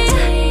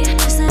deep.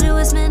 Just that it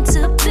was meant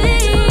to be.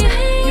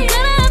 You're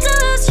gonna have to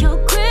lose your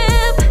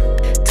grip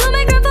to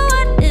make room for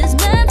what is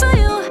meant for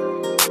you.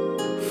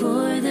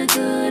 For the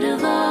good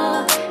of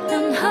all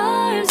and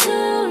harm to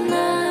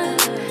none,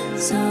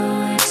 so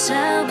it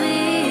shall be.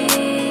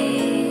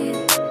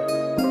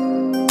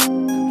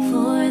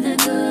 For the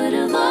good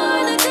of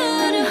all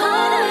and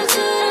harm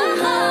to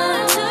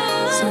none,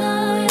 so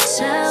it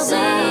shall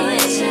be.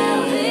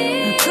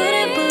 I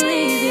couldn't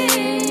believe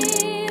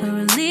it, but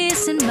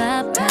releasing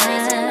my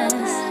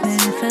past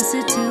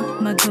manifested to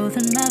my growth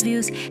and my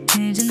views,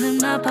 changing them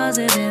my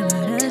positive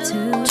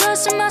attitude.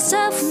 Trusting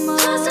myself more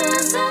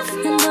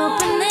and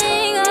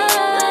opening up.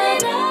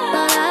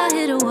 Thought I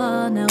hit a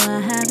wall, now I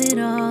have it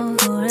all.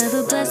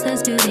 Forever blessed,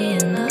 there's beauty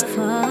in the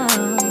fall.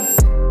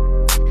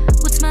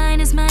 What's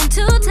mine is mine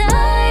to take.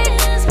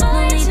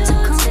 No need to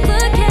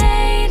complicate.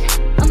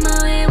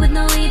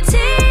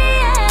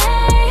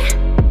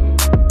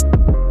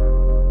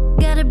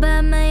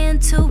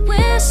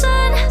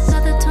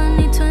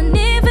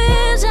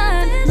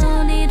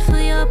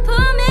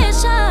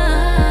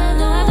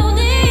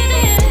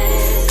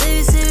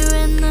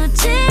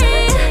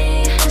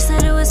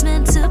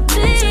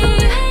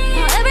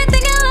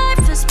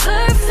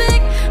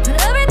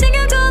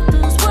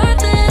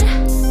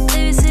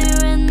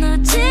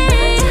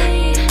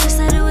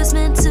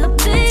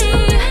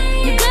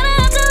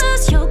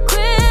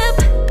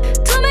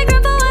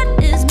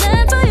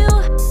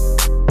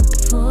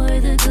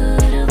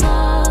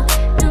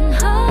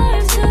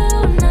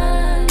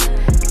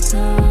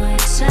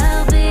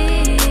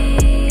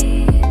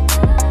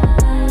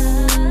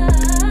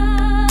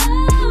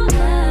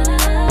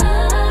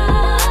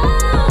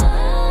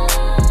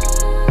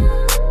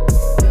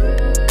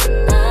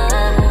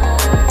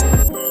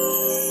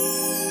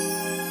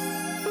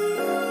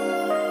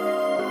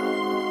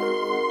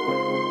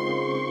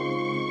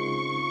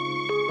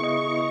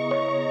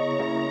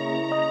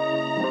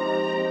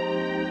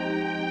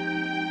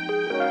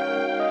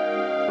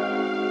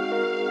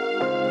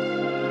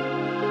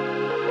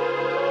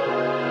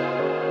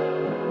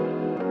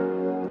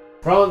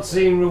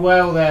 Francene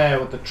Rouelle there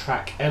with the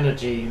track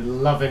Energy,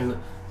 loving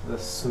the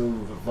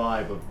smooth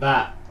vibe of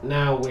that.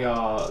 Now we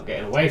are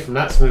getting away from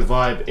that smooth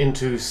vibe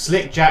into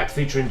Slik Jack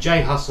featuring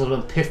J Hussle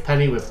and Piff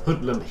Penny with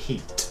Hoodlum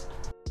Heat.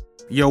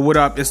 Yo, what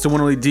up? It's the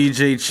one only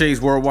DJ Chase,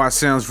 Worldwide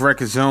Sounds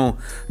Record Zone,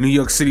 New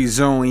York City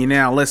Zone. You're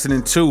now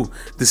listening to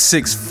the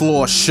 6th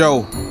Floor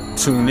Show.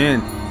 Tune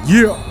in.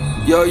 Yeah.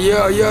 Yo.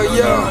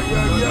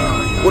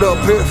 What up,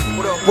 Piff?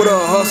 What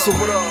up, Hussle?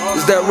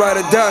 It's that ride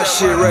or die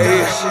shit right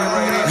here.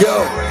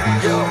 Yo,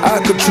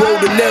 I control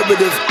the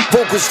narrative.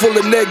 Vocals full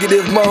of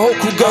negative. My whole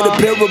crew got a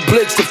pair of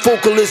blicks. The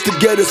vocalist to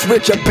get us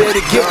rich. I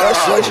better get us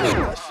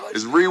right.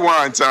 It's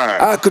rewind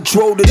time. I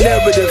control the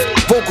narrative.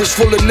 Vocals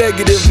full of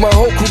negative. My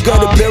whole crew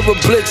got a pair of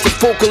blicks. The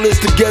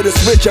vocalist to get us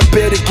rich. I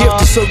better gift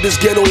to serve this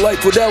ghetto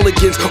life with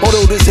elegance.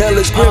 Although this hell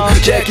is grim,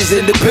 Jack is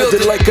in the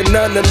building like a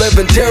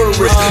 9/11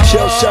 terrorist.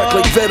 Shell shock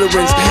like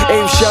veterans.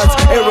 Aim shots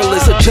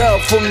errorless. A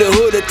child from the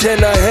hood at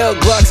 10 I held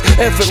Glocks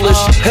effortless.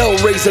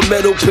 Hellraiser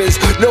metal pins.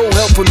 No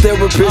help from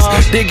therapists.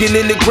 Digging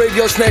in the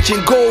graveyard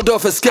snatching gold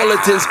off of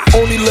skeletons.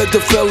 Only let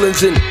the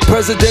felons in.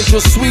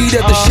 Presidential suite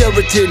at the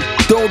Sheraton.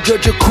 Don't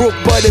judge a crook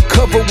by the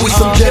cover, we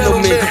some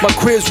gentlemen. My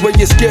crib's where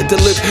you're scared to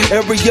live.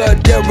 Area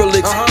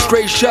derelicts,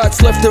 straight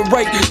shots left and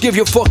right. Give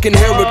your fucking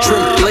hair a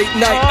trim. Late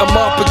night, I'm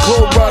mopping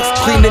Clorox,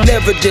 cleaning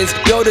evidence.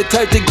 Y'all the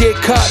type to get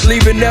caught,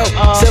 leaving out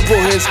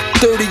several hints.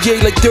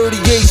 38 like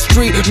 38th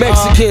Street.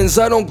 Mexicans,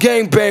 I don't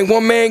gangbang.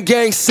 One man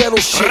gang settle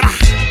shit.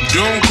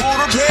 Don't go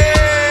to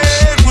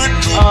bed with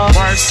no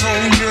price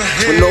on your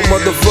head. With no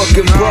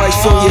motherfucking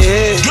price on your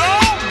head.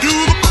 Don't do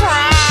the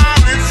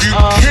crime if you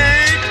can't.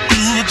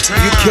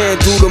 You can't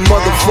do the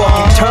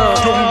motherfucking time.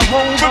 Don't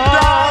roll the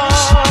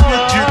dice if you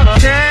can't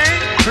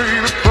pay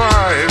the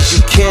price.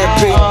 You can't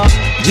pay.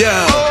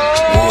 Yeah.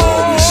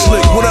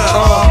 Slik, what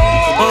up?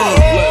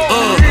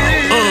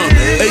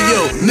 Hey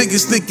yo,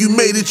 niggas think you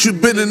made it, you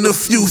been in a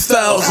few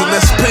thousand.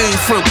 That's pain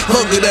from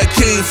hunger that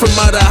came from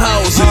out of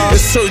housing.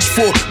 And search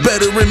for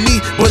better in me,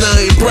 but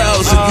I ain't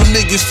browsing. You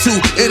niggas too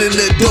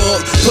internet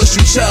dog, plus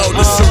you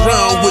childish.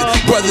 Surround with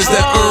brothers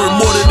that earn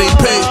more than they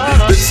pay.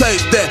 The type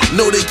that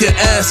know they can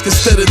ask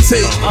instead of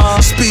take.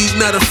 Speed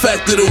not a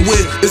factor to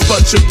win, it's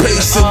about your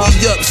pace. And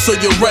we up, so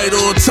you're right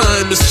on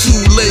time, it's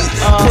too late.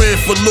 Praying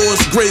for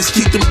Lord's grace,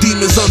 keep them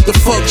demons out the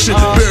function.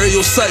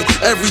 Burial site,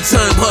 every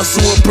time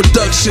hustle and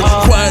production.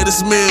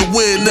 Quietest man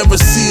win, never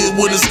see it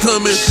when it's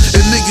coming.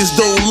 And niggas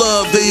don't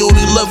love, they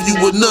only love you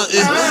with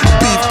nothing.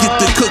 Beef get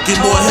the cooking,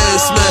 more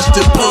heads smashed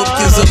than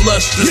pumpkins.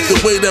 Illustrious, the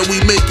way that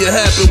we make it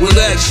happen with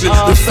action.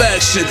 The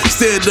faction,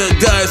 stand up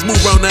guys, move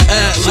around the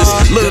atlas.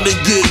 Learn to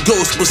get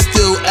ghost, but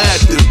still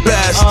active,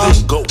 bastard.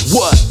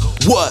 What?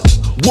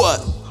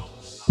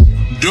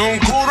 Don't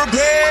go to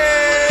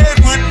bed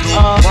with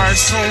no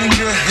price on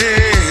your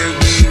head.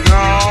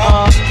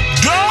 No.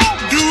 Don't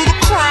do the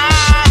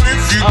crime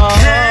if you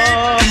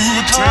can't do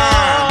the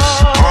time.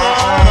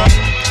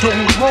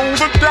 Don't roll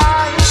the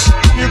dice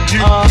if you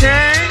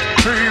can't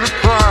pay the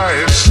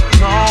price.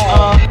 No.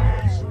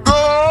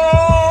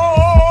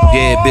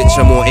 Yeah, bitch,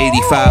 I'm on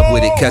 85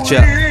 with it, catch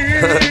up.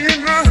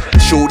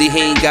 Shorty, he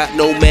ain't got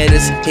no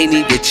manners, he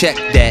need to check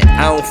that.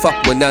 I don't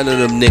fuck with none of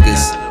them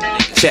niggas.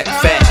 Check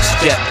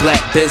facts, jet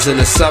black Benz in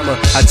the summer.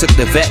 I took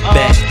the vet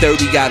back,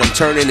 30 got him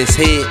turning his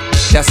head.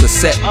 That's a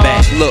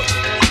setback, look.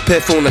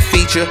 Piff on the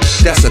feature,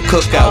 that's a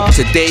cookout.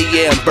 Today,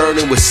 yeah, I'm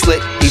burning with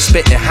Slik. He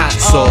spitting hot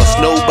sauce,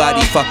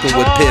 nobody fucking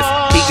with Piff.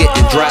 He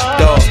getting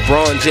dropped off,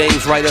 Braun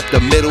James right up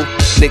the middle.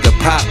 Nigga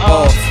pop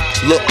off,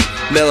 look.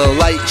 Miller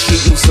Light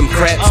shooting some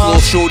craps.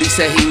 Lil' shorty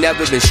said he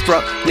never been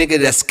struck. Nigga,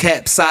 that's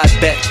cap side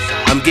bet.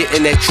 I'm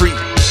getting that treat,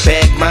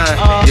 bag mine.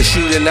 Your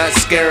shooter not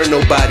scaring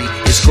nobody.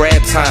 It's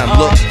grab time.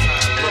 Look,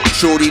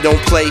 shorty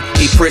don't play,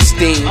 he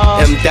pristine.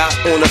 M. Dot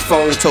on the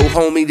phone told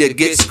homie to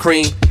get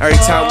screen. Every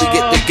time we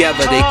get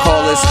together, they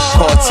call us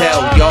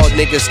cartel. Y'all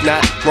niggas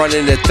not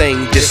running the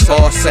thing. This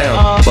all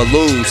sound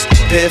balloons,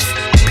 Piff,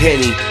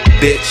 Penny,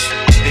 bitch.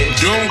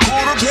 Don't go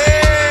to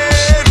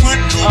bed with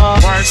no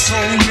price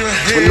on your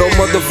head. With no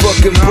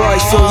motherfucking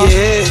price on your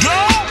head.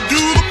 Don't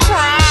do the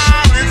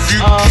crime if you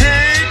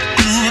can't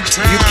do the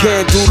time. You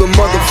can't do the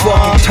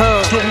motherfucking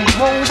time. Don't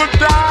roll the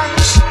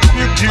dice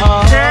if you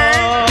can't pay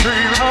the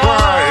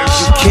price.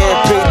 You can't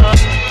pay.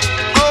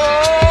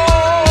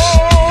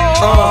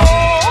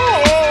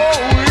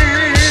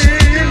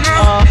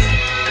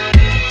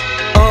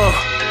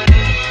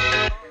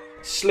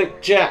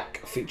 Slik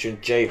Jack featuring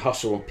J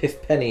Hussle and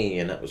Piff Penny,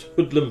 and that was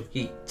Hoodlum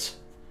Heat.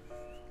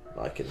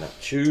 Liking that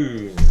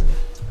tune.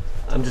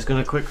 I'm just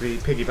going to quickly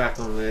piggyback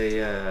on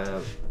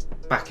the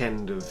back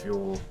end of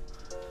your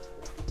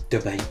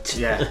debate.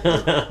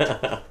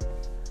 Yeah.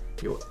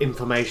 Your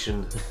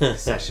information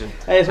session.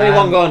 Hey, there's only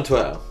one guy on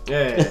Twitter.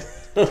 Yeah.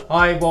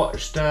 I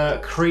watched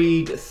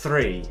Creed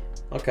 3.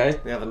 Okay.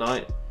 The other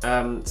night.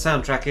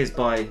 Soundtrack is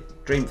by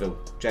Dreamville,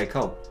 J.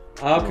 Cole.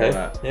 Oh, okay.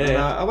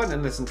 Yeah. I went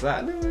and listened to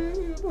that, and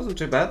it wasn't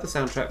too bad. The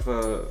soundtrack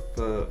for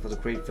the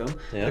Creed film.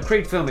 Yeah. The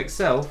Creed film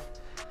itself.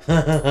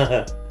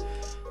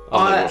 I've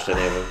not watched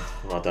any of them.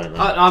 I don't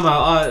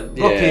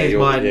know. Rocky is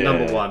my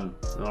number one.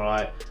 All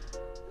right.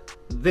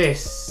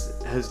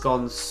 this has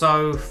gone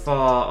so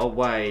far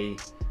away.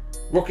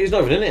 Rocky's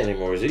not even in it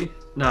anymore, is he?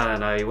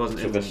 No, he wasn't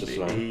in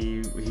Sylvester it.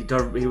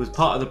 He was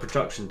part of the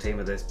production team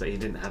of this, but he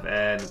didn't have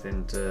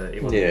anything to. He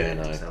wasn't in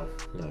it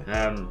himself.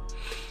 No.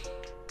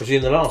 Was he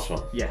in the last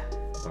one? Yeah.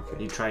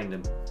 Okay. He trained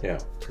him. Yeah.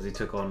 Because he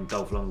took on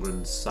Dolph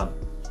Lundgren's son.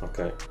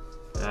 Okay.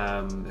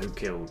 Who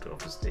killed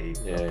obviously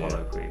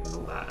Apollo Creed and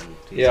all that. And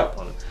he's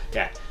Apollo.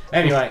 Yeah.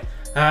 Anyway,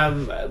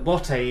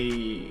 what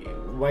a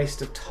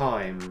waste of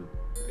time.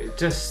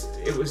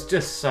 It was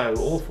just so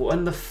awful,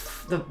 and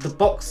the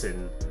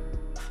boxing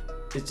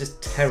is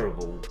just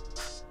terrible.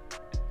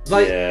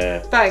 Like,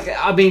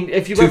 I mean,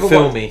 if you ever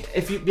filmy.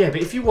 But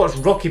if you watch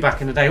Rocky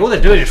back in the day, all they're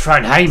doing is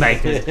throwing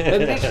haymakers. They're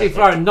literally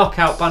throwing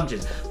knockout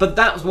punches. But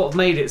that's what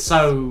made it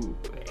so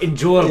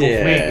enjoyable for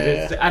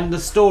me. And the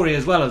story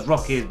as well, as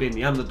Rocky has been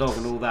the underdog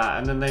and all that.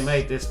 And then they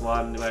made this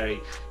one where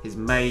his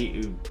mate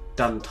who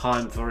done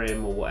time for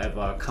him or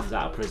whatever comes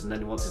out of prison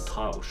and he wants a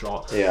title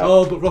shot. Yeah.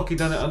 Oh, but Rocky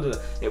done it under.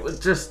 It was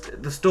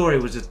just, the story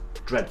was just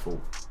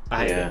dreadful.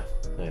 I hate it.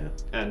 Yeah.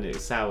 And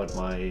it soured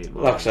my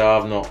like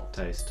I say,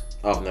 taste.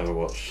 I've never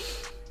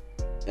watched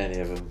any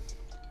of them.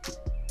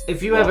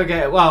 If you ever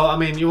get... Well, I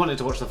mean, you wanted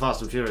to watch the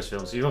Fast and Furious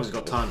film, so you've obviously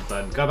got time to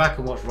burn. Go back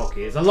and watch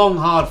Rocky. It's a long,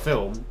 hard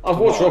film. I've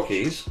watched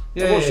Rockies.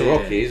 I've watched the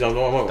Rockies. I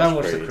won't Don't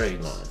watch watch the the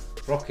Creed. No.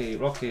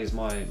 Rocky is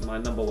my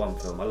number one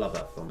film. I love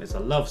that film. It's a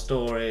love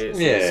story. It's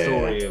a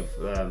story of,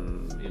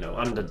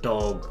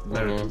 underdog,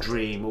 American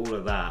dream, all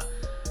of that.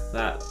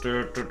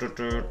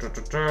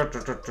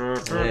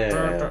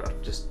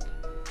 Just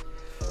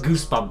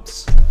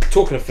goosebumps.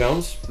 Talking of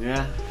films,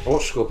 I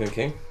watched Scorpion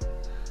King.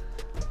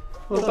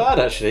 Not bad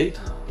actually.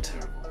 Oh,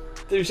 terrible.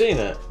 Have you seen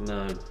it?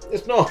 No.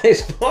 It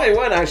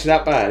weren't actually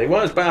that bad. It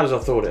weren't as bad as I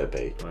thought it would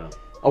be. Well,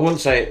 I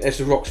wouldn't say it's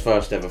The Rock's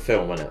first ever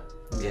film, isn't it?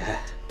 Yeah.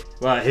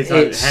 Well, his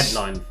own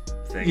headline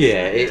thing.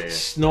 Yeah,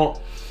 it's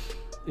not,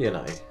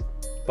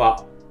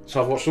 But,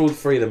 so I've watched all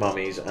three of the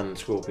Mummies and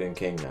Scorpion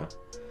King now.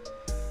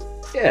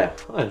 Yeah,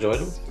 I enjoyed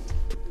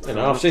them.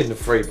 I've seen the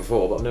three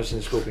before, but I've never seen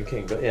the Scorpion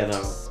King. But yeah,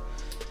 no.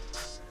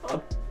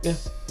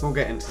 We'll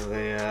get into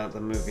the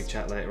movie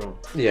chat later on.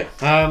 Yeah.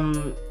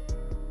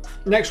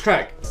 Next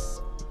track.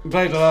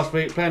 Played her last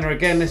week, playing her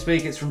again this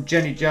week. It's from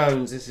Jenny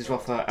Jones. This is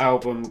off her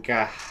album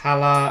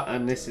Gahala,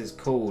 and this is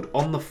called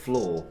On the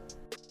Floor.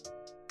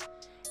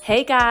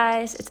 Hey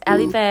guys, it's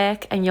Ellie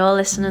Beck, and you're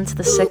listening to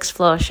the Sixth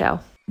Floor Show.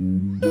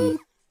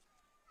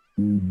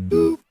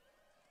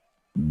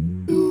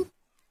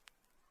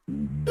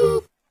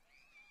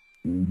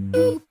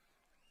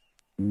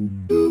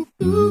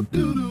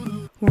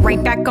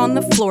 Right back on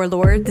the floor,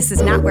 Lord. This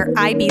is not where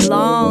I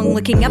belong.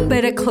 Looking up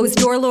at a closed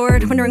door,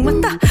 Lord. Wondering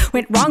what the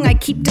went wrong. I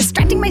keep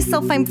distracting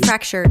myself. I'm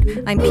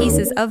fractured. I'm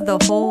pieces of the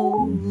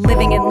whole.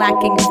 Living and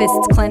lacking,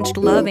 fists clenched.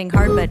 Loving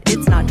hard, but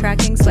it's not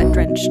tracking. Sweat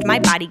drenched. My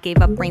body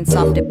gave up. Brain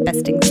soft at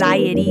best.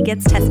 Anxiety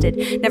gets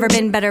tested. Never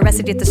been better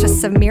rested, yet the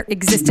stress of mere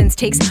existence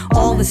takes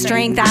all the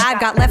strength I've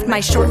got left. My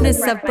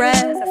shortness of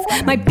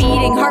breath. My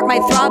beating heart, my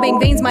throbbing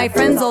veins. My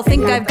friends all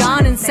think I've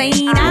gone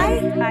insane.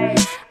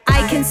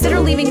 I consider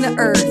leaving the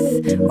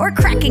earth or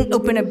cracking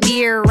open a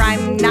beer.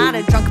 I'm not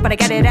a drunk, but I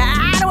get it.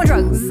 I don't want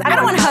drugs. I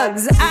don't want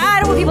hugs. I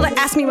don't want people to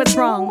ask me what's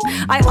wrong.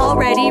 I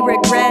already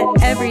regret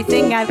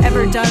everything I've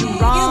ever done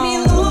wrong.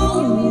 You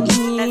belong.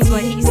 That's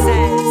what he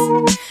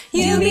says.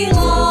 You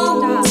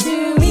belong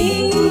to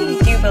me.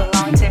 You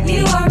belong to me.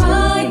 You are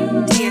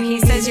mine, dear. He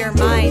says you're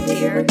mine,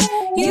 dear.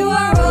 You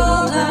are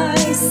all I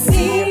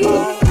see.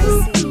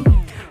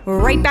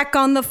 Right back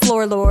on the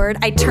floor, Lord.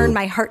 I turn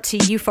my heart to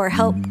you for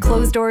help.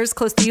 Closed doors,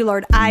 close to you,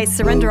 Lord. I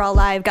surrender all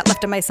I've got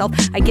left of myself.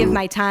 I give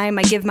my time,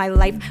 I give my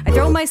life. I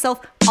throw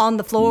myself on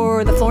the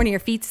floor near your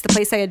feet's the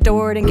place I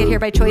adored. And get here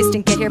by choice,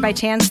 didn't get here by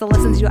chance. The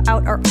lessons you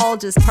out are all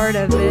just part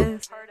of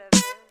this.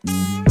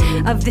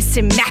 Of this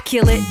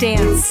immaculate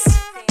dance.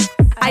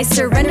 I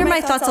surrender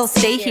my thoughts, I'll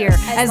stay here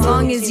as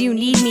long as you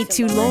need me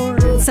to,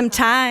 Lord.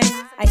 Sometimes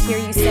I hear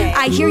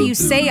you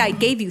say I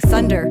gave you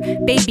thunder.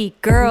 Baby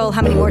girl,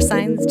 how many more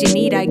signs do you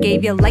need? I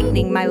gave you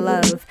lightning, my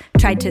love.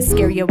 Tried to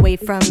scare you away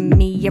from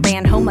me. You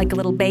ran home like a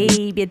little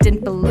babe. You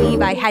didn't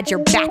believe I had your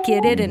back.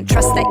 You didn't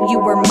trust that you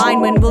were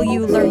mine. When will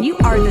you learn? You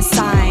are the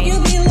sign.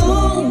 You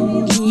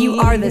belong. You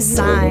are the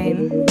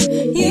sign.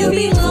 You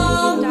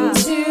belong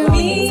to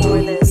me. For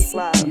this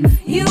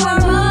love. You are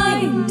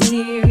mine,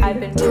 dear. I've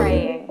been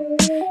praying.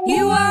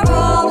 You are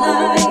all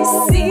I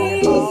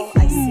see.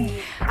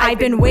 I've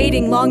been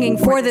waiting, longing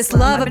for this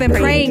love. I've been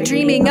praying,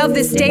 dreaming of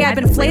this day. I've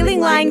been flailing,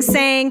 lying,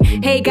 saying,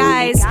 hey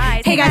guys,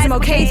 I'm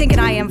okay. Thinking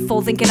I am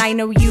full, thinking I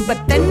know you.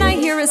 But then I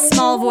hear a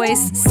small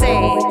voice say,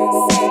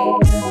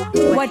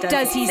 what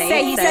does he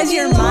say? He says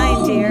you're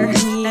mine, dear.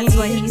 That's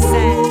what he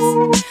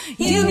says.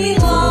 You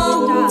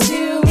belong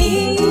to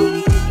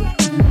me.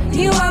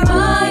 You are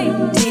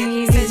mine, dear.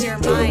 He says you're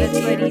mine. That's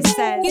what he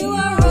says. You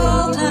are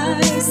all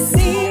I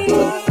see.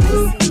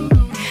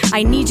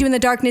 I need you in the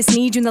darkness,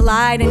 need you in the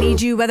light. I need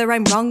you whether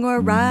I'm wrong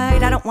or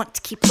right. I don't want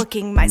to keep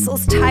looking, my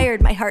soul's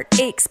tired, my heart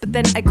aches. But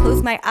then I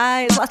close my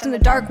eyes, lost in the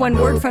dark. One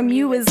word from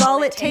you is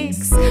all it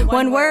takes.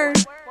 One word,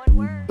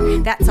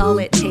 that's all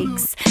it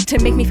takes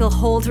to make me feel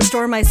whole, to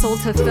restore my soul,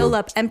 to fill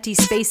up empty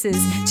spaces,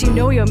 to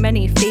know your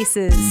many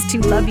faces.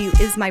 To love you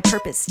is my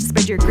purpose, to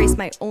spread your grace,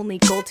 my only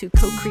goal, to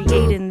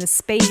co-create in this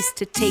space,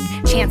 to take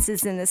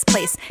chances in this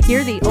place.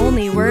 You're the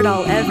only word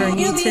I'll ever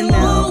need to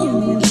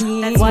know.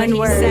 That's one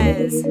word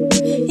says.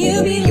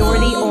 You're the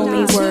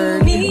only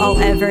word I'll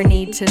ever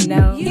need to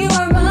know. You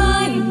are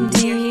mine,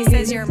 dear. He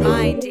says you're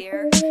mine,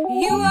 dear.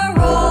 You are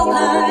all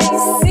I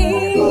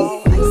see.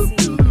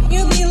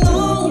 You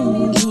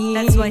belong.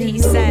 That's what he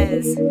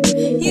says.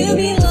 You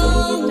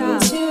belong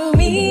to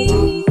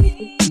me.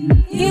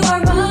 You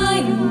are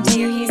mine,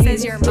 dear. He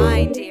says you're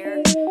mine,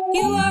 dear.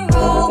 You are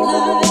all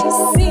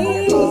I see.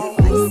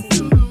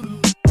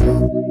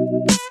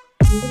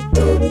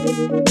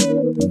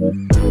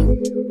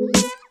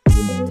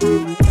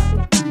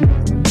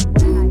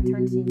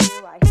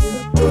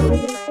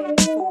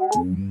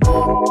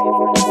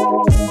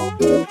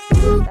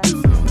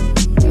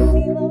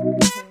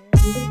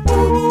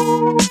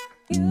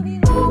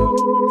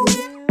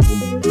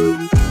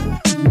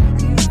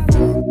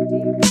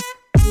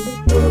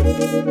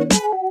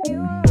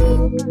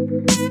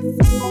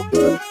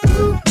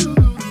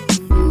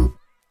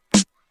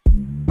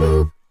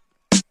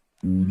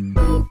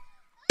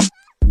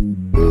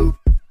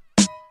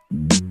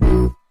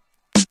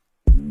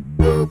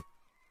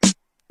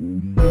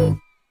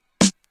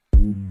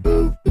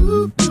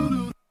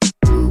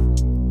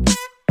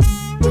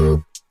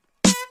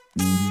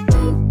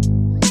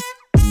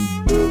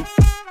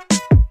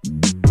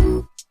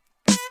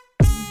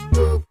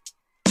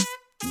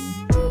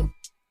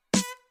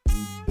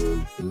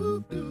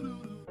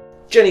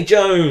 Jenny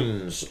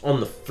Jones on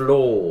the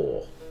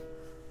floor.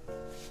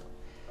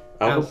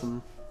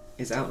 Album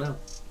is out now.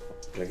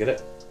 Did I get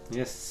it?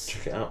 Yes.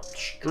 Check it out.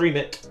 Stream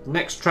it.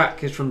 Next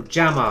track is from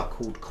Jammer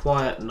called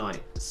Quiet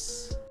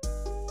Nights.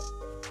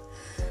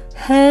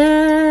 Hey,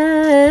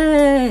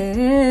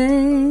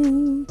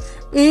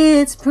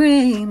 it's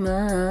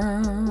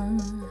Prima,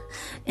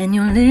 and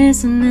you're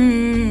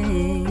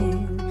listening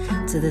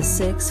to the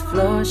 6th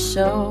Floor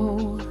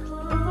Show.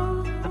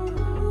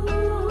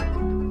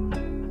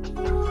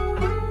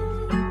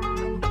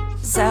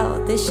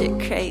 So, this shit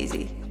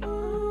crazy.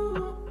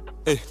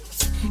 Hey.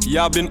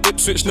 Yeah, I've been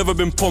Ipswich, never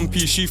been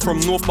Pompey. She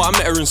from North, but I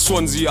met her in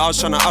Swansea. I was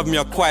tryna have me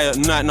a quiet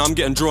night, now I'm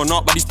getting drawn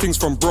up by these things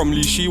from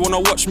Bromley. She wanna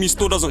watch me,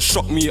 still doesn't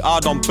shock me. I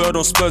done bird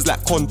on Spurs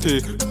like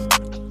Conte.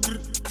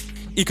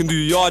 He can do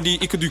yardie,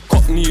 he can do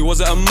cockney.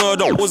 Was it a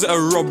murder? Was it a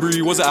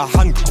robbery? Was it a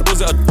hand?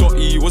 Was it a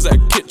dotty? Was it a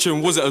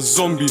kitchen? Was it a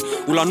zombie?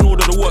 Well, I know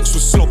that the works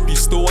was sloppy.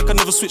 Still, I can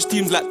never switch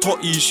teams like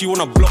Totty. She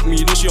wanna block me,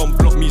 then she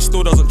unblock me.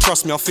 Still doesn't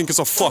trust me, I think it's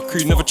a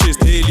fuckery. Never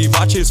chased Haley,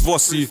 but I chased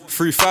Vossi.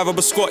 3-5 of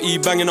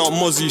Biscotti, banging out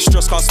Mozzie.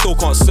 Stress cause still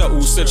can't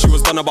settle. Said she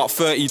was done about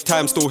 30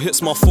 times. Still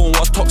hits my phone,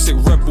 what a toxic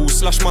rebel.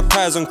 Slash my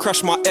tires and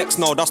crash my ex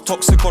now. That's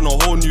toxic on a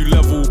whole new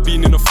level.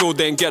 Being in the field,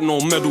 they ain't getting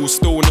no medals.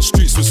 Still in the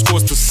streets with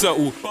scores to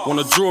settle.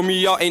 Wanna draw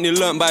me out, ain't they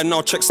learnt by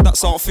now? Check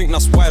stats, I don't think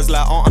that's wise.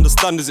 Like, I don't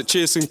understand, is it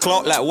chasing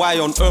clout? Like, why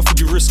on earth would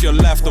you risk your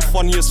life? The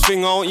funniest thing,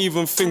 I don't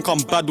even think I'm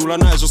bad. All I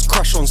know is just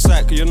crash on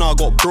sight. Cause you know I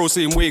got bro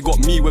same way, got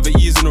me, whether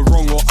he's in the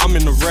wrong or I'm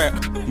in the right.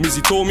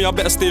 Mizzy told me I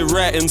better stay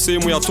writing,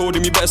 same way I told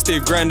him he better stay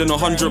grinding.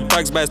 100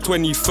 bags by his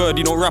 23rd,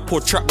 he don't rap or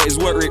trap, but his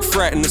work rate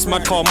frightening. This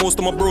mad car, most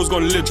of my bros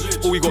gon' live.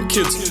 All we got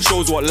kids,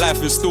 shows what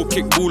life is. Still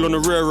kick ball on a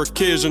rare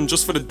occasion,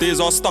 just for the days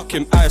I was stuck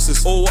in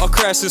ISIS. Oh, what a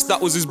crisis,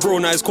 that was his bro,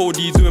 now he's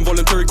Cody doing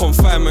voluntary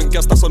confinement.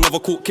 Guess that's another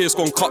court case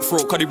gone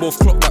cutthroat, cause they both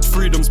clock that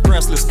freedom's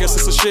priceless. Guess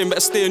it's a shame,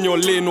 better stay in your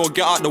lane or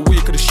get out the way,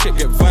 cause the shit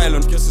get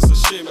violent. Guess it's a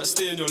shame, better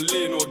stay in your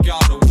lane or get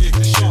out the way,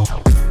 cause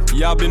shit.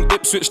 Yeah, I've been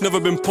Ipswich, never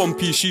been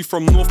Pompey. She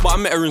from North, but I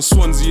met her in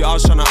Swansea. I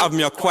was tryna have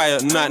me a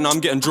quiet night, now I'm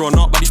getting drawn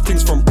up by these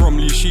things from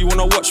Bromley. She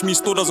wanna watch me,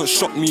 still doesn't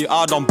shock me.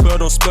 I done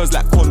bird on Spurs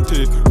like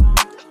Conte.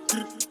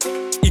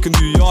 He can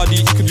do yardie,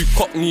 he can do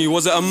cockney.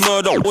 Was it a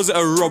murder? Was it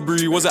a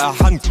robbery? Was it a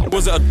hand?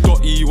 Was it a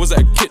dotty? Was it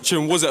a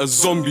kitchen? Was it a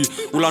zombie?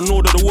 Well, I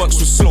know that the works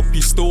was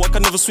sloppy. Still, I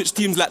can never switch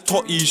teams like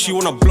Totty. She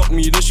wanna block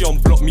me, then she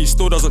unblock me.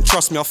 Still doesn't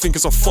trust me, I think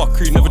it's a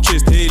fuckery. Never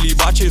chased Haley,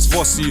 but I chased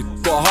Vossi.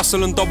 Gotta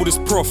hustle and double this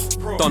prof.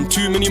 Done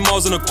too many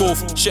miles in a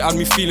golf. Shit had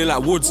me feeling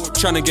like Woods,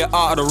 trying to get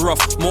out of the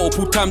rough.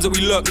 Multiple times that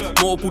we lurked,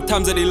 multiple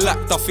times that they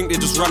lacked. I think they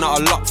just ran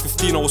out of luck.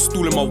 15, I was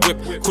stooling my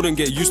whip, couldn't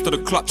get used to the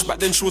clutch. Back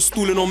then she was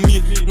stooling on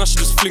me, now she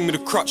just fling me the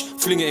crutch.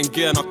 Fling it in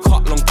gear and I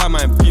cut. Long time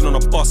I ain't been on a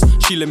bus.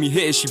 She let me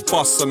hit it, she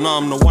bust. So now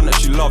I'm the one that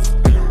she loved.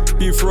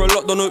 Been through a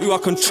lot, don't know who I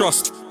can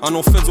trust. I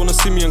know feds wanna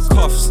see me in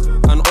cuffs,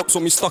 and ops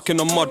want me stuck in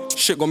the mud.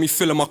 Shit got me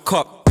filling my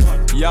cup.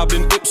 Yeah, I've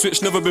been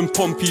Ipswich, never been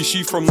Pompey.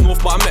 She from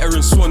North, but I met her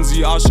in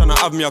Swansea. I was tryna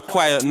have me a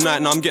quiet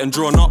night, now I'm getting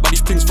drawn up by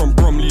these things from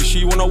Bromley.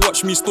 She wanna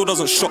watch me, still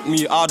doesn't shock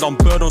me. I done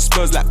bird on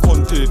Spurs like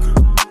Conte.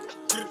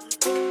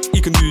 He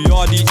can do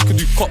yardie, he can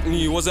do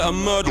cockney. Was it a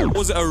murder?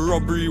 Was it a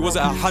robbery? Was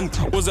it a hand?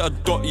 Was it a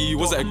dotty?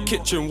 Was it a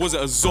kitchen? Was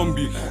it a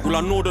zombie? Well,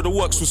 I know that the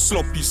works was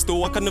sloppy.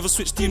 Still, I can never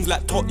switch teams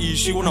like Totty.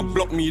 She wanna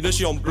block me, then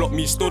she unblock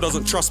me. Still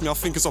doesn't trust me, I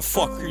think it's a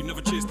fuckery.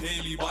 Never chased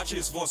Haley, but I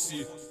chased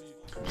Vossi.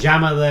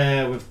 Jammer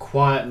there with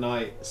Quiet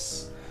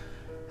Nights.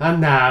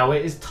 And now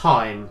it is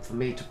time for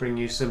me to bring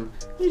you some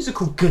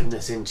musical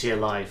goodness into your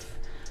life.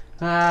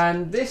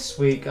 And this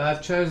week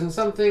I've chosen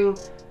something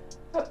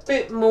a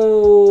bit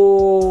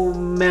more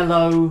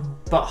mellow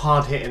but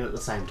hard-hitting at the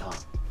same time.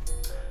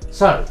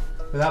 So,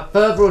 without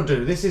further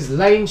ado, this is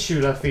Lane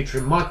Schuler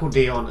featuring Micall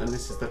Dion, and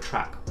this is the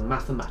track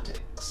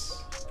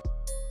Mathematics.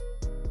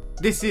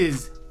 This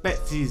is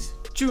Betsy's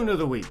Tune of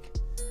the Week.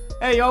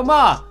 Hey yo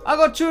ma, I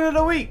got Tune of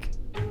the Week.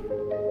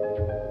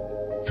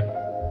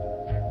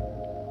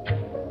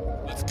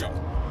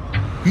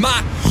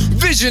 My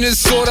vision is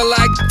sorta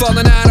like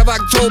falling out of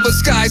October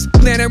skies,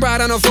 landing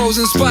right on a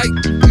frozen spike.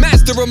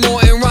 Master of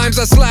more in rhymes,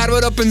 I slide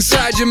right up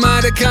inside your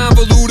mind. A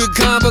convoluted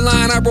combo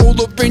line, I roll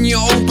up in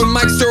your open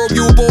mic, stir up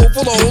your bowl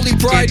full of holy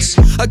pride.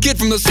 A kid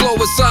from the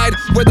slower side,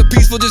 where the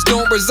peaceful just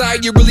don't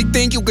reside. You really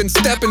think you can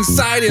step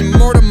inside and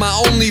murder my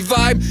only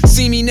vibe?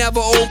 See me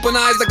never open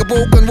eyes like a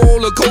broken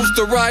roller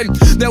coaster ride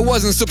that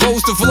wasn't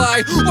supposed to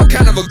fly. What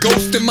kind of a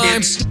ghost am I?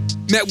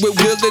 Met with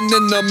Will and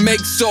then the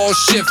makes all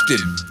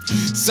shifted.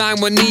 Signed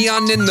with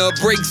Neon and the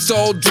brakes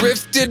all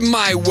drifted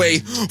my way.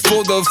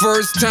 For the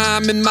first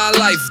time in my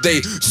life they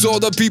saw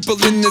the people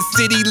in the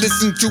city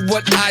listen to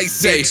what I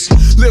say.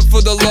 Live for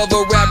the love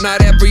of rap,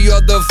 not every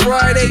other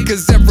Friday,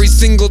 cause every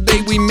single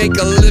day we make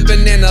a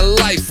living and a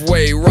life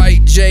way. Right,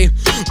 Jay?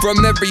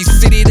 From every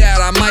city that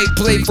I might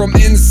play, from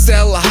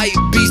incel, hype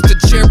beast to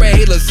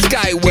Cherahela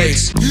Skyway.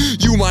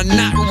 You are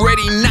not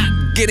ready,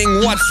 not getting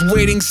what's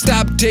waiting.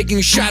 Stop taking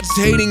shots,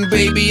 hating,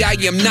 baby. I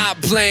am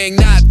not playing,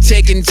 not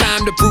taking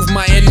time to prove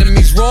my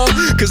enemies wrong.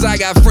 Cause I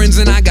got friends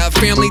and I got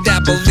family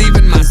that believe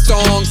in my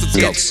songs. Let's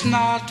go. It's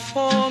not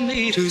for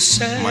me to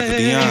say. Micall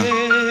Dion.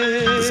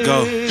 Let's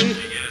go.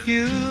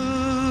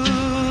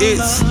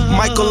 It's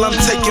Micall, I'm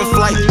taking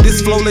flight.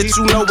 This flow let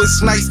you know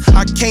it's nice.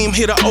 I came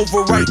here to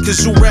overwrite,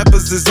 cause you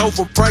rappers is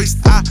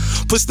overpriced. I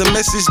push the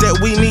message that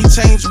we need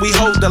change, we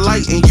hold the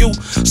light. And you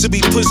should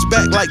be pushed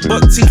back like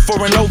buck teeth for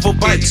an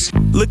overbite.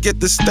 Look at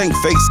the stank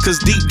face, cause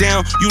deep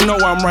down you know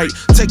I'm right.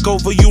 Take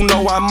over, you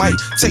know I might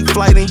take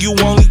flight and you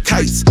only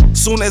kites.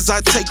 Soon as I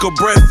take a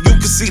breath, you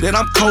can see that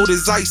I'm cold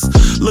as ice.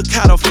 Look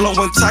how the flow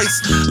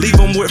entice, leave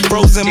them with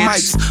frozen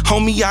mics.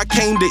 Homie, I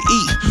came to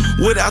eat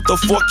without the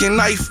fork and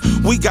knife.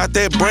 We got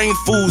that brain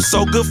food,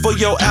 so good for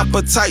your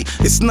appetite.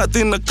 It's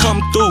nothing to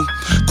come through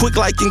quick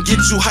like and get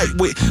you hyped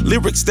with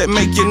lyrics that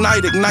make your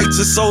night, ignite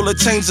your soul or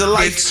change your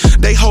life.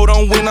 They hold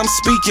on when I'm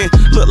speaking,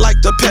 look like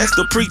the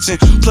pastor preaching.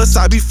 Plus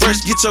I be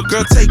fresh, get your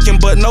girl taken,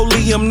 but no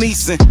Liam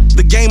Neeson.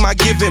 The game I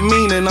give it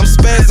meaning, I'm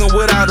spazzing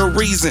without a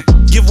reason.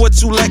 Give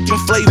what you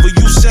lacking flavor,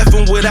 you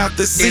chefing without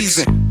the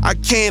season. I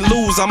can't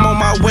lose, I'm on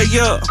my way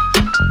up.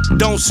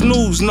 Don't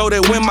snooze, know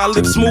that when my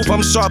lips move,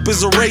 I'm sharp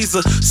as a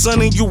razor.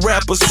 Son and you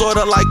rappers,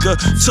 sorta like a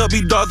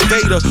chubby Darth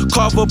Vader.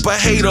 Carve up a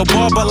hater,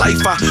 barber life,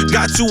 I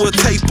got you a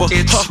taper.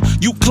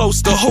 You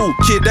close to who,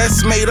 kid,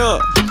 that's made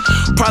up.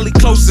 Probably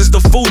closest to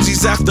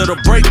Fugzi's after the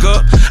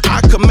breakup.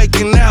 I could make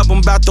an album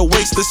about the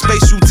waste of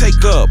space you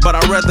take up, but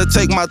I'd rather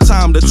take my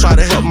time to try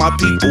to help my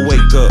people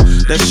wake up.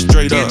 That's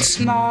straight up. It's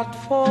not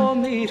for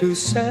me to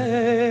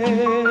say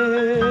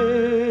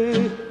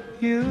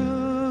you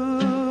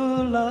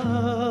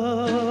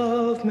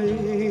love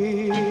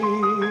me.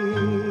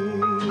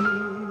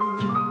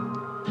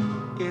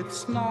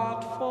 It's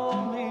not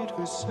for me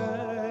to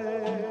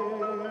say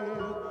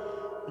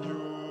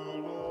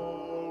you'll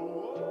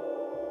always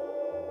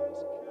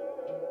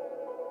care.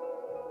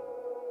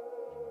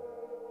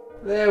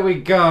 There we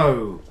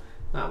go.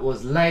 That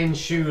was Lane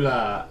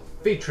Schuler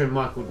featuring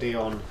Micall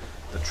Dion,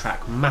 the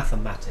track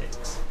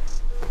Mathematics.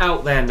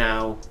 Out there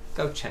now.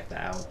 Go check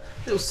that out.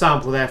 Little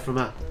sample there from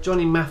a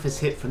Johnny Mathis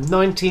hit from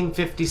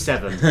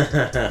 1957.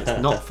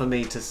 It's not for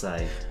me to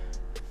say.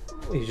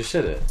 Well, you just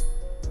said it.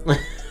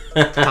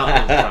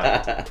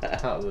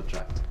 Part of the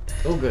track.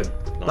 All good.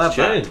 Nice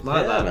tune.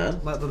 Like Yeah, that, man.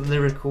 Like the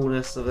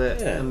lyricalness of it,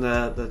 Yeah. and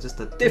the just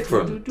the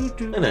Different,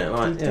 isn't it?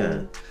 Like,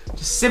 yeah.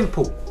 Just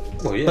simple.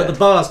 Well, yeah. But the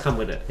bars come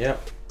with it.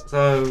 Yep.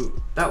 So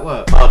that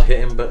works. Hard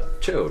hitting, but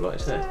chilled, like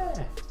you say.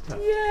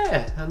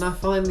 Yeah, and I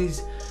find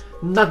these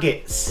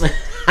nuggets.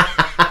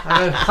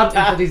 I go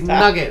hunting for these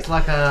nuggets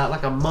like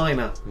a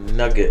miner.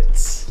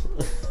 Nuggets.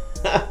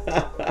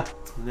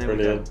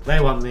 Brilliant. They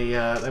won the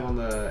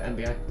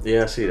NBA.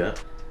 Yeah, I see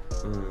that.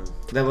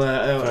 There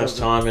were First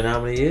time in how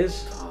many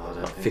years?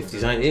 Like 50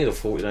 years or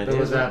 40 years. There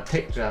was a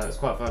picture. It's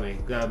quite funny.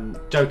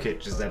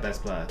 Jokic is their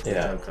best player.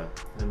 Yeah. Joker.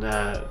 And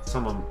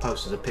someone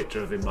posted a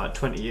picture of him like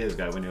 20 years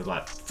ago when he was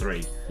like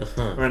 3,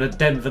 wearing a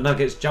Denver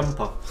Nuggets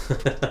jumper.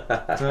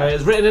 So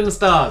it's written in the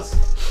stars.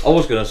 I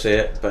was gonna see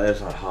it, but it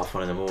was like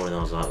 1:30 in the morning. I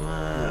was like,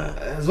 man.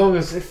 As long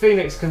as if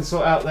Phoenix can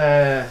sort out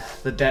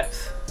the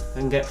depth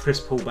and get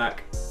Chris Paul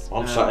back.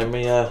 I'm sat in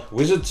my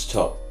Wizards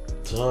top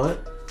tonight.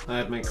 I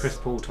had my Chris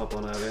Paul top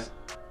on earlier.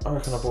 I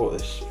reckon I bought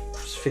this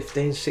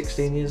 15,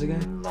 16 years ago.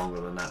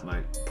 Longer than that,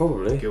 mate.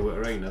 Probably. Gilbert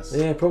Arenas.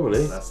 Yeah,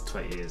 probably. That's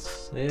 20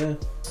 years. Yeah.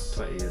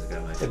 20 years ago,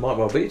 mate. It might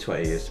well be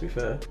 20 years, to be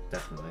fair.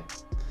 Definitely.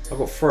 I've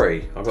got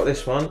 3. I've got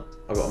this one,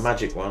 I've got a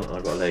Magic one, and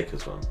I've got a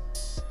Lakers one.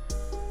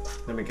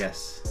 Let me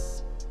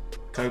guess.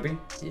 Kobe?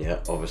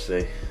 Yeah,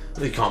 obviously.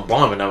 You can't buy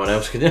them with no one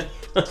else, can you?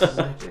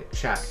 Magic.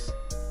 Shaq?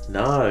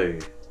 No.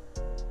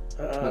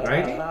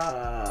 McGrady?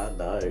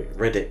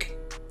 Riddick.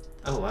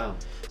 Oh wow.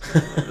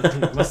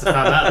 Must have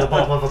found that at the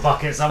bottom of a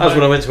bucket somewhere. That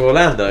was when I went to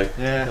Orlando.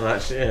 Yeah. And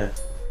actually, yeah.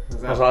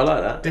 Was I was like, I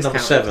like that.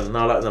 discounted? Number 7. No,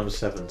 I like number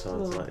 7. So I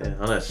was like, yeah.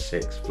 I know it's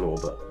 6th floor,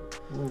 but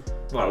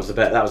that was the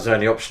bet. That was the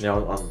only option.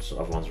 Other ones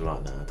were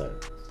like, no, I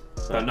don't.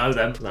 So, Don't know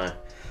them. No.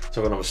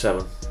 So I got number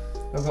 7.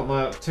 I've got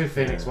my 2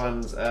 Phoenix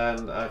ones,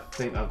 and I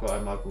think I've got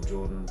a Michael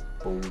Jordan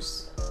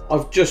Bulls.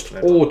 I've just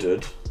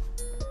ordered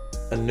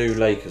a new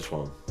Lakers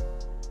one.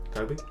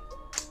 Kobe?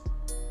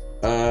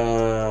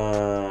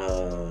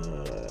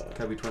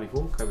 Kobe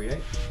 24? Kobe 8?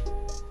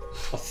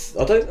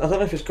 I don't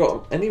know if it's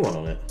got anyone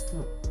on it.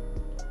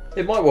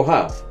 It might well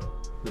have.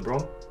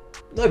 LeBron?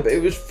 No, but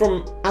it was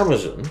from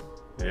Amazon.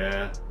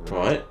 Yeah.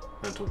 Right.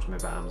 Don't talk to me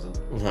about Amazon.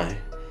 No.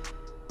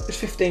 It's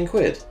 15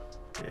 quid.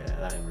 Yeah,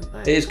 that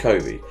ain't It is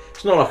Kobe.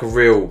 It's not like a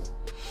real.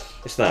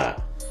 It's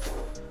that.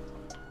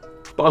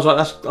 But I was like,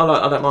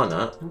 I don't mind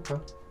that. Okay.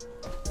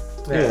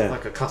 Yeah,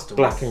 like a custom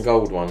black and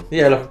gold one.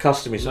 Yeah, like a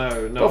custom.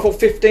 No. But I thought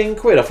 15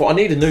 quid. I thought I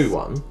need a new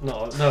one.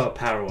 No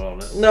apparel on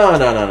it. No.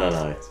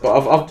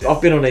 But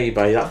I've been on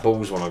eBay. That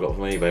Bulls one I got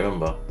from eBay.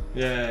 Remember?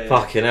 Yeah.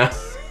 Fucking hell.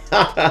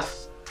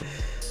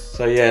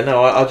 So yeah,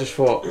 no. I just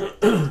thought.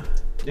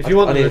 If you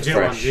want I the need legit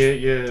fresh. ones,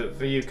 you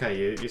for UK,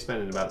 you're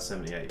spending about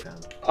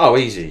 £70-80. Oh,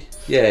 easy.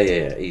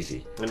 Yeah,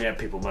 easy. And yeah,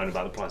 people moan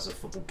about the price of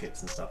football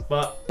kits and stuff,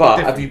 but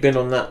have you been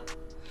on that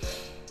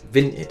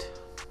Vinted?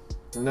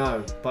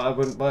 No, but I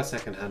wouldn't buy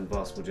second-hand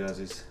basketball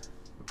jerseys.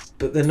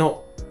 But they're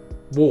not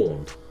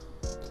worn.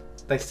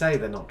 They say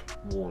they're not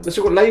worn. They've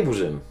still got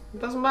labels in.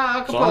 It doesn't matter.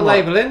 I can So put a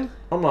label in.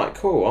 I'm like,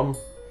 cool.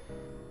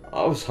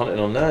 I was hunting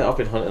on there. I've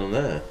been hunting on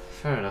there.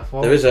 Fair enough.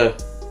 There is a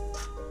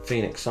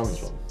Phoenix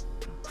Suns one.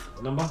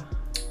 Number?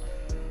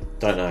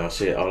 Don't know. I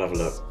see it. I'll have a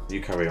look.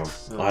 You carry on.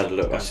 Oh, I had a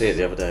look. I see it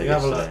the other day. You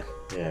have a yesterday.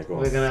 look. Yeah, go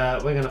on.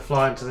 We're gonna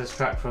fly into this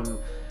track from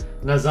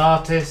Nas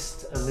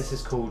Artist, and this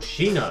is called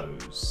She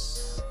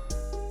Knows.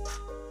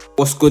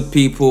 What's good,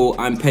 people?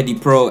 I'm Petty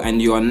Pro,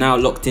 and you are now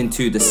locked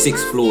into the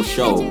 6th Floor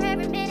Show. You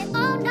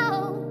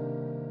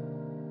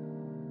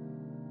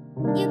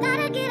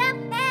gotta get up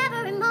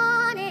every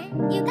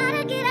morning. You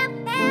gotta get up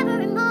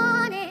every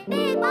morning.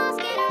 Big boss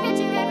getting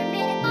richer every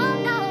minute.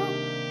 Oh no.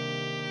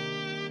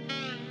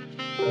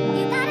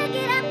 You gotta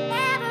get up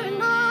every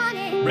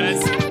morning.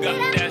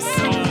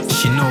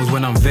 She knows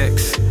when I'm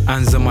vexed,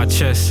 hands on my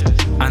chest,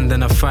 and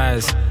then her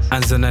thighs,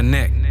 hands on her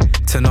neck.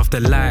 Turn off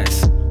the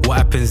lights. What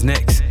happens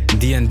next?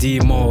 D&D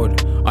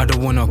mode. I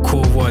don't wanna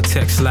call or a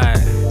text line.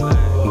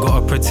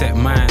 Gotta protect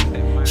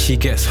mine. She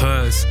gets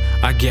hers,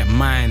 I get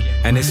mine,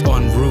 and it's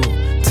en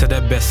route to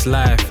the best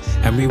life.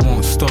 And we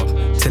won't stop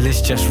till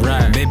it's just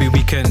right. Maybe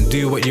we can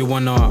do what you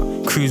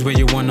wanna, cruise where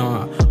you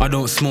wanna. I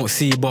don't smoke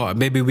C, but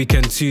maybe we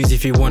can choose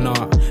if you wanna.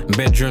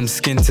 Bedroom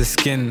skin to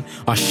skin,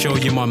 I'll show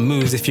you my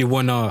moves if you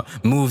wanna.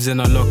 Moves in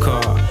a locker.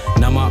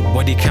 Now my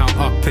body count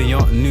up and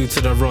you're new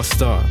to the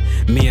roster.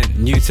 Me ain't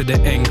new to the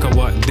anchor,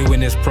 what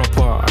doing is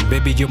proper.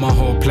 Baby, you're my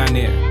whole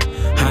planet.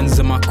 Hands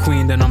on my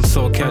queen, then I'm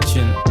so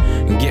catching.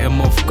 Get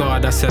him off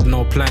guard, I said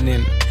no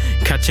planning.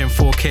 Catching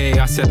 4K,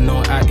 I said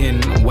no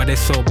acting. Why they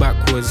so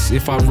backwards?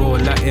 If I roll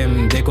at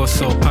him, they go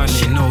so panic.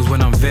 She knows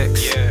when I'm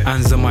vexed,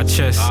 hands on my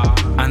chest,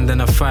 and then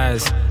her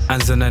thighs,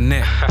 hands on her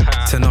neck.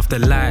 Turn off the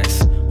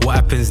lights, what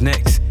happens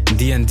next?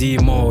 D&D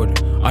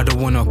mode, I don't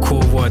wanna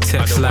call or a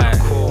text line.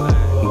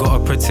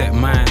 Gotta protect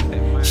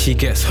mine, she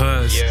gets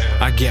hers,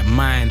 I get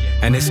mine,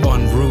 and it's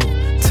en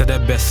route to the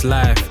best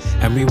life.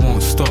 And we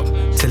won't stop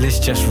till it's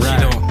just right.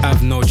 She don't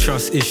have no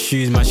trust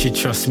issues, man, she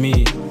trusts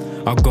me.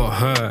 I got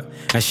her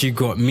and she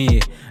got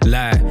me.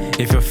 Like,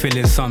 if you're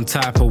feeling some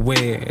type of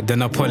way,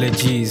 then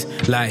apologies.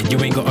 Like, you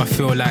ain't gotta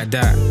feel like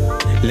that.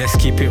 Let's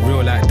keep it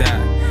real like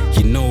that.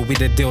 You know we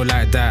the deal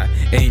like that.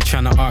 Ain't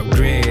tryna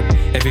upgrade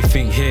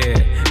everything here.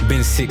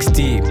 Been 6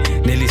 deep,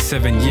 nearly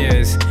 7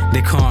 years.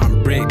 They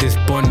can't break this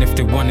bond if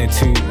they wanted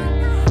to.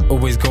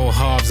 Always go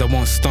halves, I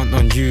won't stunt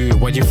on you.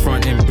 While you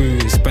frontin'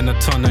 boots, spend a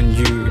ton on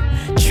you.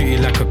 Treat you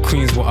like a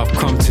queen's what I've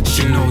come to do.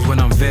 She knows when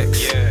I'm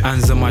vexed,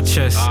 hands on my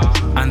chest,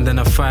 and then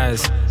her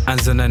thighs,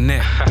 hands on her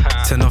neck.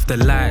 Turn off the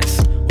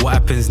lights, what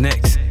happens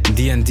next?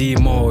 D&D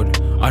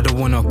mode, I don't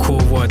wanna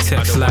call or a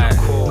text line.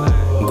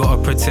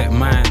 Gotta protect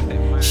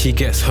mine, she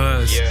gets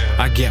hers,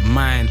 I get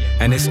mine,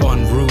 and it's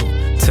en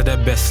route to the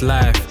best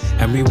life.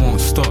 And we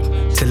won't stop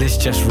till it's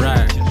just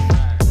right.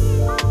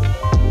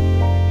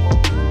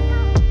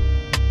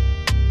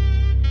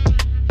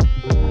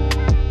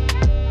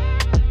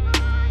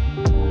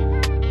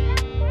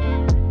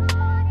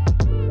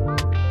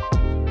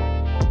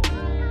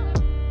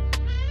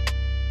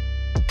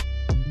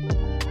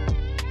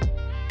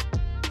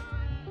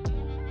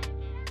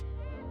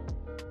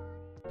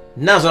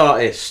 Nas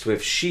Artist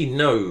with She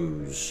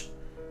Knows.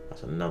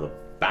 That's another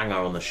banger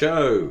on the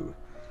show.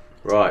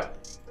 Right,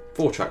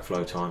 4-track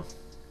flow time.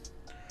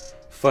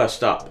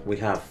 First up, we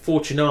have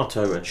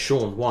Fortunato and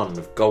Sean One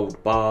with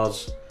Gold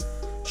Bars,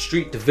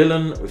 Street the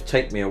Villain with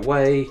Take Me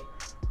Away,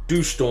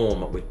 Do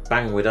Storm with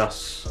Bang With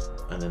Us,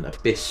 and then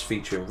Abyss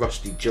featuring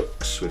Rusty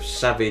Jux with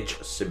Savage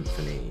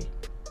Symphony.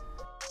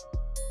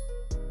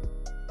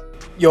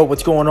 Yo,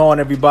 what's going on,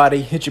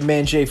 everybody? It's your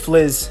man Jay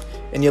Fliz,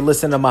 and you're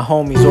listening to my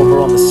homies over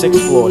on the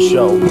 6th Floor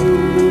Show.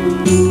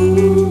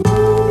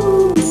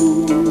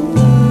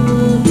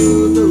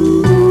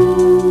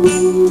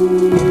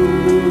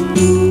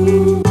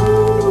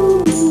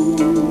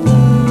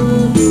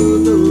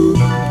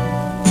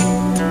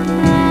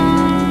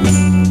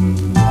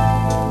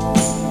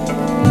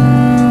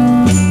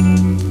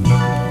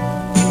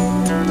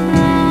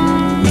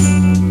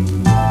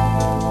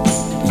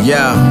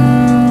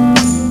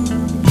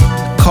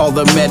 Call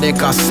the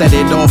medic, I set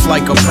it off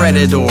like a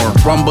predator.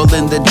 Rumble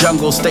in the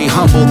jungle, stay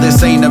humble,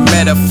 this ain't a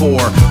metaphor.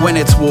 When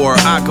it's war,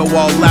 I go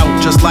all out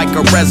just like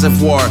a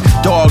reservoir.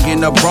 Dog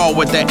in a brawl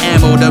with the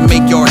ammo to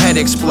make your head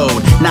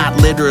explode. Not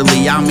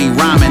literally, I mean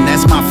rhyming,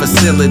 that's my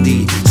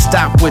facility.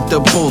 Stop with the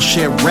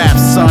bullshit rap,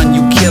 son,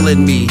 you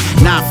killing me.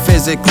 Not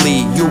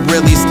physically, you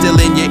really still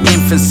in your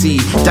infancy.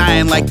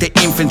 Dying like the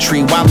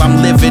infantry while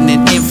I'm living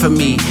in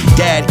infamy.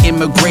 Dad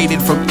immigrated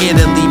from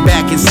Italy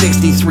back in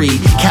 63.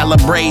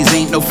 Calibres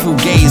ain't no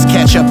fugazi,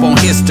 catch up on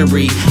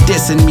history.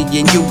 Dissing me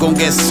and you gon'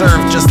 get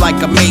served just like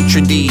a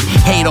maitre d'.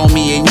 Hate on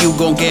me and you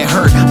gon' get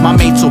hurt, my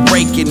mates will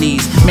break your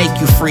knees. Make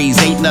you freeze,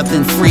 ain't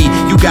nothing free,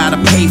 you gotta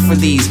pay for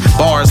these.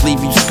 Bars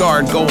leave you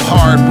scarred, go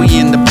hard, we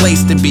in the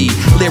place to be.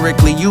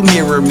 Lyrically you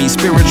mirror me,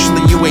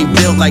 spiritually you ain't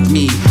built like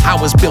me. I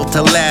was built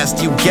to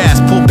last, you gas,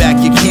 pull back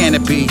your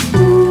canopy.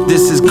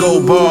 This is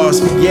Go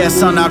Bars, yeah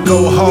son I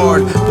go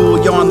hard.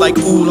 Bouillon like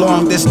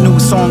oolong, this new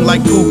song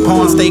like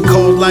Poupon. Stay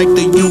cold like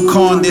the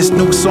Yukon, this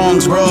new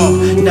song's raw.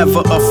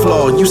 Never a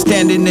flaw, you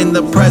standing in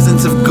the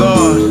presence of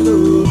God.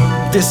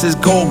 This is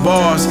Gold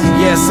Bars,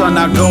 yeah son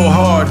I go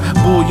hard.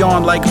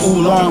 Bouillon like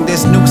oolong,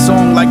 this new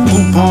song like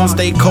Poupon.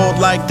 Stay cold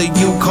like the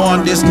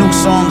Yukon, this new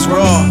song's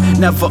raw.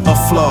 Never a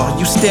flaw,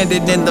 you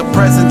standing in the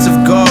presence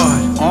of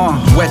God.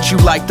 Wet you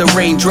like the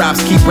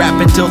raindrops, keep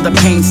rapping till the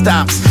pain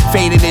stops.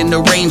 Faded in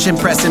the range and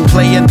press and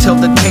play until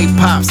the tape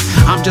pops.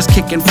 I'm just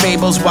kicking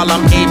fables while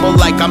I'm able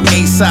like I'm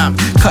Aesop.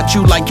 Cut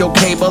you like your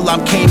cable,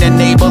 I'm Cain and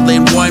Abel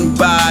in one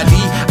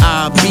body.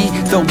 I'll be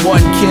the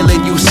one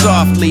killing you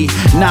softly,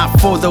 not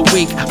for the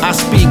weak. I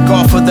speak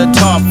off of the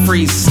top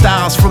freeze.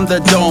 Styles from the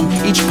dome,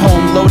 each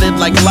poem loaded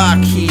like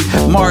Lockheed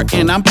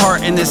Martin. I'm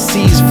parting the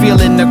seas,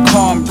 feeling the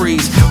calm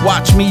breeze.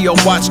 Watch me or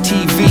watch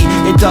TV,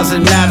 it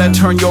doesn't matter.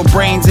 Turn your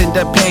brains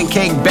into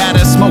pancake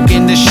batter,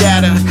 smoking the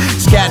shatter.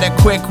 Scatter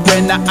quick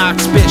when the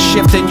ox spit,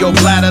 shifting your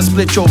bladder.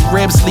 Split your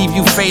ribs, leave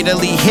you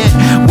fatally hit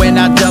when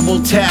I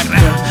double tap.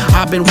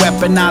 I've been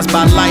weaponized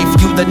by life,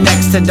 you the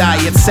next to die.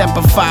 It's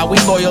Semper Fi, we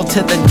loyal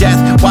to the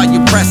death while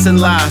you pressing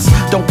lies.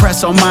 Don't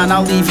press on mine,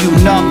 I'll leave you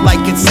numb like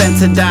it's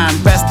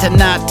Sensodyne. Best to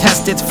not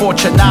test, it's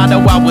Fortunato,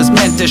 I was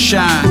meant to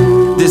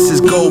shine. This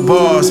is Gold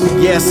Bars,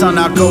 yeah son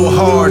I go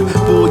hard.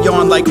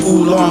 Bouillon like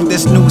oolong,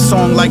 this new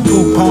song like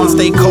Poupon.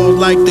 Stay cold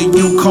like the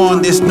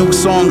Yukon, this new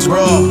song's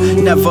raw.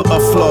 Never a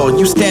flaw,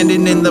 you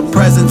standing in the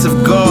presence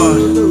of God.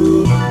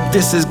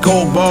 This is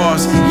Gold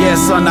Bars, yeah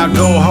son I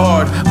go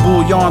hard.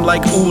 Bouillon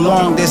like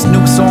oolong, this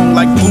new song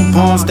like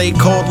Poupon. Stay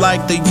cold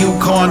like the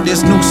Yukon,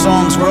 this new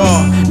song's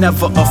raw.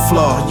 Never a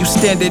flaw, you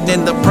standing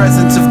in the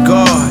presence of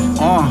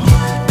God.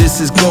 This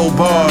is Gold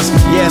Bars,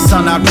 yeah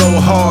son I go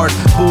hard.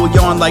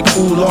 Bouillon like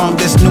oolong,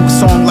 this new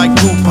song like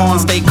Poupon.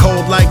 Stay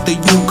cold like the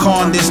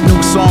Yukon, this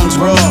new song's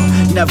raw.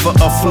 Never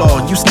a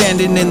flaw, you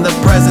standing in the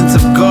presence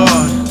of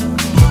God.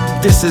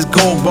 This is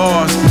Gold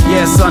Bars,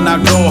 yeah son I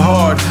go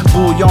hard.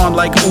 Bouillon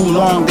like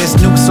oolong, this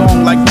new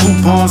song like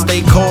Poupon.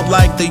 Stay cold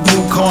like the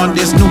Yukon,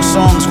 this new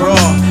song's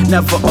raw.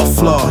 Never a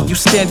flaw, you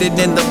standing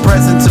in the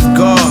presence of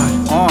God.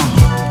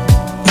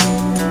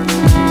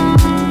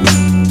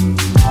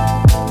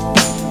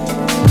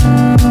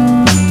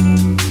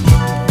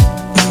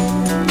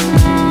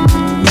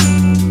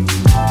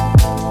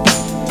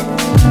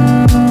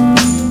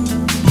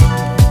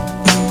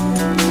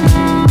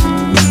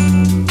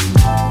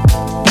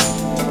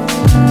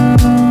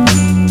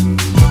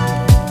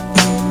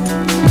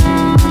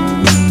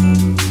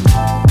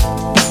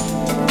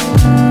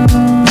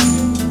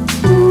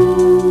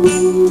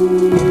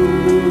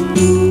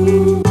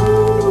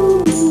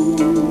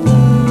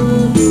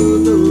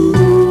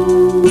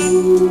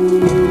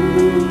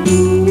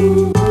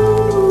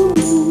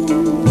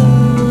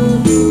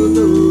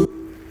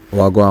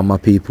 Go on my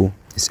people,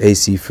 it's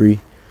AC3.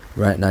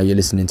 Right now you're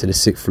listening to the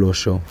 6th Floor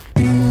Show.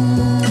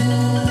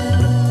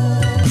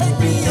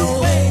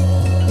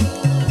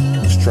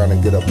 Just trying to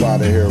get up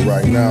out of here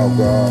right now,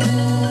 God. You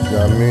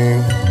know what I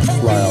mean?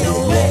 Fly out to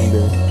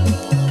London,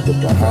 the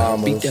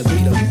Bahamas, UK. You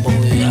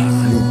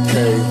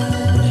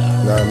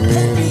know what I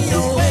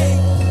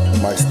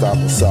mean? Might stop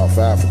in South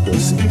Africa,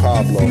 see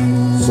Pablo,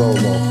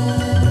 Solo,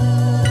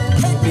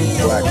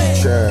 Black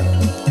Chair.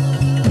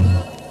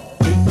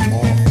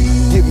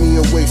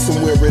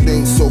 somewhere it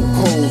ain't so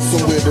cold.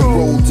 Somewhere the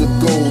roads are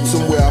gold.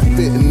 Somewhere I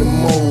fit in the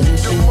mold.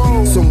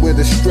 Somewhere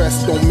the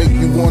stress don't make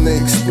you wanna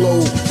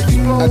explode.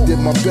 I did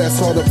my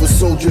best, heart of a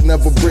soldier,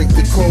 never break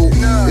the code.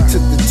 It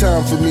took the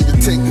time for me to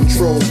take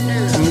control.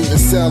 I'm eating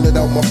salad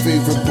out my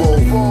favorite bowl.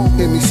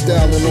 Hear me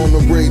styling on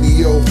the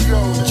radio.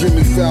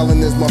 Jimmy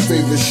Fallon is my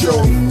favorite show.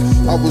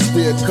 I was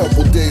there a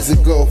couple days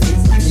ago.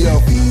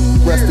 Yo,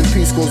 rest in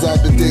peace goes out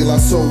to De La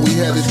Soul. We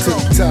headed to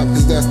the top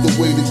cause that's the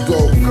way to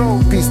go.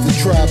 Peace to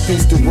Tribe,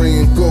 peace to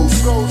Ray and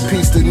Ghost.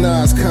 Peace to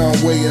Nas,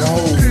 Conway and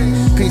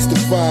Hov. Peace to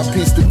Five,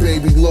 peace to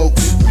Baby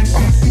Lokes.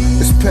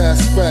 It's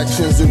past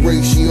fractions and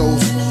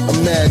ratios. A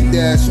mad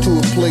dash to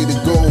a plate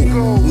of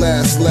gold.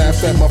 Last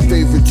laugh at my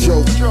favorite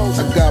joke.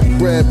 I got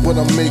bread but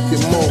I'm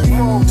making more.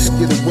 Just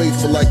get away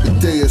for like a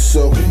day or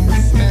so.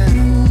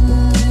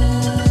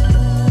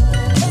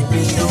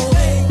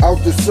 Out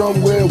to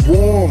somewhere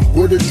warm,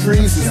 where the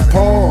trees is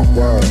palm.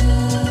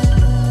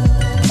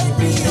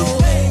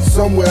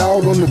 Somewhere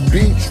out on the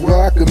beach where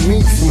I can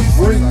meet some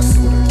freaks.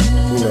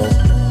 You know,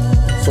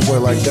 somewhere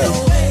like that.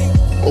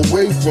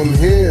 Away from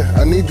here,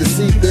 I need to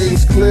see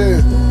things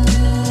clear.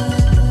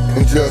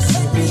 And just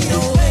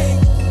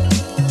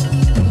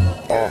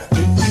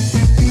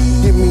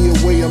get me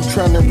away, I'm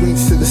trying to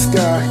reach to the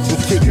sky and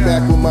kick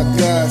back with my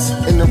guys,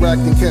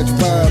 interact and catch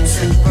vibes.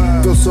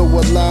 Feel so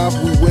alive,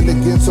 we win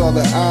against all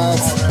the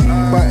odds.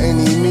 By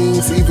any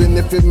means, even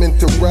if it meant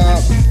to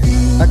rob.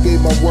 I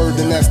gave my word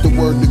and that's the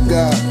word to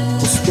God.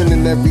 We're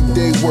spending every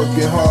day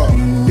working hard.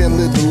 Can't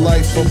live the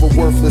life of a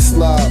worthless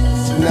slob.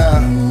 Nah,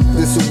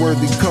 this a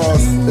worthy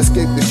cause.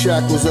 Escape the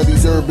shackles of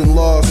these urban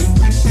laws.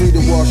 Free to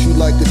wash you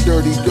like a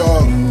dirty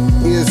dog.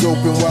 Ears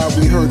open while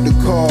we heard the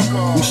call.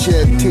 We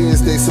shed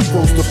tears, they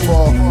supposed to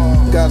fall.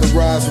 Gotta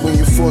rise when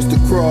you're forced to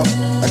crawl.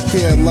 I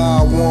can't lie,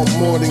 I want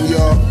more than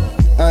y'all.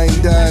 I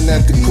ain't dying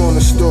at the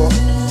corner store.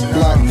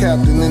 Block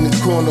captain in the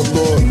corner,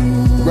 Lord.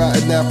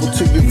 Rotten apple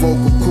to your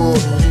vocal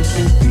cord.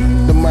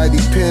 The mighty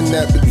pen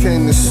that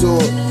became the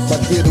sword. If I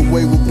get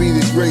away will be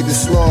the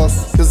greatest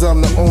loss. Cause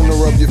I'm the owner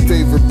of your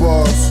favorite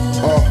bars.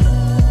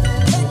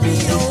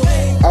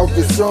 Out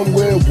there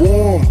somewhere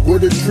warm, where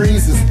the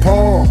trees is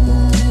palm.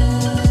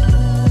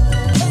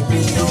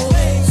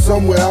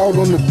 Somewhere out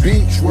on the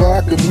beach where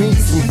I can meet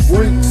some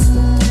freaks.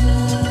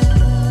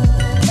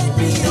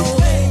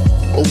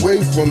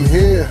 Away from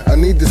here, I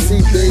need to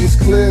see things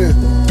clear.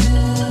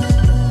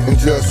 And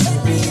just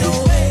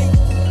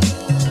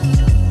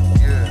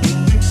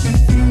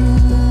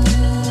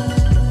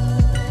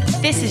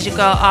This is your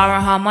girl Ara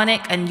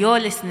Harmonic and you're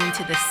listening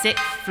to the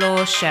Sixth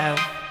Floor Show.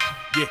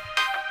 Yeah.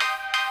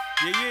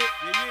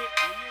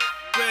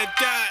 Red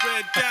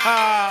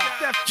dot.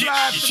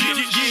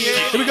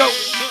 Here we go.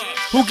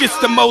 Who gets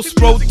the most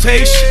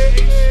rotation?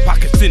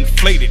 Pockets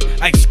inflated,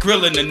 ice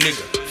grilling a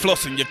nigga.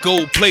 Flossing your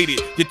gold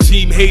plated, your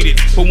team hated,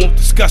 but won't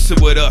discuss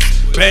it with us.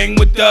 Bang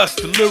with us,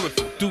 the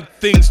lyrical, do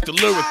things the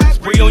lyrical.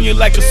 Spray on you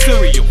like a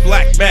cereal,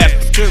 black bath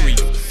material.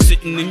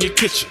 Sitting in your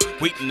kitchen,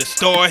 waiting to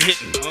start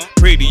hitting.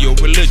 Radio,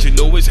 religion,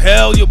 know as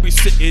hell you'll be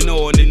sitting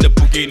on in the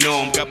boogie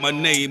norm. Got my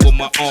name on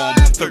my arm,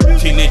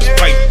 13-inch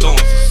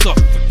pythons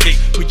suffocate,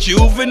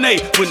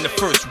 rejuvenate when the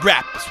first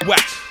rap is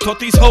whack. Taught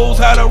these hoes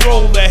how to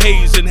roll the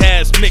haze and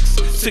has mixed.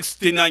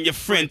 69 your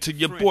friend to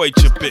your boy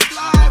Jabit.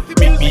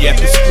 Meet me at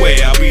the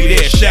square, I'll be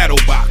there, shadow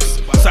box.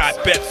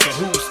 Side bets for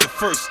who's the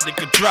first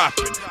nigga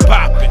dropping.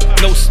 Popping,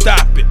 no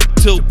stopping,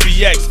 till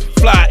BX.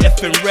 Fly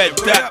effing red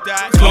dot.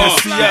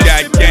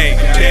 Got gang,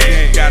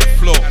 got a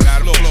floor.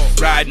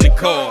 Riding the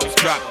cars,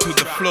 drop to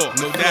the floor.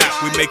 No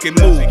doubt, we making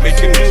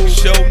moves,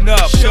 showing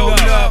up.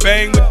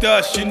 Bang with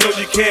us, you know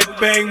you can't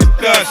bang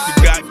with us.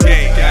 You got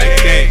gang,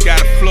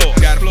 got a floor.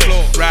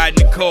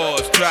 Riding the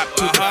cars, drop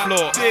to the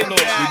floor.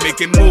 We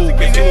making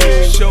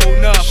moves,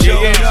 showing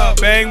up.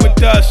 Bang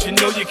with us, you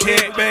know you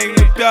can't bang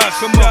with us.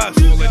 Come on,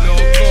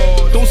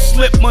 don't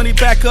slip money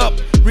back up.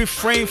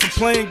 Refrain from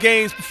playing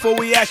games before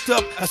we act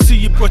up. I see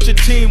you brought your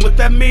team, what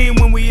that mean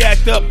when we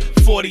act up?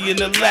 40 in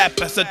the lap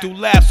as I do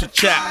laps with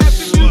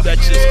chaps. You that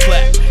just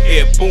clap,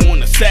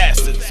 airborne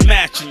assassins.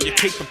 Matching your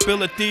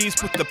capabilities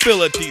with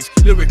abilities.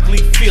 Lyrically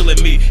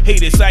feeling me,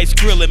 haters ice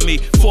grilling me.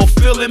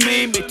 Fulfilling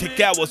me, may take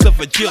hours of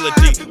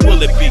agility.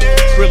 Will it be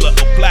thriller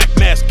or black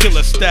mask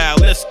killer style?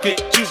 Let's get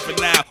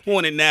juvenile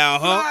on it now,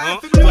 huh?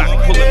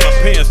 Block pulling my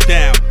pants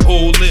down,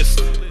 whole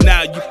list.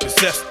 Now you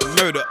possess the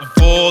murder of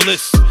all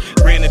this.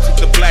 Ran into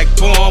the black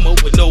bomber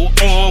with no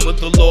armor.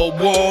 The Lord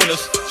warned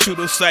us. Shoot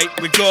on sight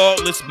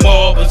regardless.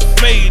 Marvelous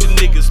fade the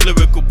niggas,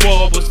 lyrical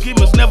barbers.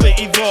 Gamers never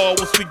evolve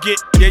once we get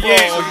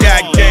involved. We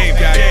got game,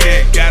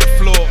 got a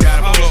floor.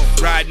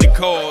 Riding the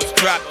cars,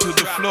 drop to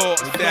the floor.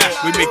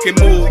 We making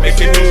moves,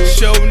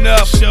 showing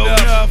up.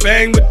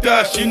 Bang with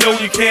us, you know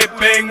you can't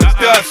bang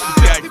with us.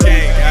 We got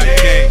game,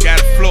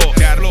 got a floor.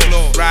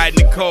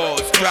 Riding the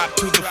cars, drop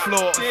to the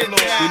floor.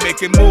 We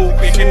making moves,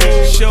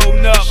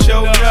 showing up.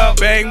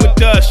 Bang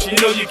with us, you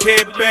know you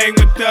can't bang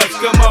with us.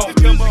 Come on,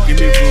 give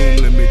me room,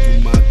 let me do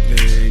my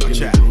thing. Give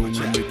me room,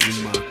 let me do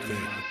my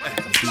thing.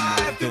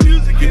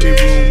 Give me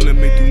room, let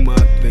me do my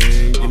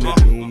thing. Give me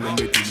room, let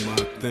me do my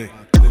thing.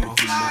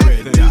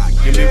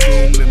 Give me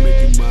room, let me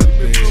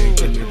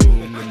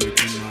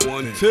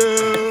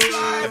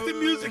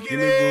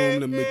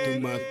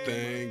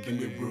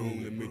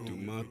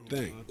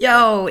thing.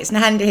 Yo, it's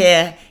Nahanda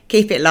here.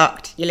 Keep it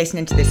locked. You're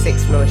listening to the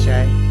Sixth Floor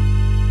Show.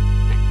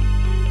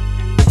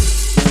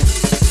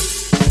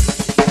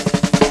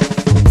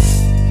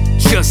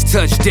 Just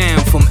touched down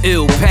from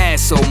El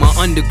Paso. My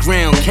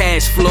underground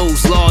cash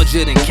flows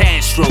larger than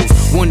Castro's.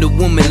 Wonder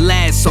Woman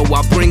lasso,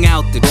 I bring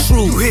out the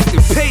truth. You hit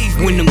the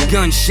pavement when them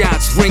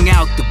gunshots ring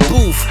out the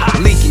booth.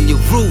 Leaking your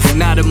roof,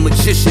 not a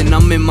magician,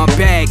 I'm in my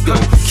bag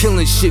though.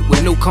 Killing shit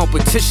with no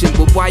competition,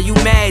 but why you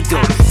mad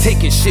though?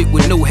 Taking shit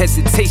with no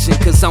hesitation,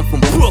 cause I'm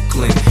from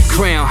Brooklyn.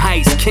 Crown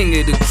Heights, king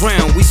of the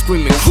crown, we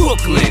screaming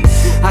Crooklyn.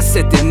 I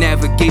set the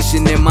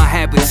navigation in my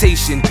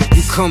habitation.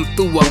 You come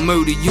through, I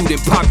murder you, then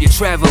pop your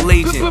travel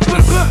agent.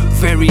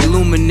 Very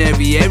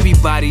luminary,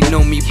 everybody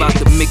know me. About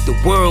to make the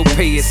world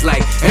pay, it's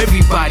like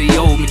everybody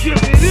owe me.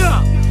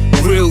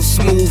 Real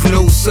smooth,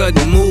 no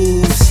sudden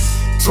moves.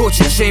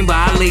 Torture chamber,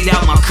 I laid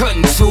out my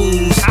cutting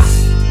tools.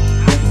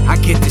 I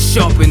get the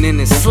sharpening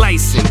and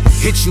slicing.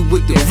 Hit you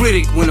with the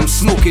Riddick when I'm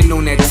smoking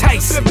on that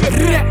Tyson.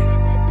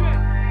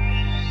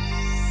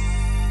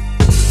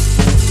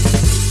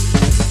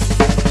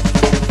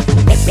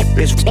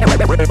 It's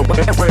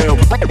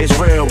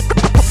real.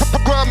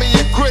 Grimy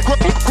and gritty.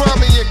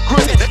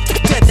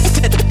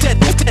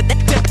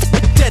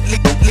 Deadly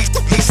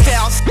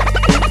styles.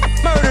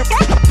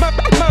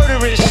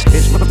 Murderish.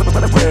 It's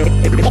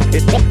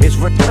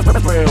real.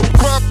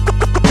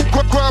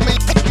 Grimy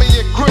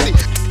and gritty.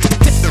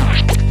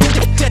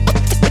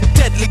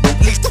 Deadly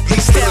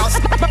styles.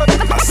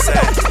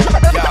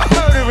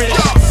 Murderish.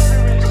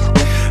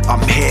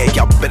 I'm here,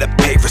 y'all better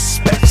pay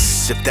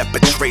respects. If that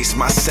betrays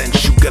my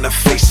sense, you gonna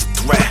face a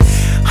threat.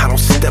 I don't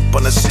step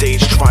on the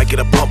stage, try get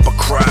a bumper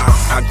crowd.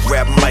 I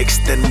grab mics,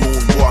 then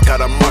moonwalk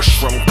out a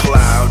mushroom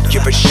cloud.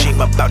 You're a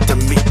shame about to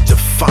meet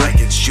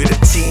defiance. You're the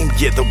team,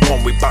 you're the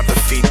one we about to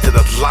feed to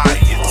the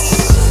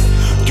lions.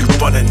 You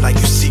running like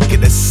you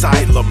seeking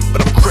asylum,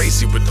 but I'm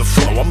crazy with the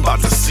flow, I'm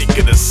about to seek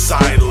an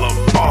asylum.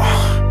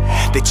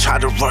 They try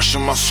to rush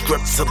on my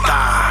script to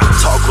lie.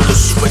 Toggle the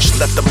switch,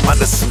 left them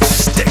under some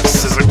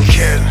sticks as a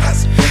kid.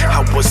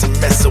 I wasn't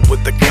messing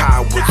with the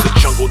cowards. The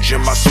jungle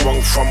gym I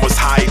swung from was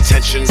high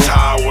tension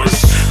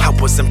towers. I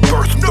wasn't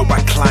birthed, though I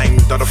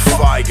climbed on a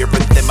fire.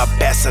 And then my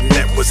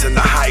bassinet was in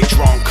the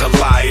Hydron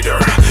Collider.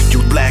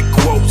 You lack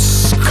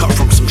quotes, cut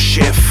from some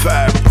sheer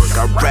fabric.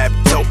 I rap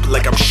dope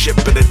like I'm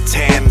shipping a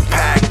tan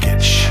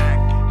package.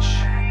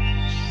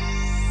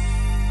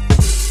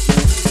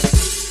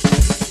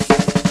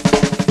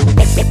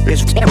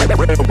 It's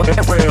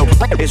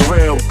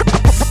real.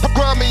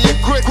 Grimy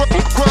and gritty.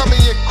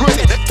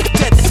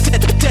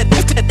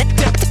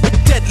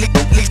 Deadly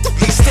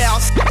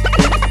styles.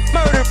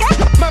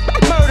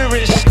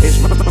 Murderish. It's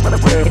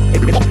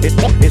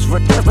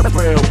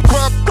real.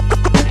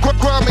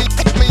 Grimy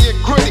and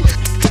gritty.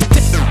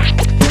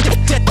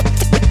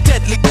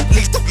 Deadly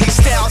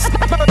styles.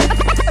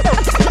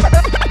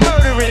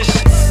 Murderish.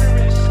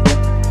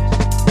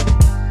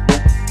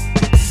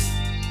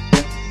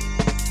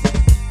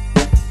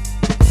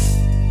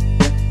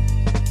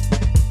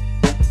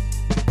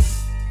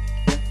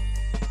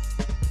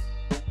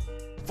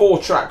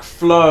 Four-track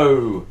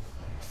flow.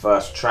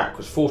 First track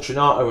was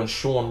Fortunato and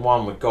Sean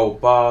 1 with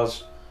Gold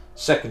Bars.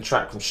 Second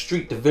track from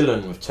Street the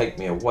Villain with Take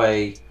Me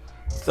Away.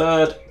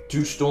 Third,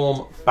 Do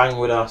Storm, Bang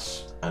With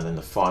Us. And then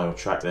the final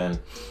track then,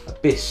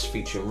 Abyss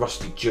featuring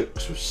Rusty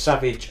Jukes with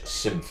Savage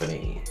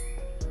Symphony.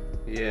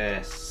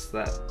 Yes,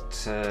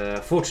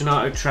 that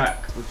Fortunato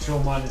track with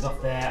Sean 1 is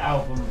off their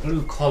album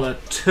Blue Collar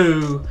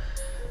 2.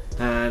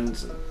 And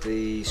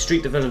the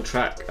Street the Villain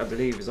track, I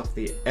believe, is off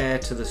the Air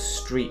to the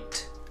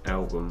Street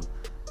album,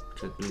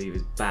 which I believe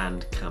is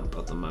Bandcamp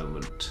at the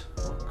moment.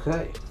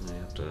 Okay. You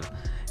have to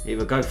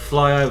either go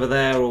fly over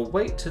there or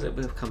wait till it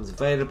becomes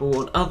available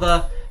on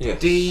other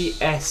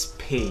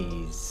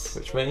DSPs.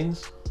 Which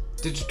means?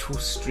 Digital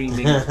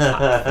streaming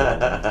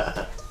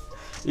platforms.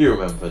 You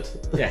remembered.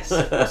 Yes,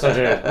 yes I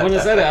do. I wouldn't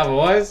have said it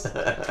otherwise.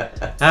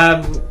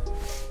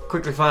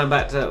 Quickly flying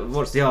back to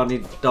watch the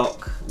Arnie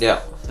doc. Yeah.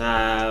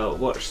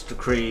 Watched the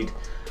Creed.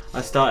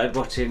 I started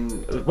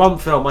watching one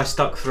film I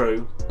stuck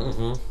through.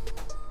 Mm-hmm.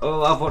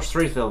 Oh, I've watched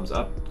 3 films.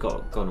 I've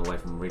gone away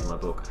from reading my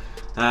book.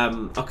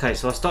 Okay,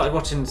 so I started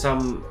watching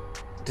some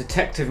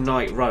Detective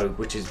Night Rogue,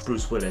 which is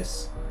Bruce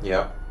Willis.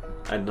 Yeah.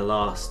 And the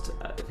last,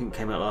 I think it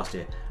came out last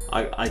year.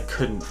 I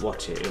couldn't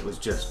watch it. It was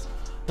just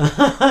so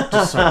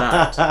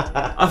bad.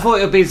 I thought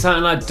it would be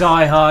something like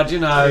Die Hard, you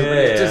know.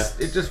 Yeah,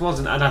 but it just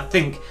wasn't. And I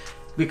think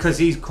because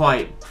he's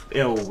quite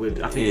ill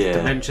with, I think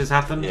dementia's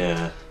happened.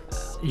 Yeah.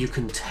 You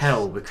can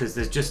tell because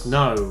there's just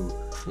nothing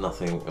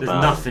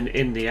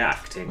in the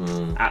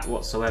acting at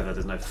whatsoever.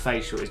 There's no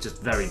facial. It's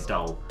just very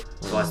dull.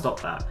 So I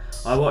stopped that.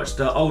 I watched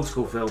old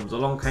school films.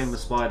 Along Came the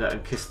Spider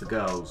and Kiss the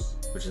Girls,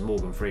 which is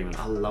Morgan Freeman.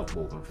 I love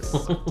Morgan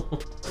Freeman.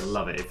 I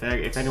love it.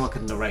 If anyone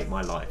can narrate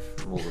my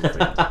life, Morgan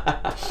Freeman.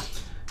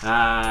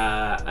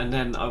 And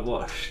then I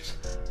watched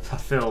a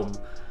film,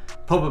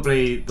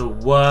 probably the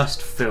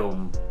worst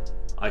film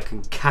I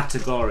can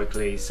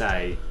categorically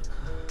say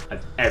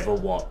I've ever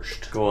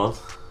watched. Go on.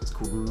 It's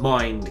called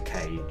Mind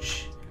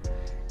Cage.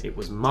 It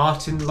was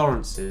Martin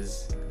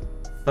Lawrence's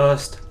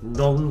first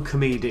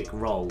non-comedic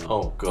role.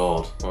 Oh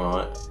God! All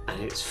right.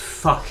 And it's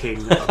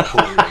fucking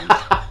appalling.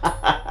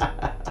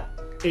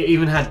 It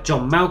even had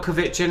John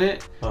Malkovich in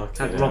it.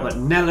 Had Robert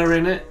Neller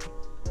in it.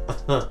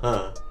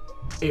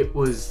 It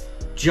was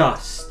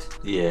just...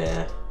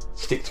 Yeah.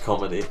 Stick to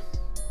comedy.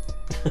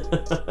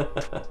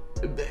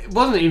 It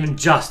wasn't even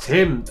just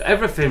him.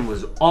 Everything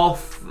was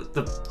off.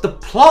 The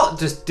plot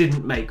just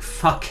didn't make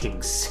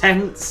fucking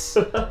sense.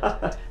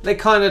 They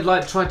kind of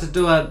like tried to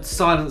do a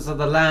Silence of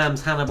the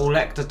Lambs, Hannibal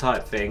Lecter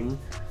type thing,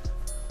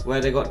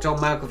 where they got John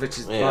Malkovich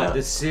as like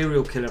this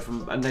serial killer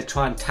and they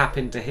try and tap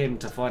into him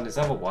to find this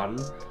other one.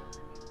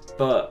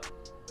 But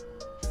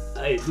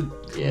not a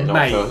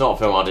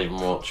film I'd even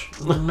watch.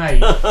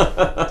 Mate,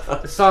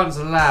 Silence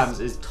of the Lambs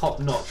is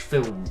top-notch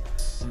film.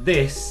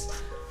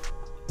 This,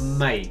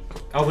 mate,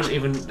 I wouldn't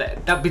even.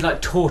 That'd be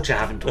like torture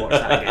having to watch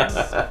that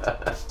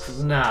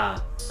again. Nah,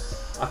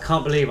 I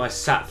can't believe I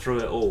sat through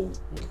it all.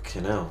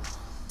 Fucking hell.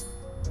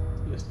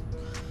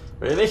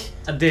 Really?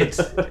 I did.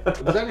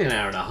 It was only an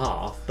hour and a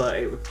half, but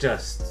it was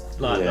just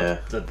like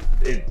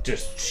it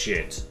just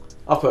shit.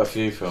 I put a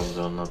few films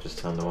on. I've just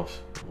turned them off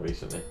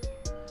recently.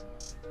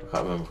 I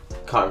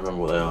can't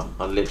remember what they are.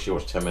 I literally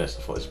watched 10 minutes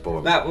and thought it's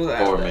boring.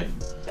 Boring me.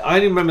 I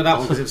only remember that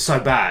one because it was so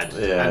bad.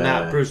 And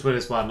that Bruce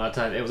Willis one,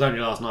 it was only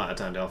last night I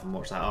turned it off and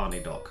watched that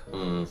Arnie doc.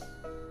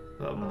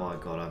 But oh my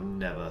god, I've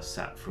never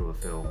sat through a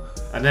film.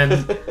 And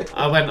then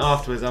I went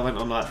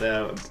on like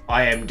the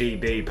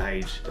IMDb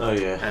page. Oh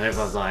yeah. And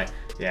everyone's like,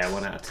 yeah,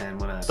 1 out of 10,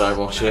 1 out of 10. Don't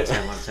watch it. 1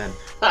 out of 10.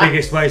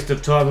 Biggest waste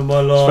of time of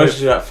my life. Supposed to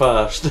do that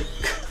first.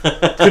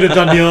 Could have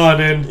done the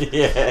ironing.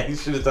 Yeah, you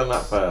should have done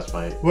that first,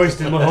 mate.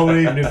 Wasted my whole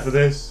evening for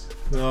this.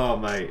 Oh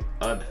mate,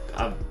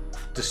 I'm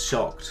just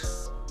shocked.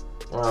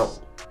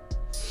 Well,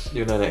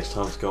 you know next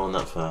time to go on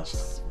that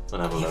first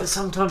and have a look. But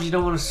sometimes you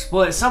don't want to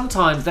spoil it.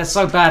 Sometimes they're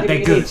so bad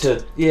they're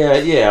good. Yeah,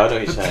 I know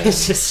what you're saying.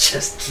 This is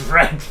just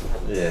dreadful.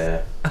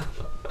 Yeah.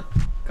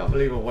 Can't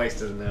believe I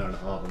wasted an hour and a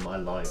half of my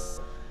life.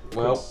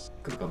 Well,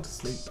 could have gone to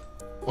sleep.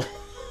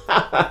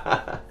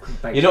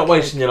 You're not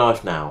wasting your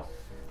life now.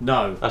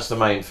 No. That's the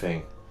main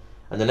thing.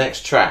 And the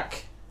next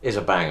track is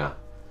a banger.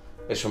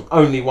 It's from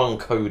Only One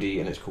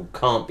Cody and it's called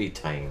Can't Be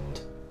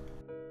Tamed.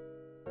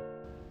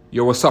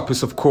 Yo, what's up?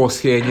 It's of course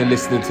here and you're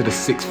listening to the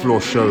 6th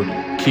Floor Show.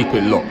 Keep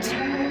it locked.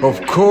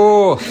 Of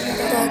course!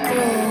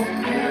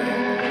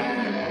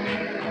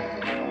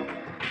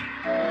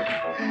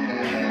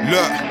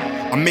 Look,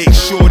 I make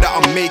sure that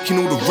I'm making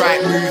all the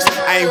right moves.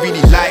 I ain't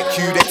really like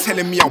you, they're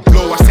telling me I'll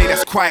blow, I say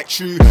that's quite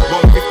true.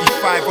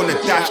 155 on the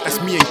dash,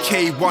 that's me and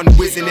K1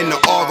 whizzing in the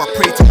R. I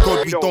pray to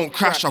God we don't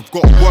crash, I've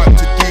got work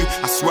to do.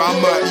 I swear I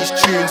murk these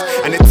tunes,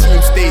 and the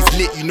team stays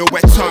lit, you know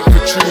we're turned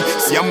for true.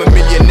 See, I'm a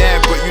millionaire,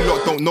 but you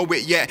lot don't know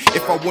it yet.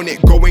 If I want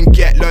it, go and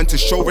get, learn to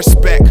show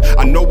respect.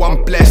 I know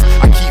I'm blessed,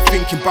 I keep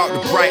thinking about the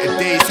brighter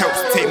days.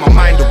 Helps to take my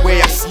mind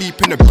away, I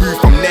sleep in the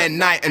booth, I'm there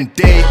night and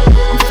day.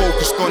 I'm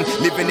focused on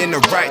living in the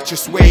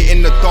righteous way.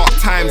 In the dark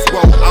times,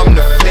 well, I'm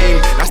the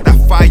flame. That's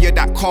that fire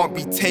that can't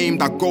be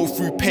tamed. I go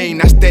through pain,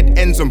 that's dead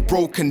ends and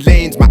broken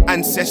lanes. My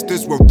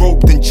ancestors were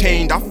roped and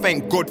chained. I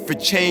thank God for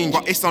change,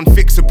 but it's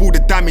unfixable, the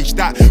damage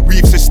that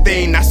we've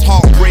sustained. That's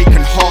heartbreak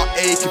and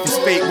heartache. If his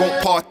fate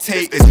won't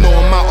partake, there's no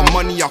amount of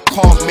money I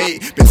can't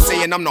make. Been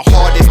saying I'm the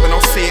hardest, but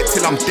I'll say it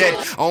till I'm dead.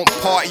 I don't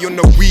party on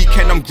the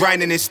weekend, I'm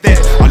grinding instead.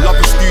 I love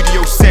a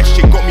studio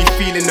session, got me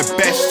feeling the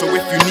best. So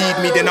if you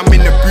need me, then I'm in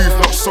the booth.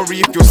 Not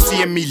sorry if you're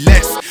seeing me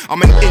less.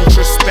 I'm an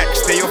introspect,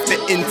 stay off the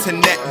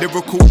internet.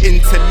 Lyrical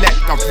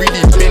intellect, I've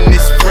really been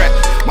this threat.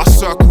 My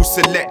circle's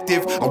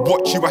selective, I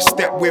watch you, I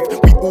step with.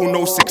 We all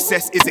know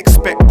success is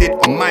expected,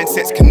 our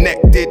mindset's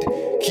connected.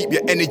 Keep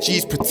your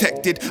energies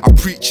protected. I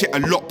preach it a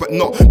lot, but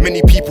not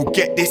many people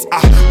get this.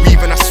 I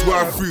weave and I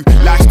swerve through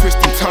life's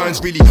twists and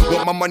turns. Really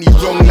want my money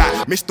long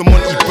like Mr.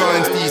 Monty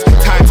Burns. These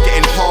times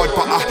getting hard,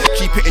 but I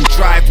keep it in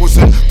drive.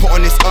 Wasn't put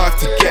on this earth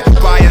to get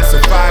by and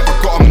survive. I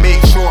gotta make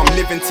sure I'm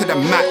living to the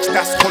max.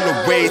 That's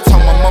Holloway. Tell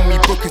my mummy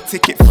book a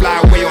ticket, fly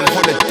away on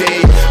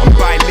holiday. I'm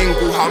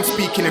bilingual, how I'm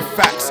speaking in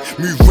facts.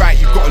 Move right,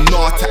 you gotta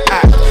know how to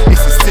act.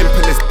 It's as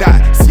simple as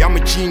that. See, I'm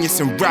a genius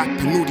in rap,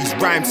 and all these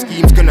rhyme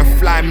schemes gonna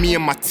fly me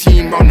and my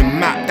team round the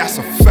map. That's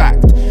a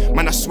fact.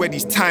 Man, I swear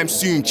these times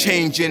soon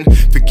changing.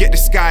 Forget the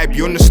sky,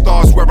 beyond the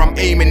stars where I'm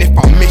aiming. If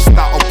I miss that,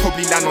 I'll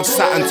probably land on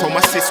Saturn. Told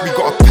my sis we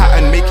got a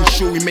pattern, making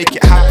sure we make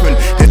it happen.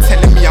 They're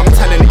telling me I'm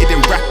talented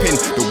in rapping,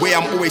 the way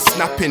I'm always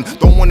snapping.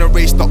 Don't wanna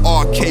race the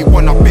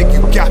RK1, I beg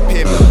you gap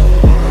him.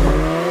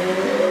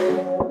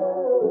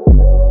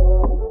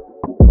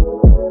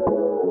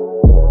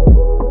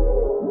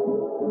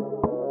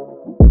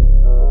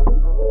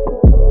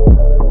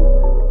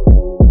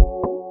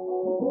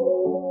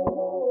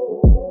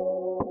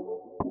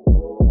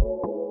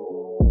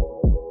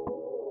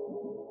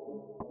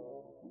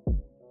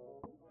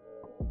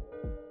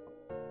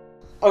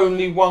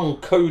 Only One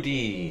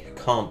Cody,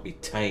 Can't Be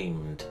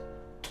Tamed.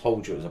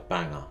 Told you it was a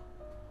banger.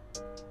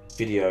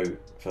 Video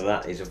for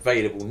that is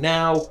available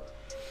now.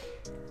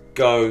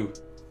 Go,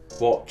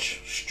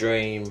 watch,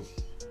 stream,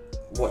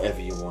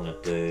 whatever you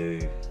want to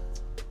do.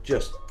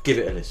 Just give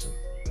it a listen.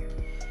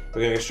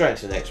 We're going to go straight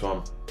into the next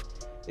one.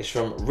 It's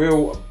from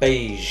Real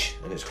Beige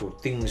and it's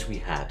called Things We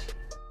Had.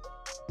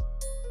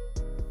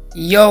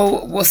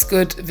 Yo, what's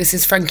good? This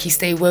is Frankie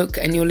Stay Woke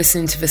and you're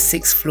listening to the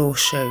Sixth Floor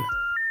Show.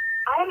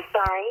 I'm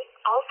sorry,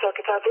 all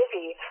circuits are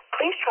busy.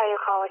 Please try your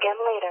call again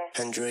later.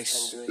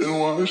 Hendrix. And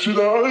why should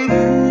I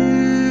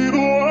need a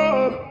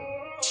word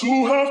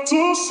to have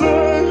to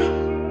say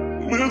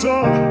we're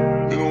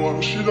done? And why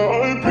should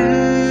I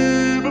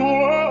be the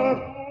one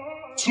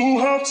to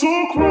have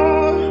to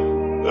cry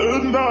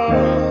at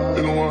night?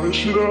 And why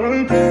should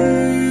I be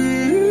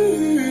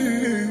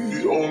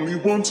the only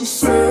one to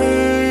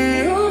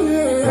say, oh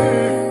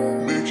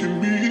yeah,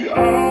 making me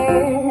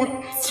out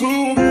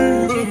to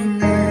the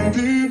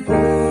needy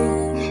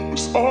one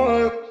was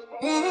alright.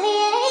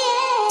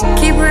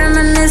 Keep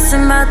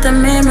reminiscing about the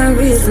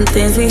memories and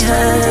things we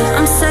had.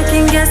 I'm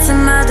second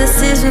guessing my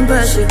decision,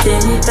 but you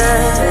did me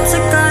bad.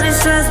 Took all this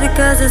stress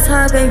because this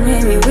heartbreak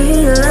made me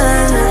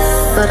realize.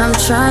 But I'm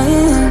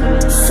trying,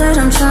 said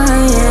I'm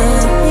trying,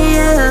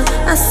 yeah.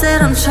 I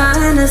said I'm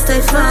trying to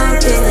stay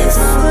focused.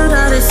 But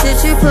all the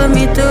shit you put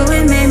me through,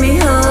 it made me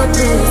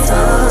hopeless.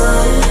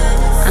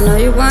 Oh, I know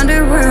you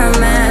wonder where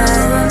I'm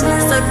at.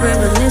 Stuck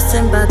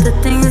reminiscing about the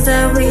things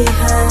that we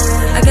had.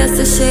 I guess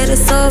the shit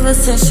is over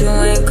since you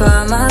ain't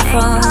called my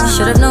phone.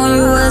 Should've known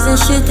you wasn't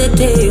shit the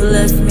day you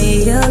left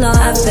me alone.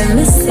 I've been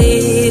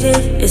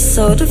misleaded, it's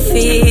so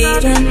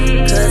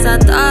defeating. Cause I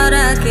thought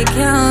I could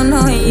count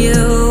on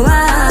you.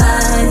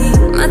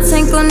 My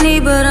tank on me,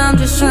 but I'm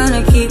just trying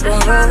to keep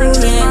on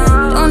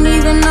rolling. Don't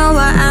even know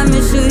why I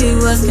miss you, you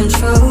was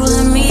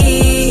controlling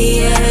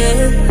me,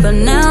 yeah. But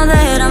now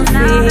that I'm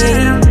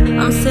free,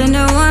 I'm sitting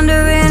there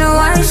wondering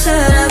why should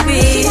I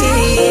be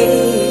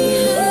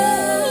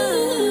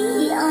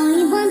the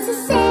only one to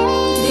say,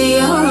 the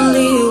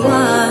only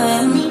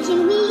one,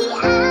 making me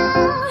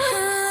out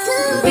to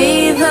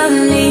be the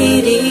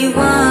needy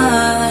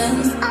one.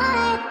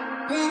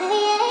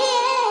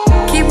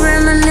 Keep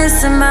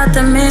reminiscing about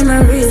the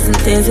memories and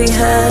things we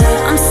had.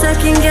 I'm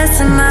second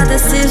guessing my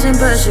decision,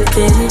 but you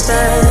did me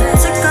bad.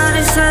 Took all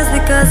this stress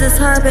because this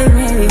heartbreak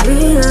made me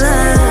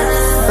realize.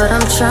 But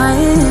I'm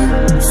trying,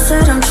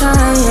 said I'm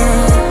trying,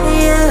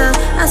 yeah.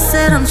 I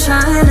said I'm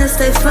trying to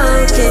stay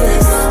focused.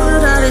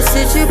 But all the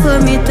shit you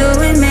put me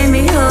through, it made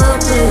me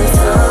hopeless.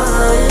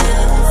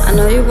 Oh, I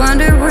know you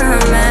wonder where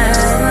I'm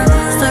at.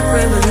 Stuck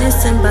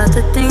reminiscing about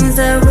the things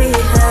that we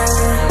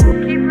had.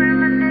 Keep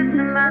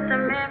reminiscing about the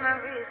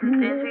memories and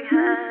things we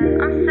had.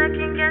 I'm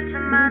second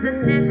guessing my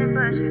decision,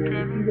 but you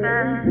did me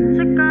bad.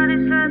 Took all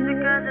this stress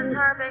because this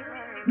heartbreak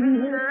made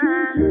me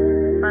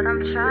realize. But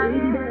I'm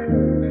trying,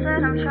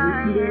 said I'm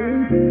trying,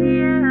 yeah.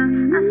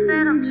 I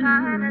said I'm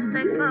trying to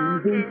stay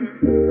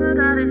focused. But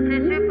all the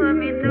shit you put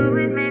me through,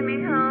 it made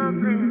me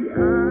hopeless.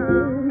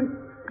 Oh,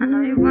 I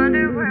know you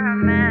wonder where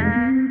I'm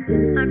at.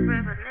 Stuck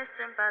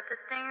reminiscing about the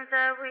things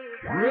that we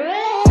had.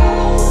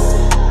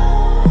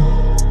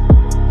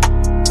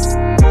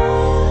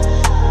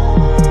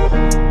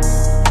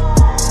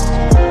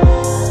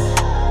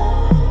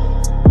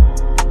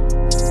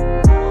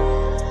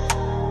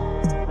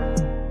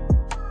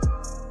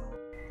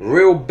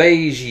 Real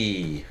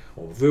Beige,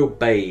 or Real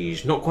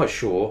Beige, not quite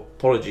sure,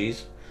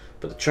 apologies,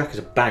 but the track is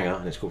a banger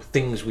and it's called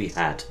Things We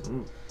Had.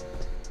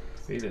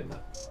 Feeling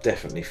that.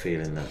 Definitely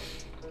feeling that.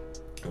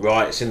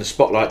 Right, it's in the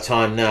spotlight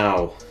time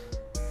now,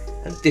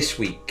 and this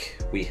week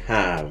we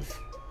have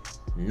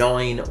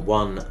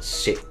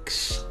 916.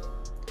 So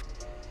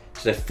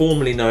they're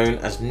formerly known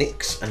as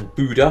Nix and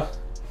Buddha.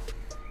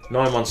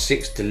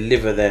 916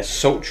 deliver their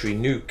sultry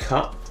new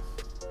cut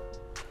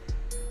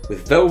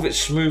with velvet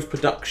smooth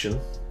production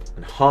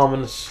and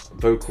harmonious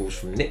vocals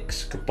from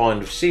Nix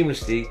combined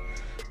seamlessly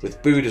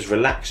with Buddha's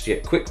relaxed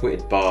yet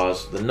quick-witted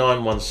bars. The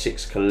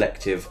 916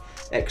 collective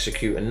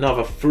execute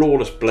another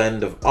flawless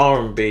blend of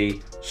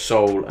R&B,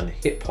 soul and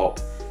hip-hop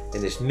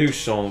in this new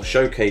song,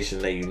 showcasing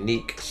their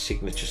unique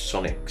signature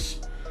sonics.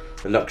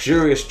 The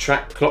luxurious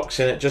track clocks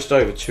in at just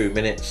over 2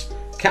 minutes,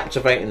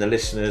 captivating the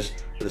listeners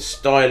with a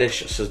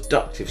stylish,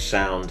 seductive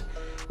sound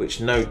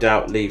which no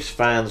doubt leaves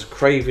fans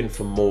craving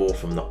for more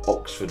from the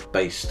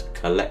Oxford-based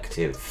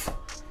collective.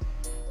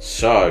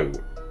 So,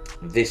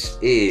 this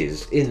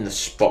is in the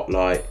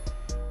spotlight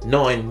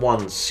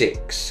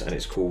 916 and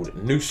it's called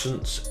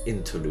Nuisance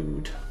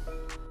Interlude.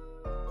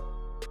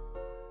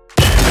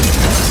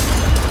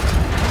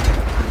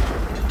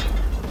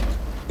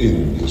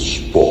 In the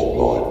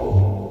spotlight.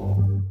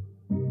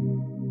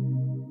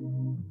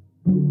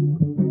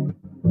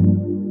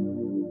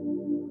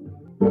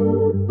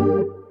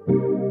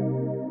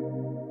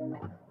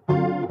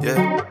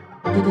 Yeah.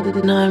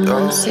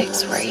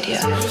 916 Radio.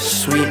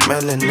 Sweet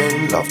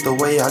melanin, love the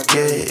way I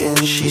get in.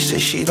 She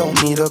says she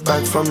don't need a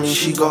bag from me,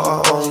 she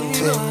got her own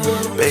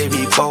thing.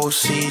 Baby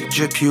bossy,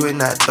 drip you in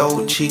that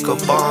Dolce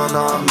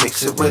Gabbana,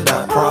 mix it with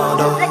that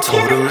Prada.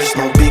 Told her it's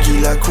no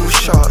biggie like who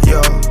shot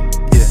ya.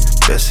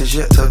 Best is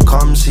yet to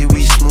come, see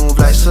we smooth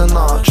like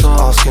Sinatra.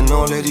 Asking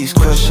all of these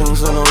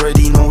questions and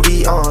already know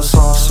the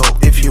answer. So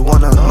if you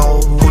wanna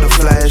know who the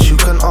flash, you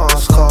can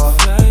ask her.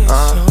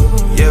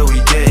 Yeah, we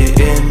get it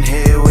in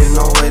here with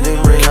no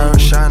wedding ring. Can't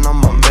shine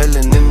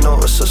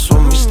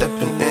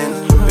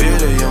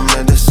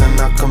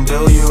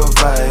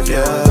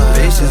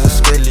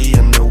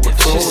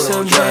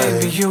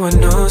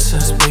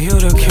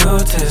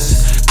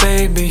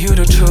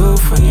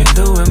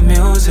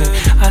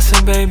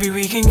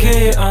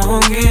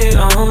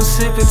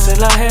sip it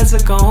till our heads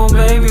are gone.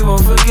 Baby,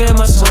 won't forget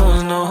my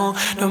song, no.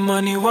 The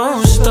money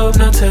won't stop,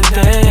 not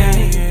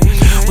today.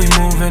 We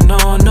moving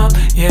on up,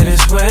 yeah,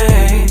 this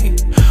way.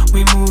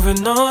 We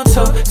moving on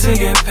top to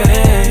get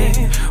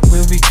paid.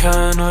 We'll be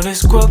counting all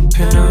this guap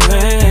in the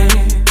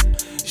rain.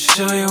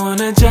 Sure you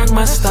wanna jack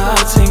my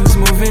style, things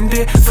moving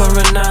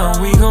different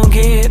now. We gon'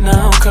 get it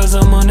now, cause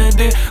I'm on a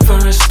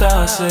different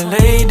star. Say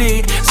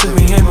lady, so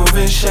we ain't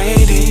moving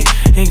shady.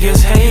 It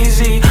gets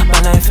hazy,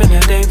 my life in a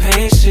day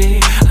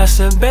pastry. I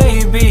said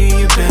baby,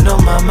 you been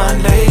on my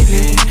mind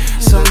lately.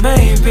 So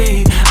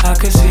maybe I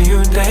can see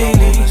you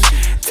daily.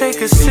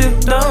 Take a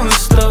sip, don't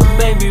stop,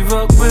 baby,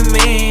 rock with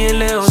me. A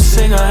little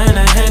singer and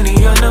a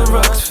Henny on the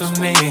rocks for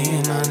me.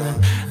 Nah, nah,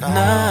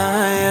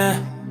 nah, yeah.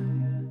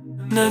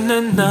 Na na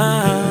na,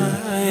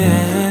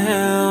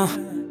 yeah.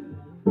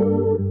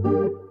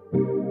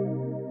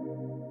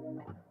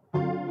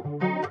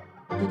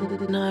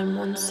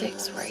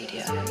 .916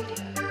 Radio.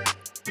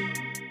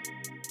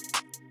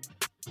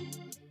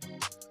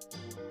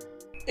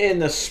 In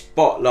the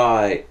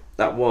spotlight,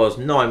 that was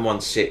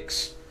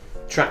 916.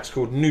 Track's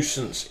called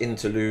Nuisance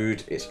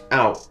Interlude. It's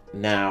out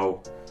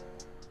now.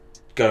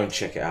 Go and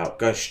check it out.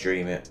 Go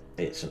stream it.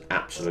 It's an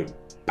absolute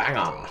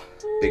banger.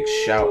 Big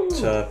shout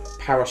to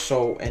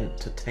Parasol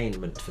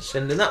Entertainment for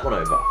sending that one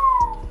over.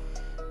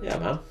 Yeah,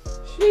 man.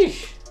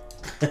 Sheesh.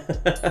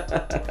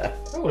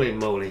 Holy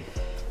moly.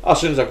 As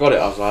soon as I got it,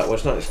 I was like, well,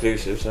 it's not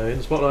exclusive, so in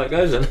the spotlight it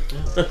goes then.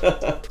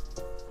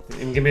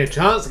 Didn't even give me a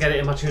chance to get it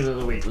in my tune of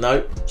the week.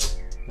 No.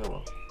 Oh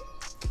well.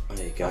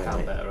 There you go, I found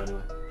mate. better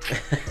anyway.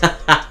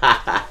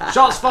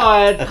 Shots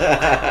fired!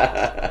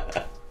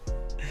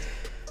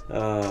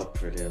 Oh,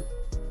 brilliant.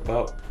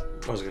 Well,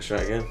 I was going to try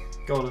it again.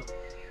 Go on then.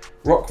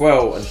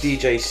 Rockwell and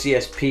DJ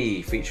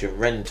C.S.P featuring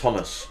Ren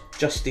Thomas,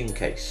 Just In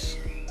Case.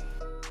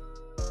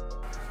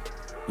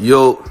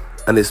 Yo,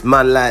 and it's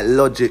man like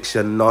Logic,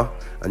 you know,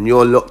 and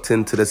you're locked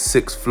into the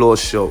 6th Floor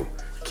Show.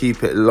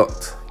 Keep it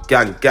locked.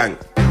 Gang, gang.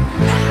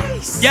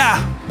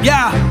 Yeah.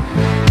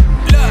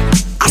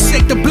 I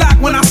shake the block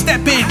when I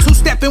step in.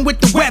 Two-stepping with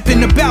the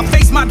weapon. About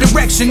face my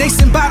direction. They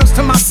send bottles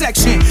to my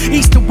section.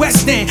 East to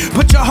west end.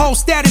 Put your whole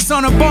status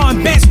on a bar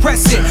and bench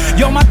press it.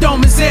 Yo, my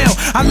dome is ill.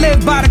 I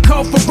live by the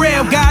code for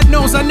real. God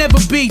knows I'll never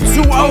be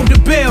too old to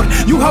build.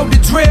 You hold the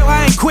drill.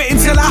 I ain't quitting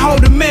till I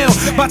hold a mill.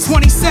 By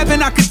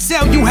 27, I could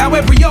tell you how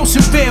every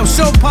ocean feels.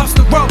 Show pumps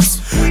the ropes.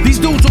 These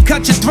dudes will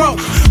cut your throat.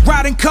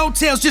 Riding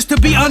coattails just to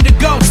be under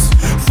ghosts.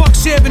 Fuck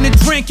sharing a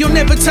drink. You'll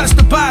never touch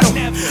the bottle.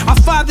 I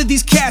father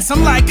these cats.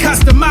 I'm like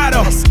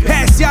Customato.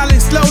 Pass y'all in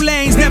slow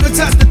lanes, never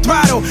touch the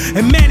throttle.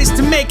 And managed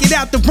to make it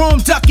out the room,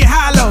 ducking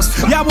hollows.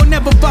 Y'all will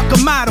never fuck a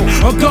model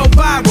or go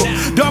viral.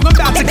 Dog, I'm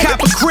about to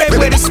cop a crib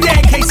where the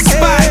staircase is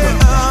spiral.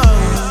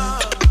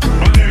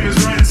 My name is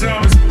Ryan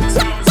Thomas.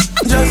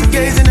 Just in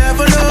case you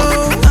never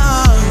know.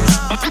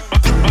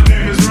 My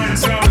name is Ryan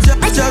Thomas.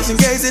 Just in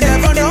case you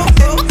never know.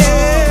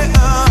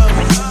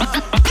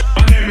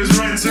 My name is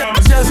Ryan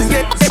Thomas. Just in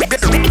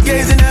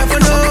case you never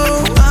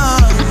know.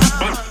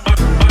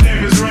 My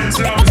name is Ryan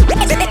Thomas.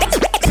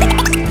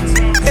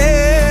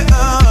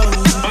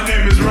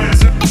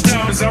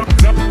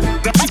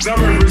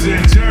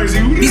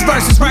 These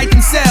verses write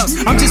themselves,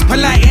 I'm just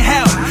polite in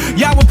hell.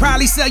 Y'all will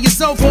probably sell your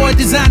soul for a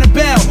designer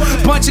bell.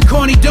 Bunch of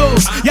corny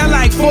dudes, y'all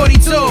like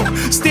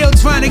 42. Still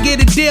trying to get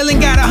a deal and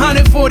got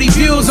 140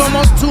 views.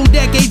 Almost 2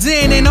 decades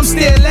in and I'm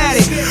still at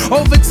it.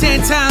 Over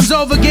 10 times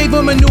over, gave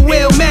them a new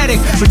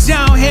Illmatic. But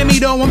y'all don't hear me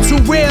though, I'm too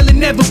real and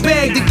never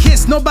begged to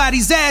kiss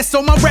nobody's ass,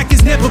 so my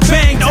records never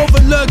banged.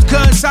 Overlooked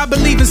cause I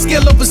believe in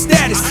skill over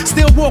status.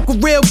 Still walk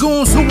with real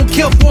goons who will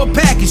kill for a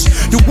package.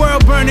 The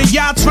world burning,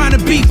 y'all trying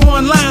to beef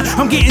online.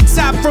 I'm getting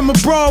top from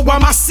abroad while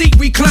my seat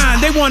recline.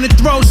 They wanna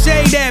throw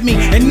shade at me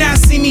and not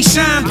see me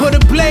shine. Put a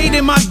blade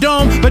in my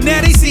dome, but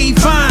now they see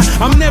fine.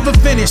 I'm never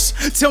finished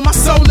till my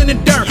soul in the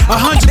dirt.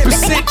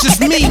 100%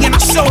 just me and I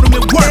show them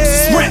it works.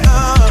 It's rent.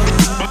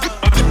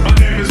 My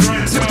name is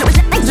Ryan Thomas.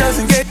 Just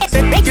in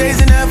case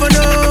you never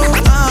know.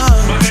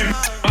 My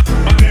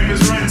name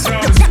is Ryan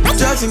Thomas.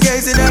 Just in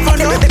case you never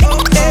know. My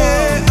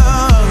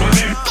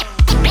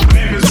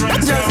name is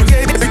Ryan Thomas.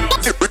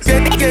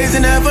 Just in case you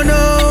never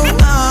know.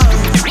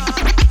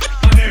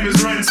 My name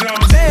is Ryan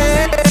Thomas.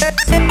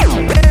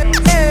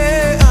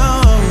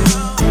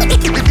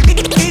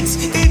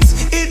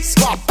 It's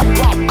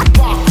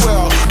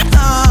Rockwell.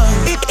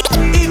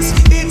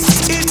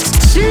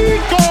 It's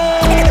Chico.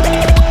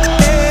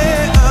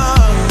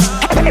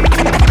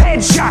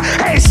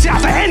 Headshot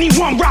for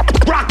anyone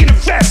rocking a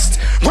vest.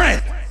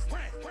 Ren.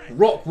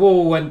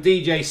 Rockwell and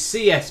DJ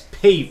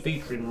C.S.P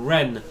featuring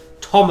Ren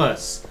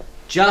Thomas.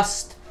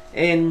 Just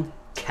in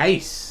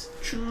case.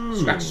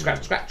 Scratch,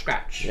 scratch, scratch,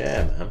 scratch.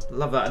 Yeah, man.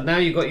 Love that. And now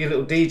you've got your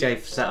little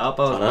DJ set up.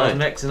 I was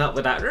mixing up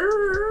with that. I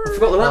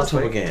forgot the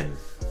laptop again.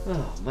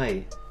 Oh,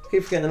 mate. I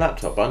keep forgetting the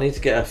laptop, but I need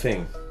to get a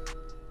thing.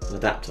 An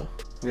adapter.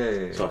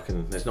 Yeah. So I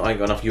ain't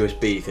got enough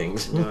USB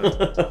things. No.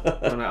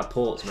 Run out of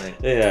ports, mate.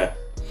 Yeah.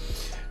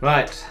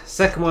 Right,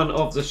 second one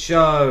of the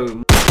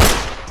show.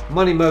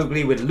 Money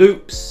Mowgli with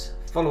Loops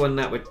Following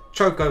that with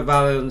Choco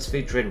Valens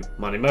featuring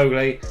Money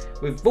Mowgli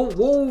with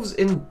Wolves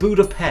in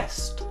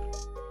Budapest.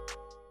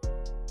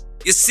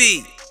 You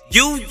see,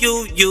 you,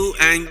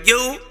 and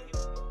you.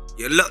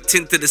 You're locked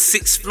into the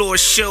 6th Floor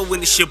show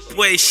and it's your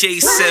boy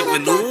Shay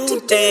 7 all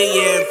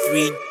day,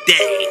 every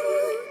day.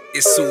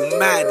 It's so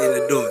mad in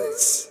the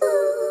dunes.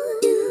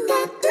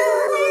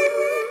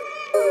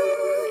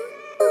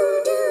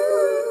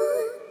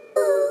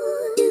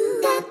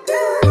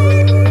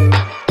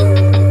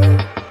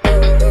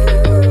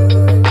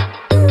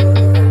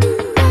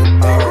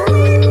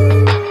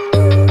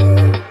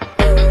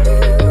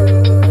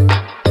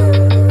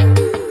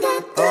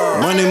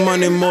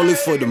 Money moly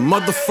for the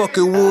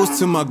motherfucking wolves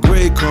till my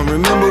grave come.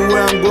 Remember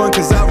where I'm going,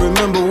 cause I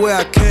remember where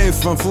I came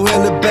from. Full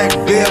hella back,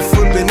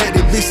 barefoot, been at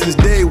the bitch since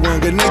day one.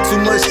 Got ain't too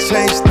much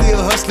change,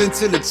 still hustling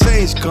till the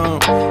change come.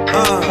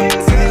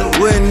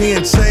 Wouldn't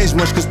even change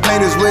much, cause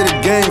pain is where the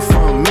game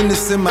from.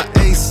 Minutes in my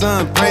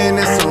A-son, praying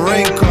that some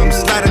rain comes.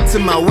 Sliding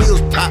till my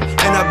wheels pop,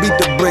 and I beat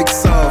the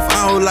brakes off.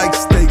 I don't like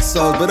steak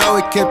sauce, but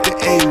always kept the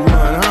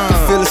A1,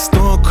 Feel a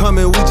storm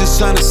coming, we just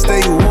tryna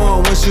stay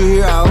warm. Once you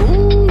hear out,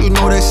 ooh, you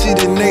know that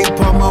shit in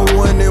napalm. My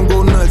one them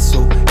go nuts,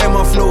 so and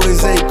my flow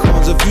is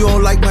acorns. If you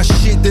don't like my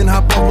shit, then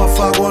hop off my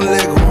 5-1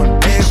 leg horn.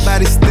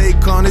 Everybody stay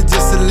calm, it's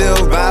just a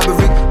little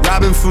robbery.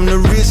 Robbing from the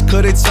rich,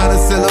 cause they tryna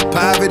sell a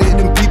poverty.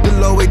 Them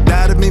people always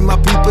doubted me, my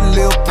people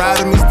live proud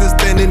of me. Still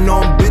standing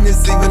on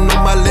business, even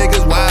though my leg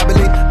is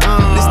wobbly.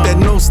 It's that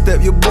no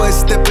step, your boy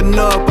stepping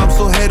up. I'm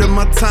so ahead of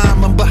my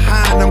time, I'm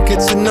behind, I'm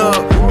catching up.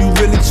 You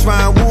really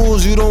trying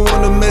rules, you don't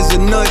wanna measure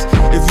nuts.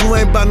 If you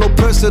ain't by no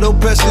pressure, don't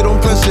press your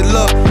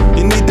luck.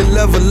 You need to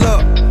level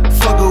up.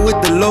 Fucker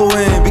with the low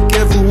end, be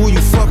careful who you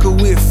fucker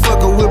with.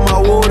 Fucker with my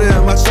water.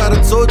 I try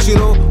to torch you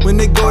though, when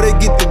they go, they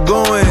get to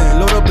going.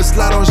 Load up and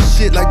slide on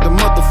shit like the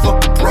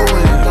motherfucking pro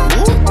am.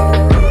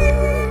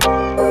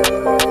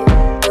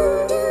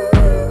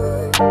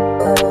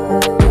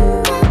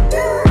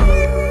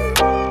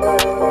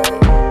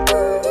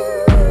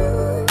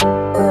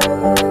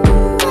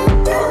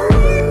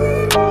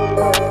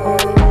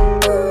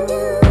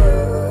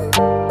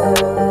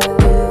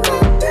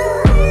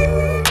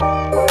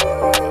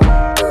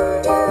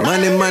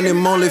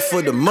 Only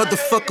for the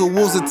motherfucker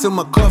wolves until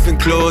my coffin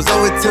close.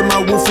 Always tell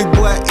my wolfy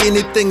boy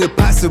anything is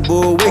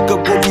possible. Wake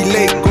up, go be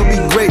late, go be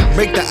great,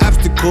 break the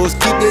obstacles.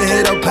 Keep your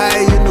head up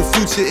high in the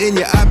future in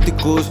your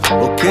opticals,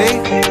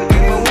 okay?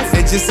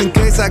 And just in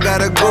case I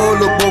gotta go,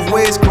 look both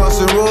ways,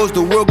 crossing roads.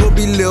 The world gon'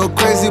 be little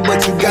crazy,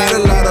 but you got a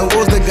lot of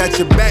wolves that got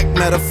your back.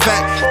 Matter of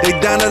fact, they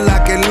down to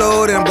lock and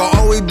load, and I'm gon'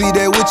 always be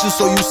there with you,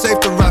 so you safe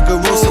to rock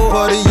and roll. So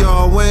party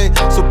on Wayne,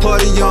 so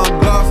party on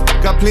golf.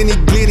 Got plenty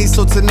glitty,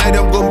 so tonight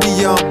I'm gon'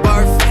 be on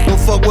barf. Don't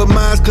fuck with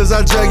mines, cause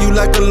I drag you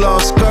like a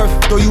lost scarf.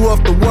 Throw you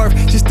off the wharf,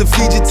 just to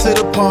feed you to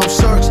the palm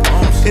sharks.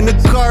 In the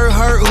car,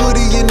 hurt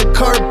hoodie in the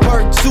car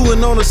park.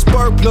 Chewing on a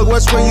spark plug,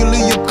 watch where you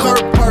leave your car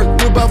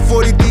parked. We're about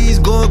 40 D's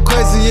going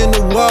crazy in the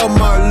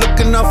Walmart.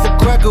 Looking out for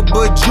cracker,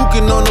 but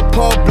juking on the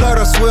Paul Blart.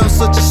 I swear I'm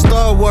such a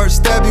stalwart.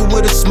 Stab you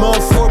with a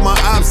small fork, my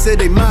ops said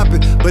they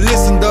mopping. But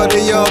listen though,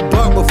 they all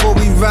bark before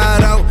we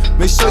ride out.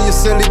 Make sure your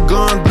celly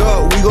gone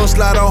dark. We gon'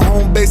 slide on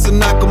home base and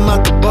knock them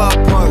out the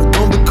ballpark.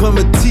 Don't become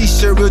a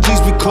t-shirt, real G's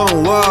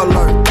become wild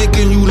art.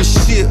 Thinking you the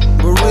shit,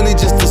 but really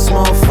just a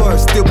small fart.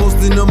 Still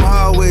posting them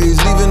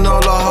highways, leaving all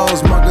the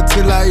halls marked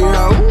until I hear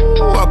out.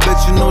 Ooh, I bet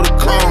you know the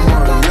call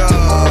mark, yeah.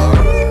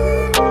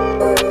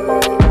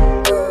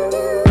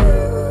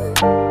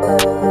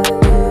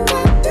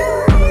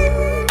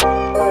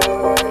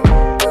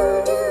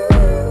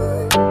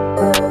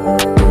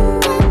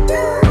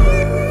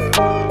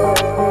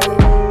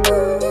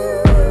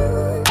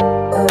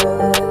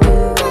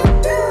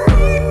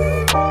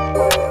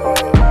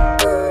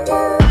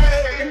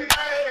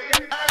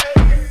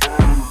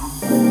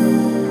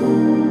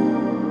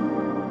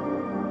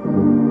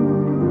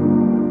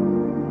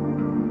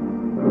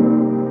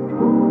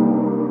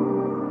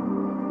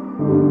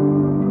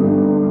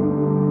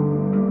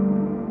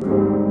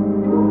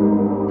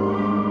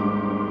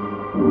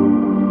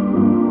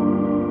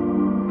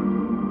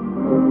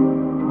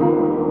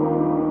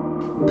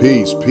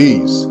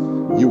 Peace.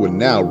 You are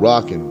now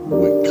rocking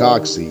with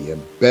Coxie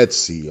and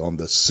Betsy on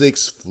the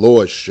 6th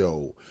Floor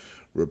Show,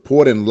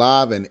 reporting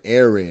live and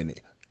airing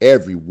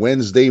every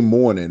Wednesday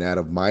morning out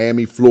of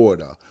Miami,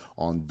 Florida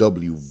on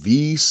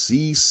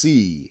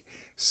WVCC.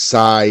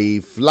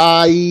 Safe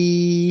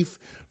Life.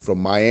 From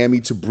Miami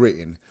to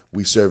Britain,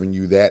 we serving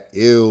you that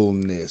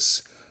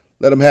illness.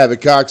 Let them have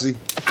it, Coxie.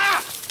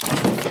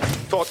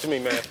 Talk to me,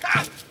 man.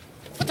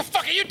 What the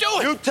fuck are you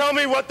doing? You tell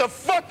me what the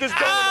fuck is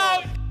going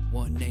on.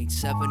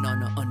 187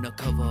 on the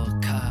undercover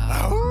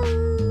car.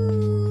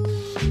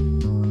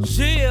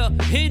 Yeah,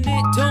 hit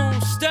it, don't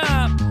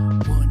stop.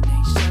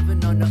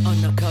 187 on the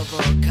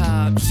undercover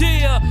cop.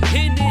 Yeah,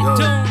 hit it,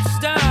 don't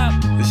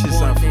stop. This shit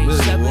sound familiar.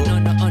 187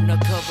 on the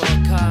undercover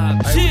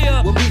cop.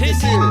 Yeah, hit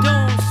it,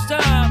 don't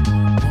stop.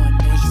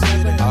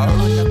 187 on the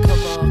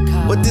undercover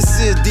cop. But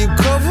this is deep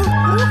cover.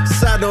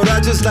 Side note,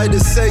 I just like to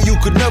say you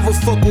could never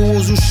fuck with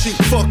wolves, you sheep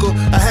fucker.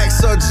 I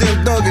hacksaw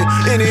Jim Duggan,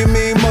 any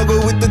mean mugger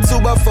with the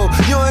 2x4.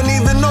 You don't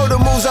even know the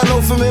moves I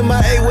know from in my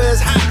A where it's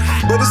hot.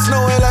 But it's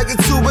snowing like a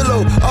 2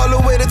 below, all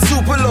the way to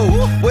Tupelo,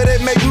 where they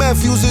make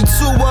meth using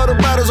 2 water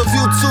bottles, a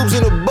few tubes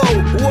in a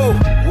bowl. Whoa,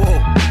 whoa,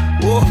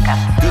 whoa.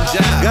 Good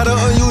job. Got an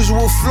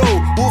unusual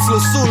flow, Wolf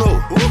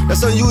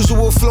that's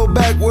unusual flow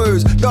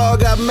backwards. Dog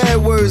got mad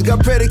words,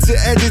 got predicate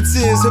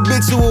adjectives,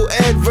 habitual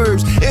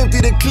adverbs. Empty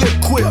the clip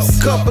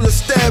quips, couple of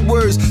stab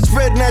words.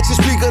 Spreading at your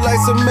speaker like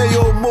some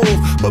mayo move.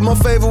 But my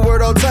favorite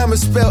word all time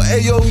is spelled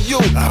A-O-U.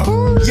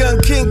 Young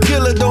King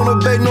Killer don't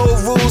obey no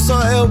rules.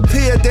 On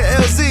LP at the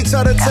LZ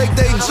try to take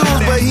they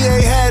jewels, but he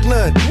ain't had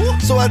none.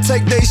 So I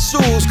take they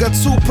shoes, got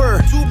 2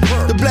 per.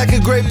 The black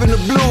and grape and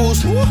the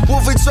blues.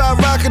 Wolfie try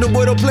rocking, the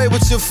boy don't play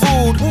with your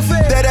food.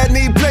 That I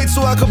need plates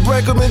so I can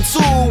break them in 2.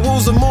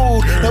 Wolves a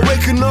mood. Now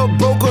waking up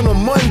broke on a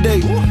Monday.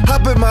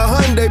 Hop in my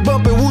Hyundai,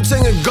 bumping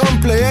Wu-Tang and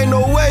gunplay. Ain't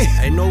no way.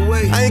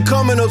 I ain't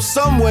coming up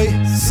some way,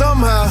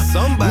 somehow.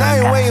 And I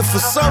ain't waiting for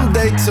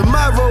someday.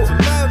 Tomorrow,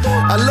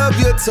 I love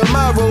you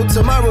tomorrow.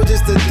 Tomorrow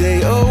just a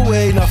day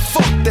away. Now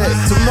fuck that.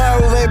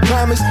 Tomorrow ain't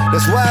promised.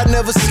 That's why I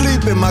never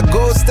sleep and my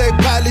goals stay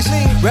polished.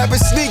 Rapping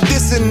sneak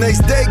this and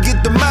next day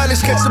get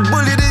demolished. Catch a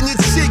bullet in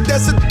your cheek,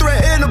 that's a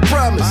threat and a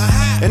promise.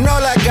 And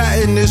all I got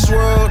in this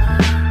world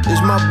is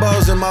my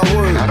balls and my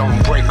word. I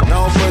don't break them. I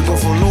don't break them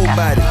for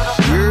nobody.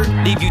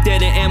 Leave you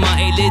dead in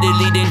MIA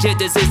literally. Then jet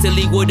to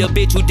Sicily with a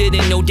bitch who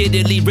didn't know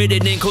diddly.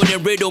 Ridden and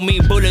couldn't riddle me.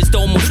 Bullets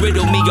almost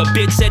riddle me. A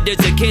bitch said there's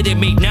a kid in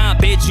me. Nah,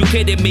 bitch, you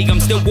kidding me. I'm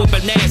still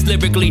whooping ass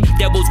lyrically.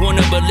 Devils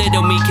wanna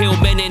belittle me. Kill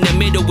men in the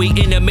middle. We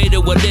in the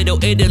middle of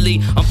Little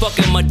Italy. I'm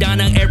fucking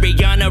Madonna,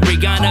 Ariana,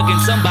 Rihanna. Can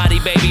somebody,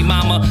 baby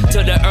mama.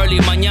 To the early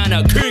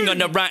mañana. King on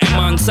the rotten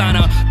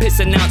Montana.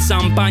 Pissing out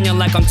champagne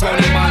like I'm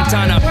Tony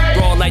Montana.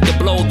 Raw like the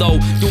blow though.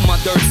 Do my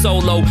third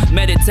solo.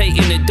 Meditate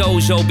in the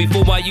dojo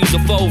before I use a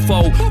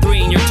fofo.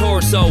 3 in your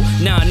torso.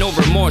 Nah, no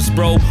remorse,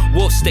 bro.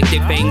 Wolves stick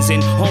their fangs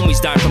in.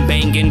 Homies die from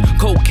banging.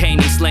 Cocaine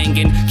is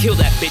slanging. Kill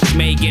that bitch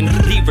Megan.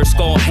 Leave her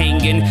skull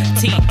hanging.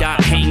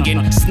 T-dot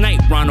hanging.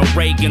 Snipe Ronald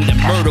Reagan. Then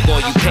murder all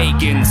you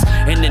pagans.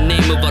 In the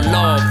name of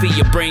Allah, feed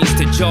your brains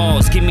to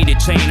jaws. Give me the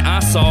chain I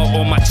saw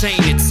or my chain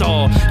it's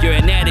all. Your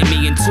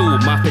anatomy in 2.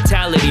 My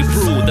fatality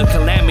brew. The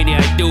calamity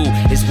I do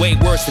is way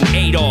worse than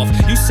Adolf.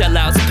 You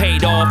sellouts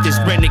paid off. This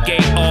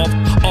renegade off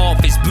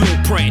his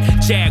blueprint.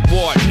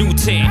 Jaguar,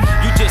 Newton.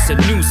 You just a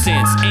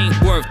nuisance,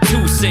 ain't worth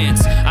 2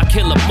 cents. I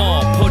kill them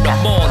all, put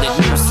them all in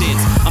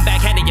nuisance. I'm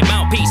backhanding your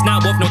mouthpiece, now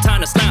with no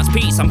time to slice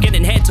peace. I'm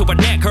getting head to a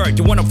neck hurt.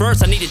 You want a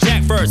verse? I need a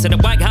jack first. In the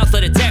White House,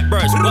 let a tech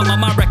burst. What my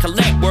mind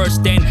recollect worse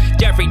than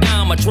Jeffrey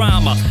Dahmer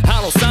drama.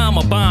 Hollow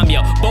Sama bomb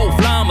ya, both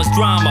llamas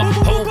drama.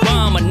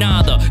 Obama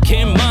nada,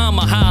 Kim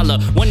Mama holla.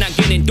 When I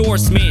get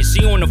endorsement,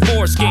 she on the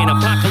foreskin.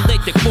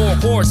 Apocalyptic 4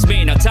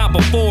 horsemen on top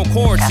of 4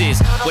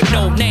 horses with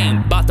no name.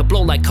 About to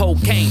blow like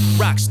cocaine,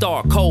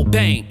 rockstar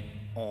Cobain.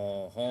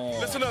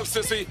 Listen up,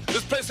 sissy.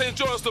 This place ain't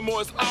yours no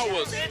more, it's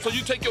ours. So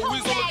you take your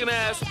weasel-looking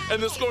ass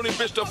and this scrawny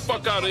bitch the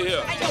fuck out of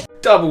here.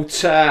 Double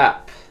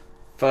tap.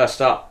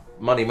 First up,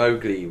 Money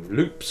Mowgli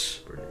Loops.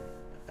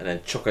 And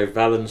then Choco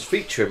Valens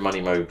featuring Money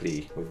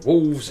Mowgli with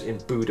Wolves in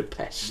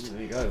Budapest.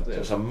 There you go. So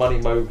it's a Money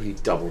Mowgli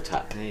double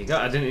tap. There you go.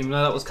 I didn't even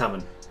know that was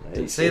coming.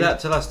 Didn't see that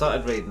till I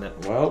started reading it.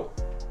 Well,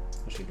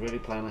 I should really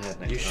plan ahead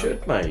next time. You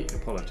should, mate.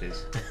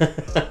 Apologies.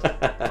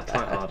 I'll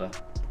try harder.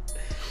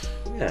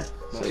 Yeah,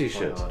 so you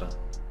should. Harder.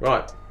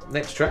 Right,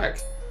 next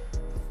track.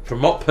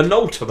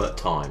 Penultimate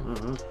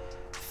time.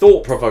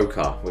 Thought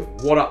Provoker with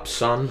What Up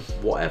Son,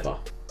 Whatever.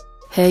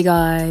 Hey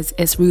guys,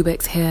 it's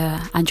Rubik's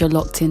here, and you're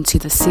locked into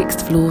the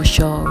 6th Floor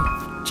Show.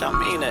 Y'all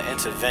mean an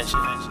intervention?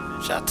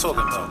 What y'all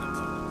talking about?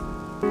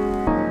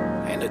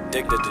 I ain't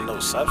addicted to no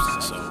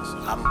substance, so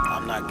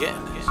I'm not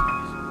getting this.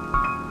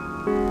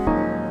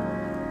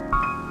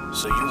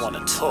 So you want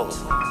to talk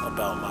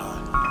about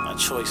my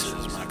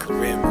choices, my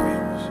career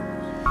moves?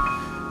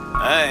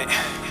 Alright,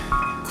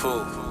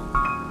 cool.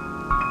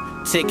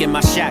 Taking my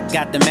shot,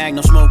 got the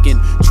magnum smoking.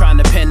 Trying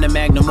to pen the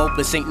magnum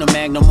opus, ain't no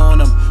magnum on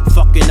them.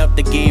 Fucking up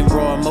the game,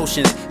 raw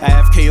emotions. I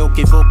have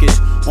karaoke focus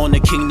on the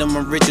kingdom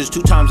of riches.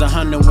 2 times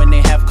 100 when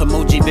they have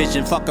Kamoji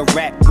vision. Fuck a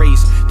rat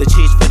race, the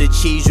chase for the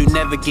cheese, you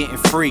never getting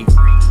free.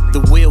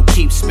 The wheel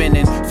keeps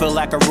spinning, feel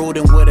like a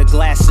rodent with a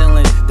glass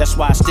ceiling. That's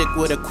why I stick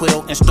with a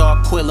quill and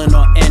start quilling,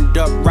 or end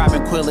up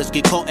robbing quillers.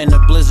 Get caught in a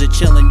blizzard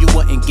chilling, you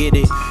wouldn't get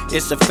it.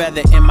 It's a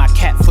feather in my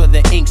cap for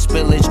the ink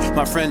spillage.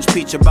 My friends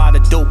preach about a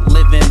dope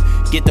living.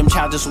 Get them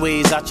childish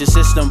ways out your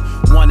system.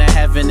 Wanna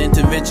have an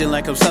intervention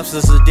like I'm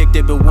substance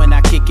addicted, but when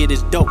I kick it,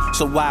 it's dope.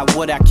 So why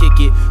would I kick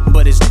it?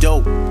 But it's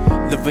dope.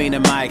 The vein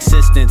of my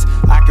existence.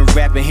 I can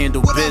rap and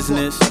handle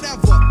business.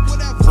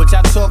 What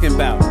y'all talking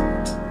about?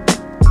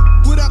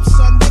 What up,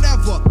 son?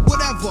 Whatever.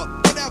 What up, son?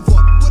 Whatever.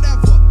 What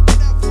up, son?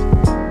 Whatever.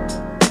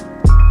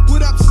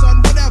 What up,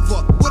 son?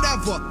 Whatever. What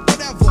up,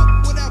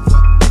 son? Whatever.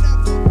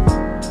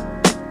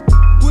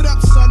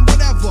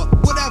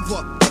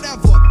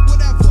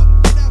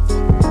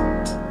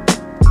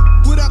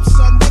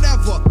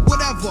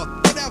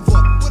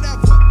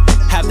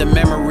 the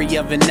memory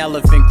of an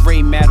elephant,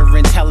 gray matter,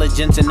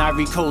 intelligence, and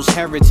Ivory Coast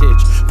heritage.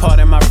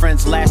 Pardon my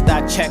friends, last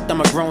I checked,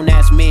 I'm a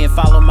grown-ass man,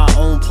 follow my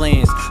own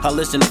plans. I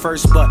listen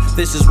first, but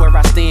this is where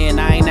I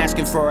stand. I ain't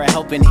asking for a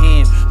helping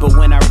hand, but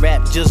when I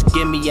rap, just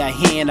give me a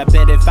hand. I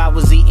bet if I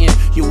was eating,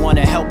 you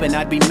wanna help, and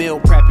I'd be meal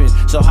prepping.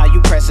 So how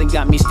you pressing,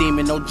 got me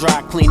steaming, no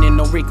dry cleaning,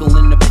 no wrinkle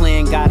in the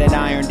plan, got it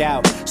ironed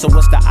out. So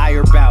what's the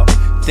ire about?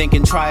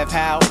 Thinking try of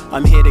how?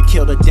 I'm here to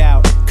kill the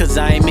doubt, cause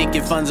I ain't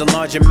making funds in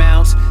large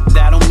amounts.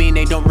 That don't mean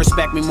they don't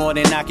respect me more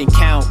than I can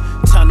count.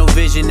 Tunnel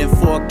vision in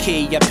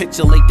 4K, I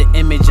pixelate the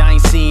image, I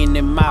ain't seeing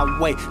it my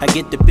way. I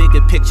get the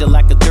bigger picture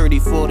like a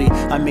 30-40.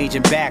 I'm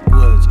aging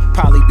backwards,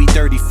 probably be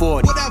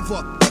 30-40.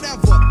 Whatever.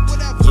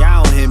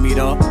 Y'all don't hear me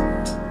though.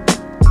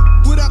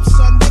 What up,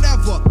 son?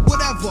 Whatever.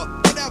 What up,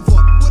 son? Whatever.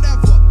 What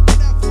up, son?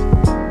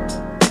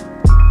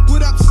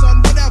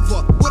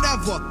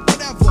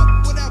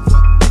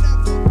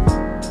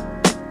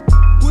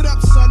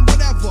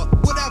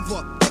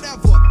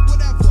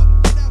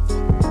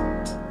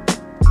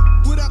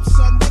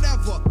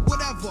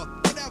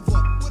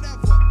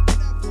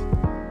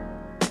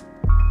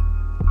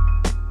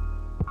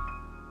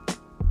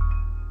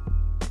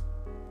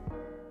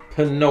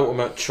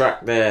 Penultimate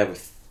track there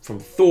from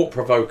Thought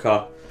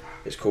Provoker.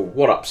 It's called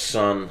What Up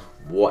Son,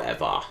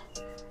 Whatever.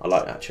 I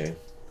like that tune.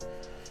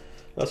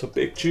 That's a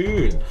big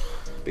tune.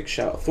 Big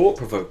shout out, Thought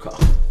Provoker.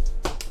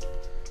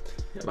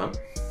 Yeah, man.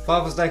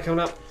 Father's Day coming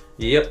up.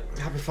 Yep.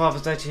 Happy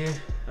Father's Day to you.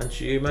 And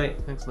to you, mate.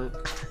 Thanks, mate.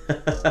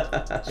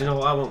 Do you know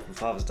what I want for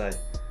Father's Day?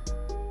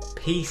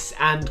 Peace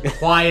and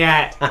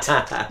quiet.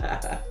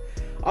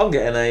 I'm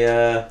getting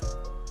a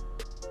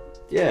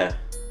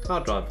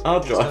hard drive.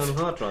 Hard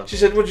drive. She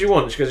said, what do you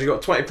want? She goes, you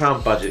got a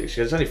 £20 budget. She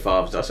goes, only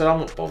Father's Day. I said,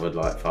 I'm not bothered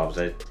like Father's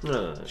Day.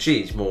 No.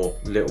 She's more,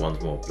 little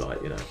one's more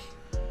like, you know.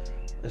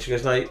 And she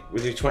goes, no,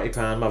 we'll do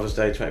 £20 Mother's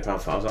Day, £20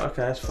 Father. I was like,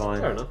 okay, that's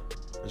fine. Fair enough.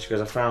 And she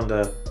goes, I found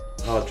a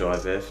hard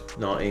drive here for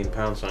 £19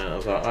 something. I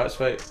was like, alright,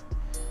 sweet.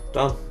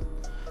 Done.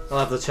 I'll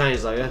have the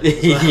change though, yeah?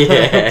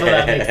 Yeah. Put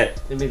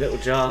that in my little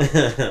jar.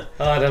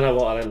 I don't know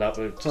what I'll end up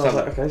with. So I was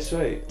like, okay,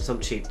 sweet. Some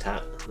cheap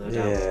tat, no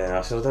doubt. Yeah,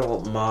 I said, I don't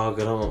want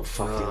mug, I don't want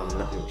fucking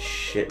nothing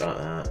shit like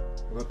that.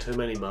 I've got too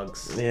many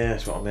mugs. Yeah,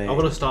 that's what I mean. I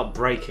want to start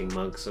breaking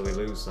mugs so we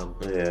lose some.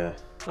 Yeah.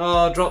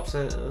 Oh, drops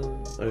it.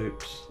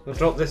 Oops. I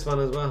dropped this one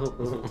as well.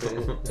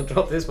 I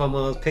dropped this one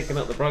while I was picking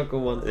up the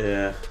broken one.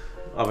 Yeah.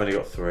 I've only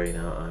got 3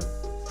 now at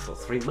home. I've got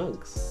 3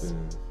 mugs?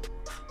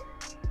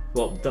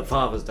 What, the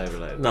Father's Day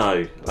related?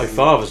 No.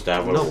 Father's Day,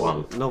 I've got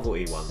one.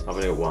 Novelty one. I've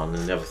only got one,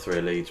 and the other 3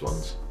 are Leeds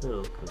ones. Oh,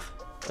 okay.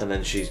 And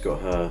then she's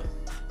got her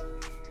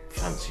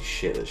fancy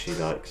shit that she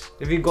likes.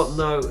 Have you got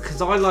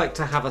because I like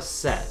to have a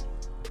set.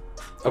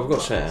 I've got a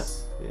set.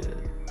 Yeah.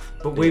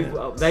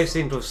 But they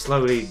seem to have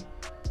slowly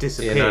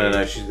disappeared. Yeah,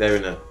 no. They're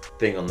in a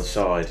thing on the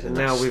side. And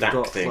now we've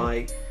got thing.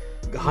 like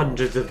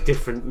hundreds of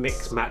different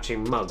mix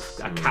matching mugs.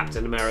 A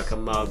Captain America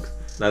mug.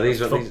 No, these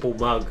a football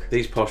mug.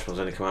 These posh ones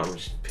only come out when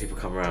people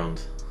come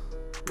around.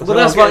 Well,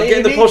 that's why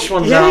getting the posh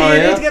ones out. Yeah,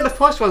 you need to get the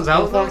posh ones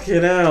out.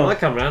 Fucking hell. I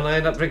come round, I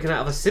end up drinking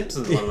out of a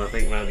Simpsons one, I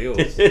think, round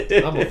yours.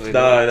 I'm obviously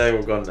no, they're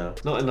all gone now.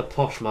 Not in the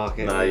posh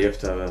market. No, you have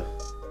to have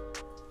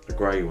a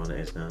grey one.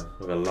 It is now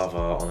with a love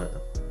art on it.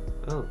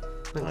 Oh,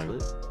 thanks,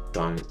 mate.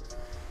 Don't.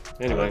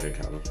 Anyway, I don't drink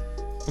out of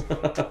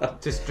them.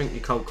 Just drink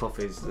your cold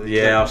coffees.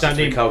 Yeah, I've just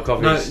drink cold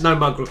coffees. No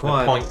mug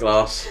required. A pint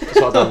glass. That's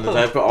what I've done.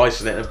 They've put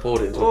ice in it and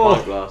poured it into a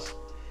pint glass.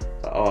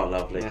 Oh,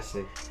 lovely.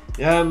 Messy.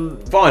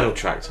 Final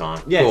track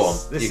time. Yes, Go on.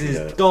 This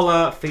is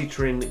Dollar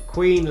featuring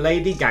Queen,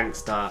 Lady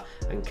Gangster,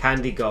 and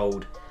Candy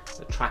Gold.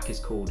 The track is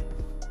called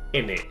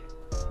In It.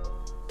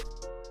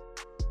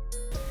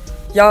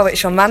 Yo,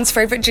 it's your man's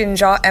favourite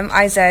ginger,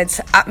 MIZ,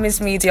 at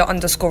MizMedia_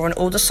 on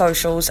all the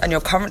socials, and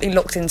you're currently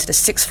locked into the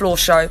 6th Floor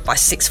Show by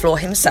 6th Floor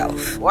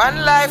himself.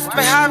 One life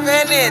me have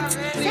in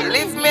it,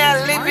 live me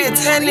and live it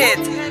in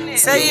it.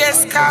 Say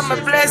yes, come me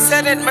blessed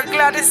in it, me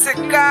glad it's a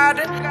God.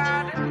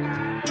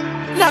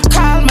 Now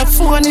call my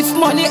phone if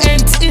money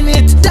ain't in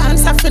it.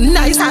 Dance after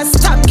nice and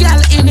stop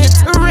girl in it.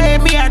 Ray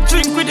me a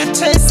drink with a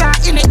chaser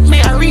in it. Me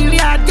a really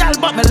hard girl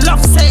but me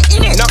love say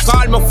in it. Now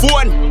call my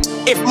phone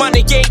if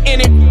money ain't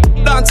in it.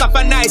 Dance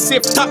after nice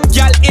if top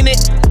girl in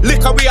it.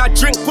 Liquor we a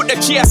drink put the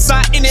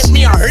chaser in it.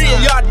 Me a real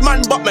yard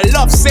man but me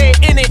love say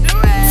in it.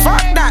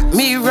 Fuck that,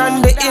 me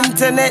run the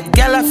internet.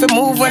 Girl have to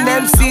move when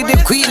them see the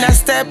queen a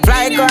step.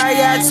 Fly go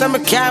yard so me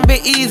can't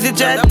be easy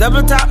jet.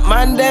 Double top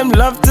man them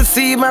love to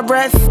see my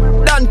breath.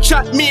 Done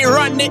chat me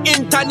run the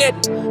internet.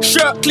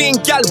 Shirt clean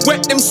gal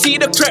wet them see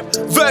the crep.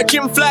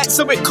 Virgin flight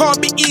so it can't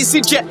be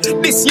easy jet.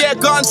 This year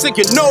gone so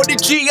you know the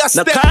G a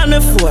step. Now call my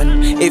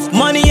phone if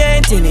money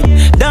ain't in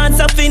it. Dance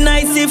up in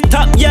nice if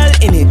top gal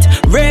in it.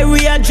 Ray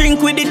we a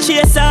drink with the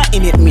chaser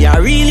in it. Me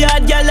a real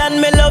hard gal and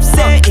me love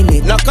say in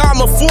it. Now call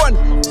my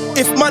phone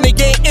if money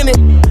ain't in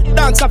it.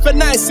 Dance up a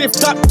nice if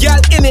top gal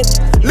in it.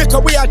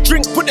 Liquor we a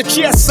drink put the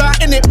chaser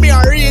in it. Me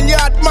a real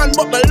yard man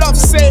but me love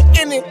say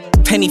in it.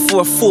 penny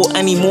for a thought,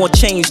 any more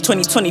change.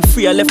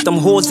 2023, I left them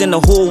whores in the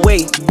hallway.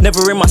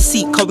 Never in my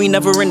seat, cause we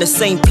never in the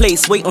same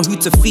place. Wait on who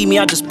to feed me,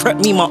 I just prep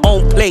me my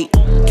own plate.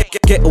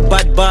 Get a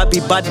bad Barbie,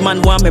 bad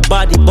man want me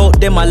body.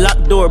 Bout them a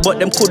locked door, but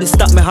them couldn't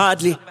stop me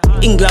hardly.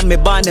 England me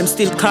band, them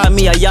still call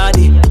me a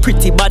yardie.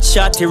 Pretty bad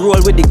shotty,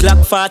 roll with the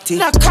Glock 40.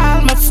 Now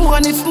call my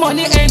phone if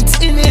money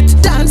ain't in it.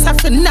 Dance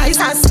after nice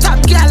and stop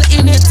girl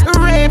in it.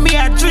 Ray me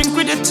a drink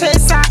with the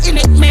chaser in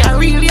it. Me a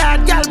real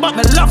hard girl, but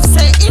me love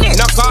say in it.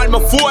 Now call my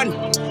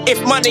phone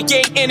if money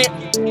ain't in it.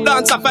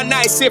 Dance after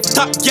nice if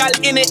top girl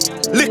in it.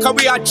 Liquor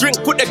we a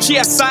drink, put the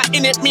chaser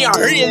in it. Me a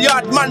real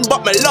yard man,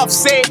 but me love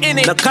say in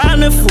it. Now call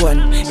my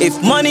phone if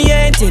money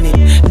ain't in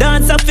it.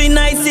 Dance after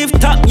nice if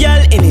top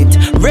girl in it.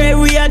 Ray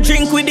we a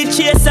drink with the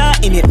chaser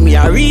in it. Me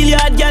a real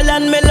hard girl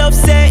and me love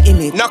say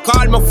in it. Now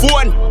call my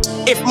phone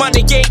if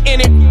money ain't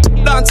in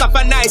it. Dance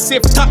after nice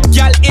if top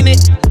girl in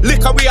it.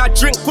 Liquor we a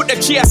drink, put the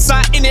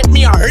chaser in it.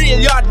 Me a real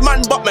yard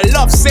man, but me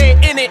love say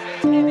in it.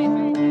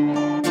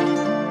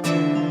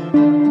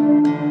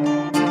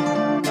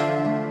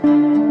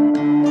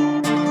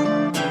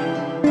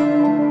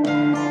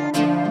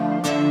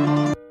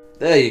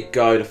 There you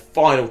go, the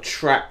final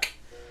track,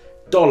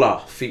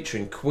 Dollar,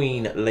 featuring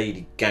Queen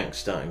Lady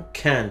Gangster and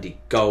Candy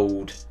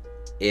Gold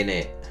in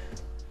it.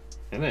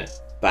 In it?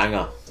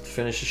 Banger to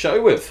finish the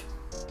show with.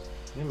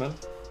 Yeah, man.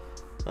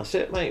 That's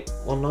it, mate.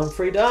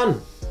 193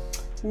 done.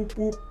 Whoop,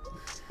 whoop.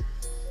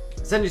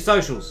 Send your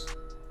socials.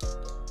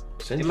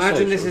 Send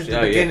Imagine your this socials. is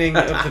the beginning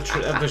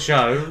of the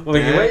show. Well,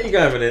 where are you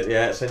going with it?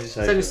 Yeah, send your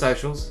socials. Send your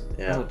socials.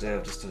 Yeah. Oh dear,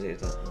 I've just deleted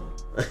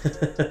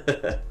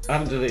that. I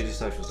haven't deleted your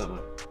socials, don't I?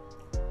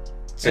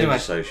 Send your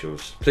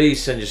socials.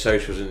 Please send your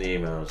socials in the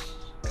emails,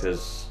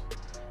 because,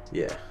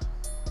 yeah.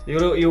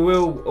 You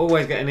will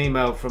always get an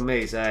email from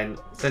me saying,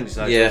 send your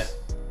socials. Yeah.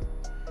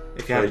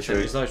 If you haven't sent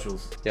your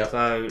socials. Yep.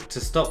 So, to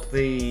stop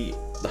the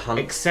hunt,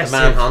 excessive the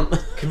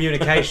manhunt.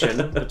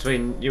 communication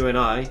between you and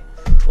I,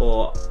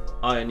 or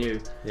I and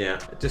you,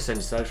 just send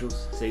your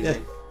socials. It's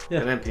easy.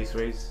 Yeah. And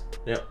MP3s.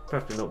 Yep.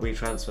 Preferably not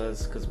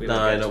WeTransfers, because we No,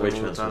 don't get not to them all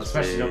the WeTransfers, time,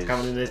 especially not please.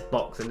 coming in this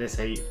box in this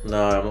heat.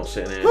 No, I'm not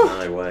sitting here.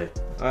 No way.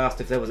 I asked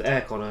if there was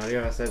aircon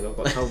earlier. I said I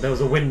got told there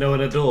was a window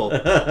and a door.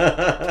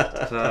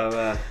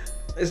 So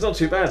it's not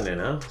too bad in here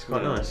now. It's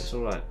quite nice. It's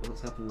all right.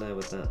 What's happened there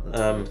with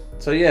that?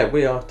 So yeah,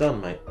 we are done,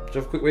 mate. Do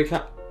you have a quick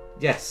recap?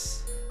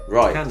 Yes.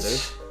 Right. Can do.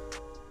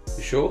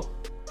 You sure?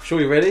 Sure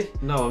you're ready?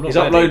 No, I'm not. He's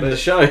ready, uploading but the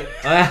show. I am.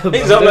 He's I'm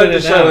doing uploading the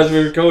it show now. as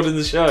we're recording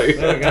the show.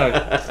 There we go.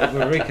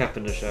 We're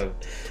recapping the show.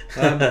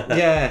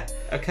 Yeah.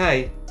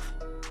 Okay.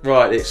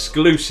 Right.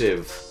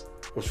 Exclusive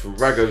was from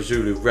Raggo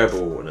Zulu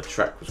Rebel, and the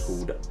track was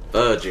called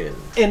Virgin.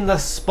 In the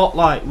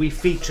spotlight, we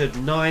featured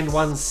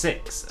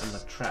 916, and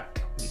the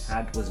track we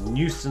had was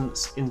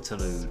Nuisance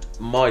Interlude.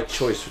 My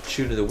choice for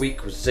tune of the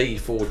week was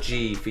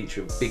Z4G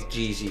featuring Big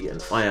Jeezy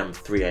and I Am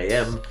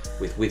 3am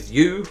with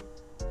You.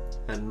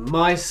 And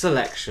my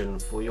selection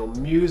for your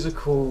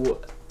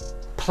musical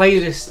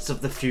playlists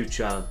of the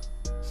future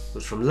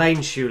was from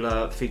Lane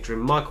Schuler featuring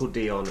Michael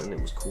Dion, and it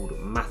was called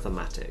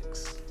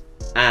Mathematics.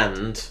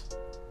 And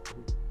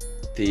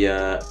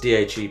the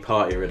DHE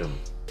Party Riddim.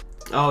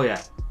 Oh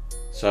yeah.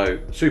 So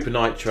Super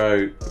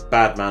Nytro,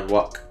 Badman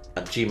Wuck,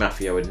 and G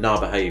Maffiah with Nah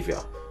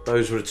Behaviour.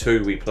 Those were the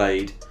two we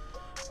played.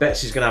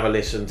 Betsy's gonna have a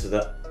listen to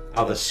the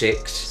other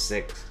six,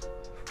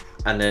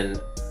 and then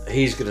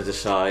he's gonna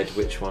decide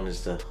which one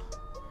is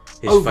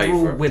his overall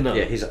favourite winner.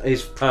 Yeah,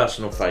 his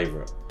personal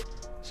favourite.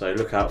 So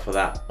look out for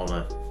that on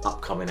an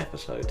upcoming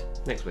episode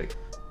next week.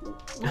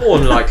 More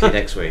than likely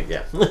next week.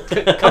 Yeah.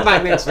 Come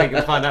back next week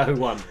and find out who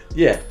won.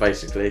 Yeah,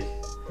 basically.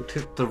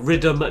 The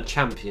Riddim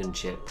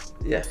Championship.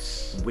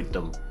 Yes.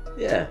 Riddim.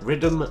 Yeah.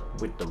 Riddim.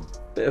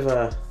 Bit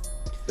of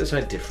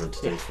something different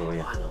to do for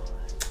you.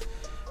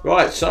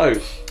 Right, so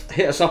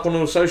hit us up on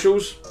all the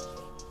socials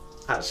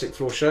at 6th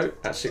Floor Show,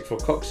 at 6th Floor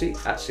Coxie,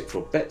 at 6th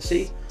Floor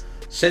Betsy.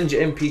 Send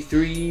your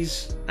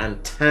MP3s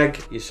and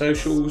tag your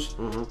socials.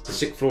 The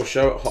 6th Floor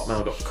Show at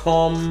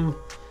hotmail.com.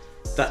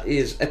 That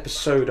is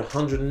episode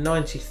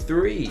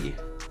 193.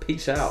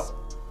 Peace out.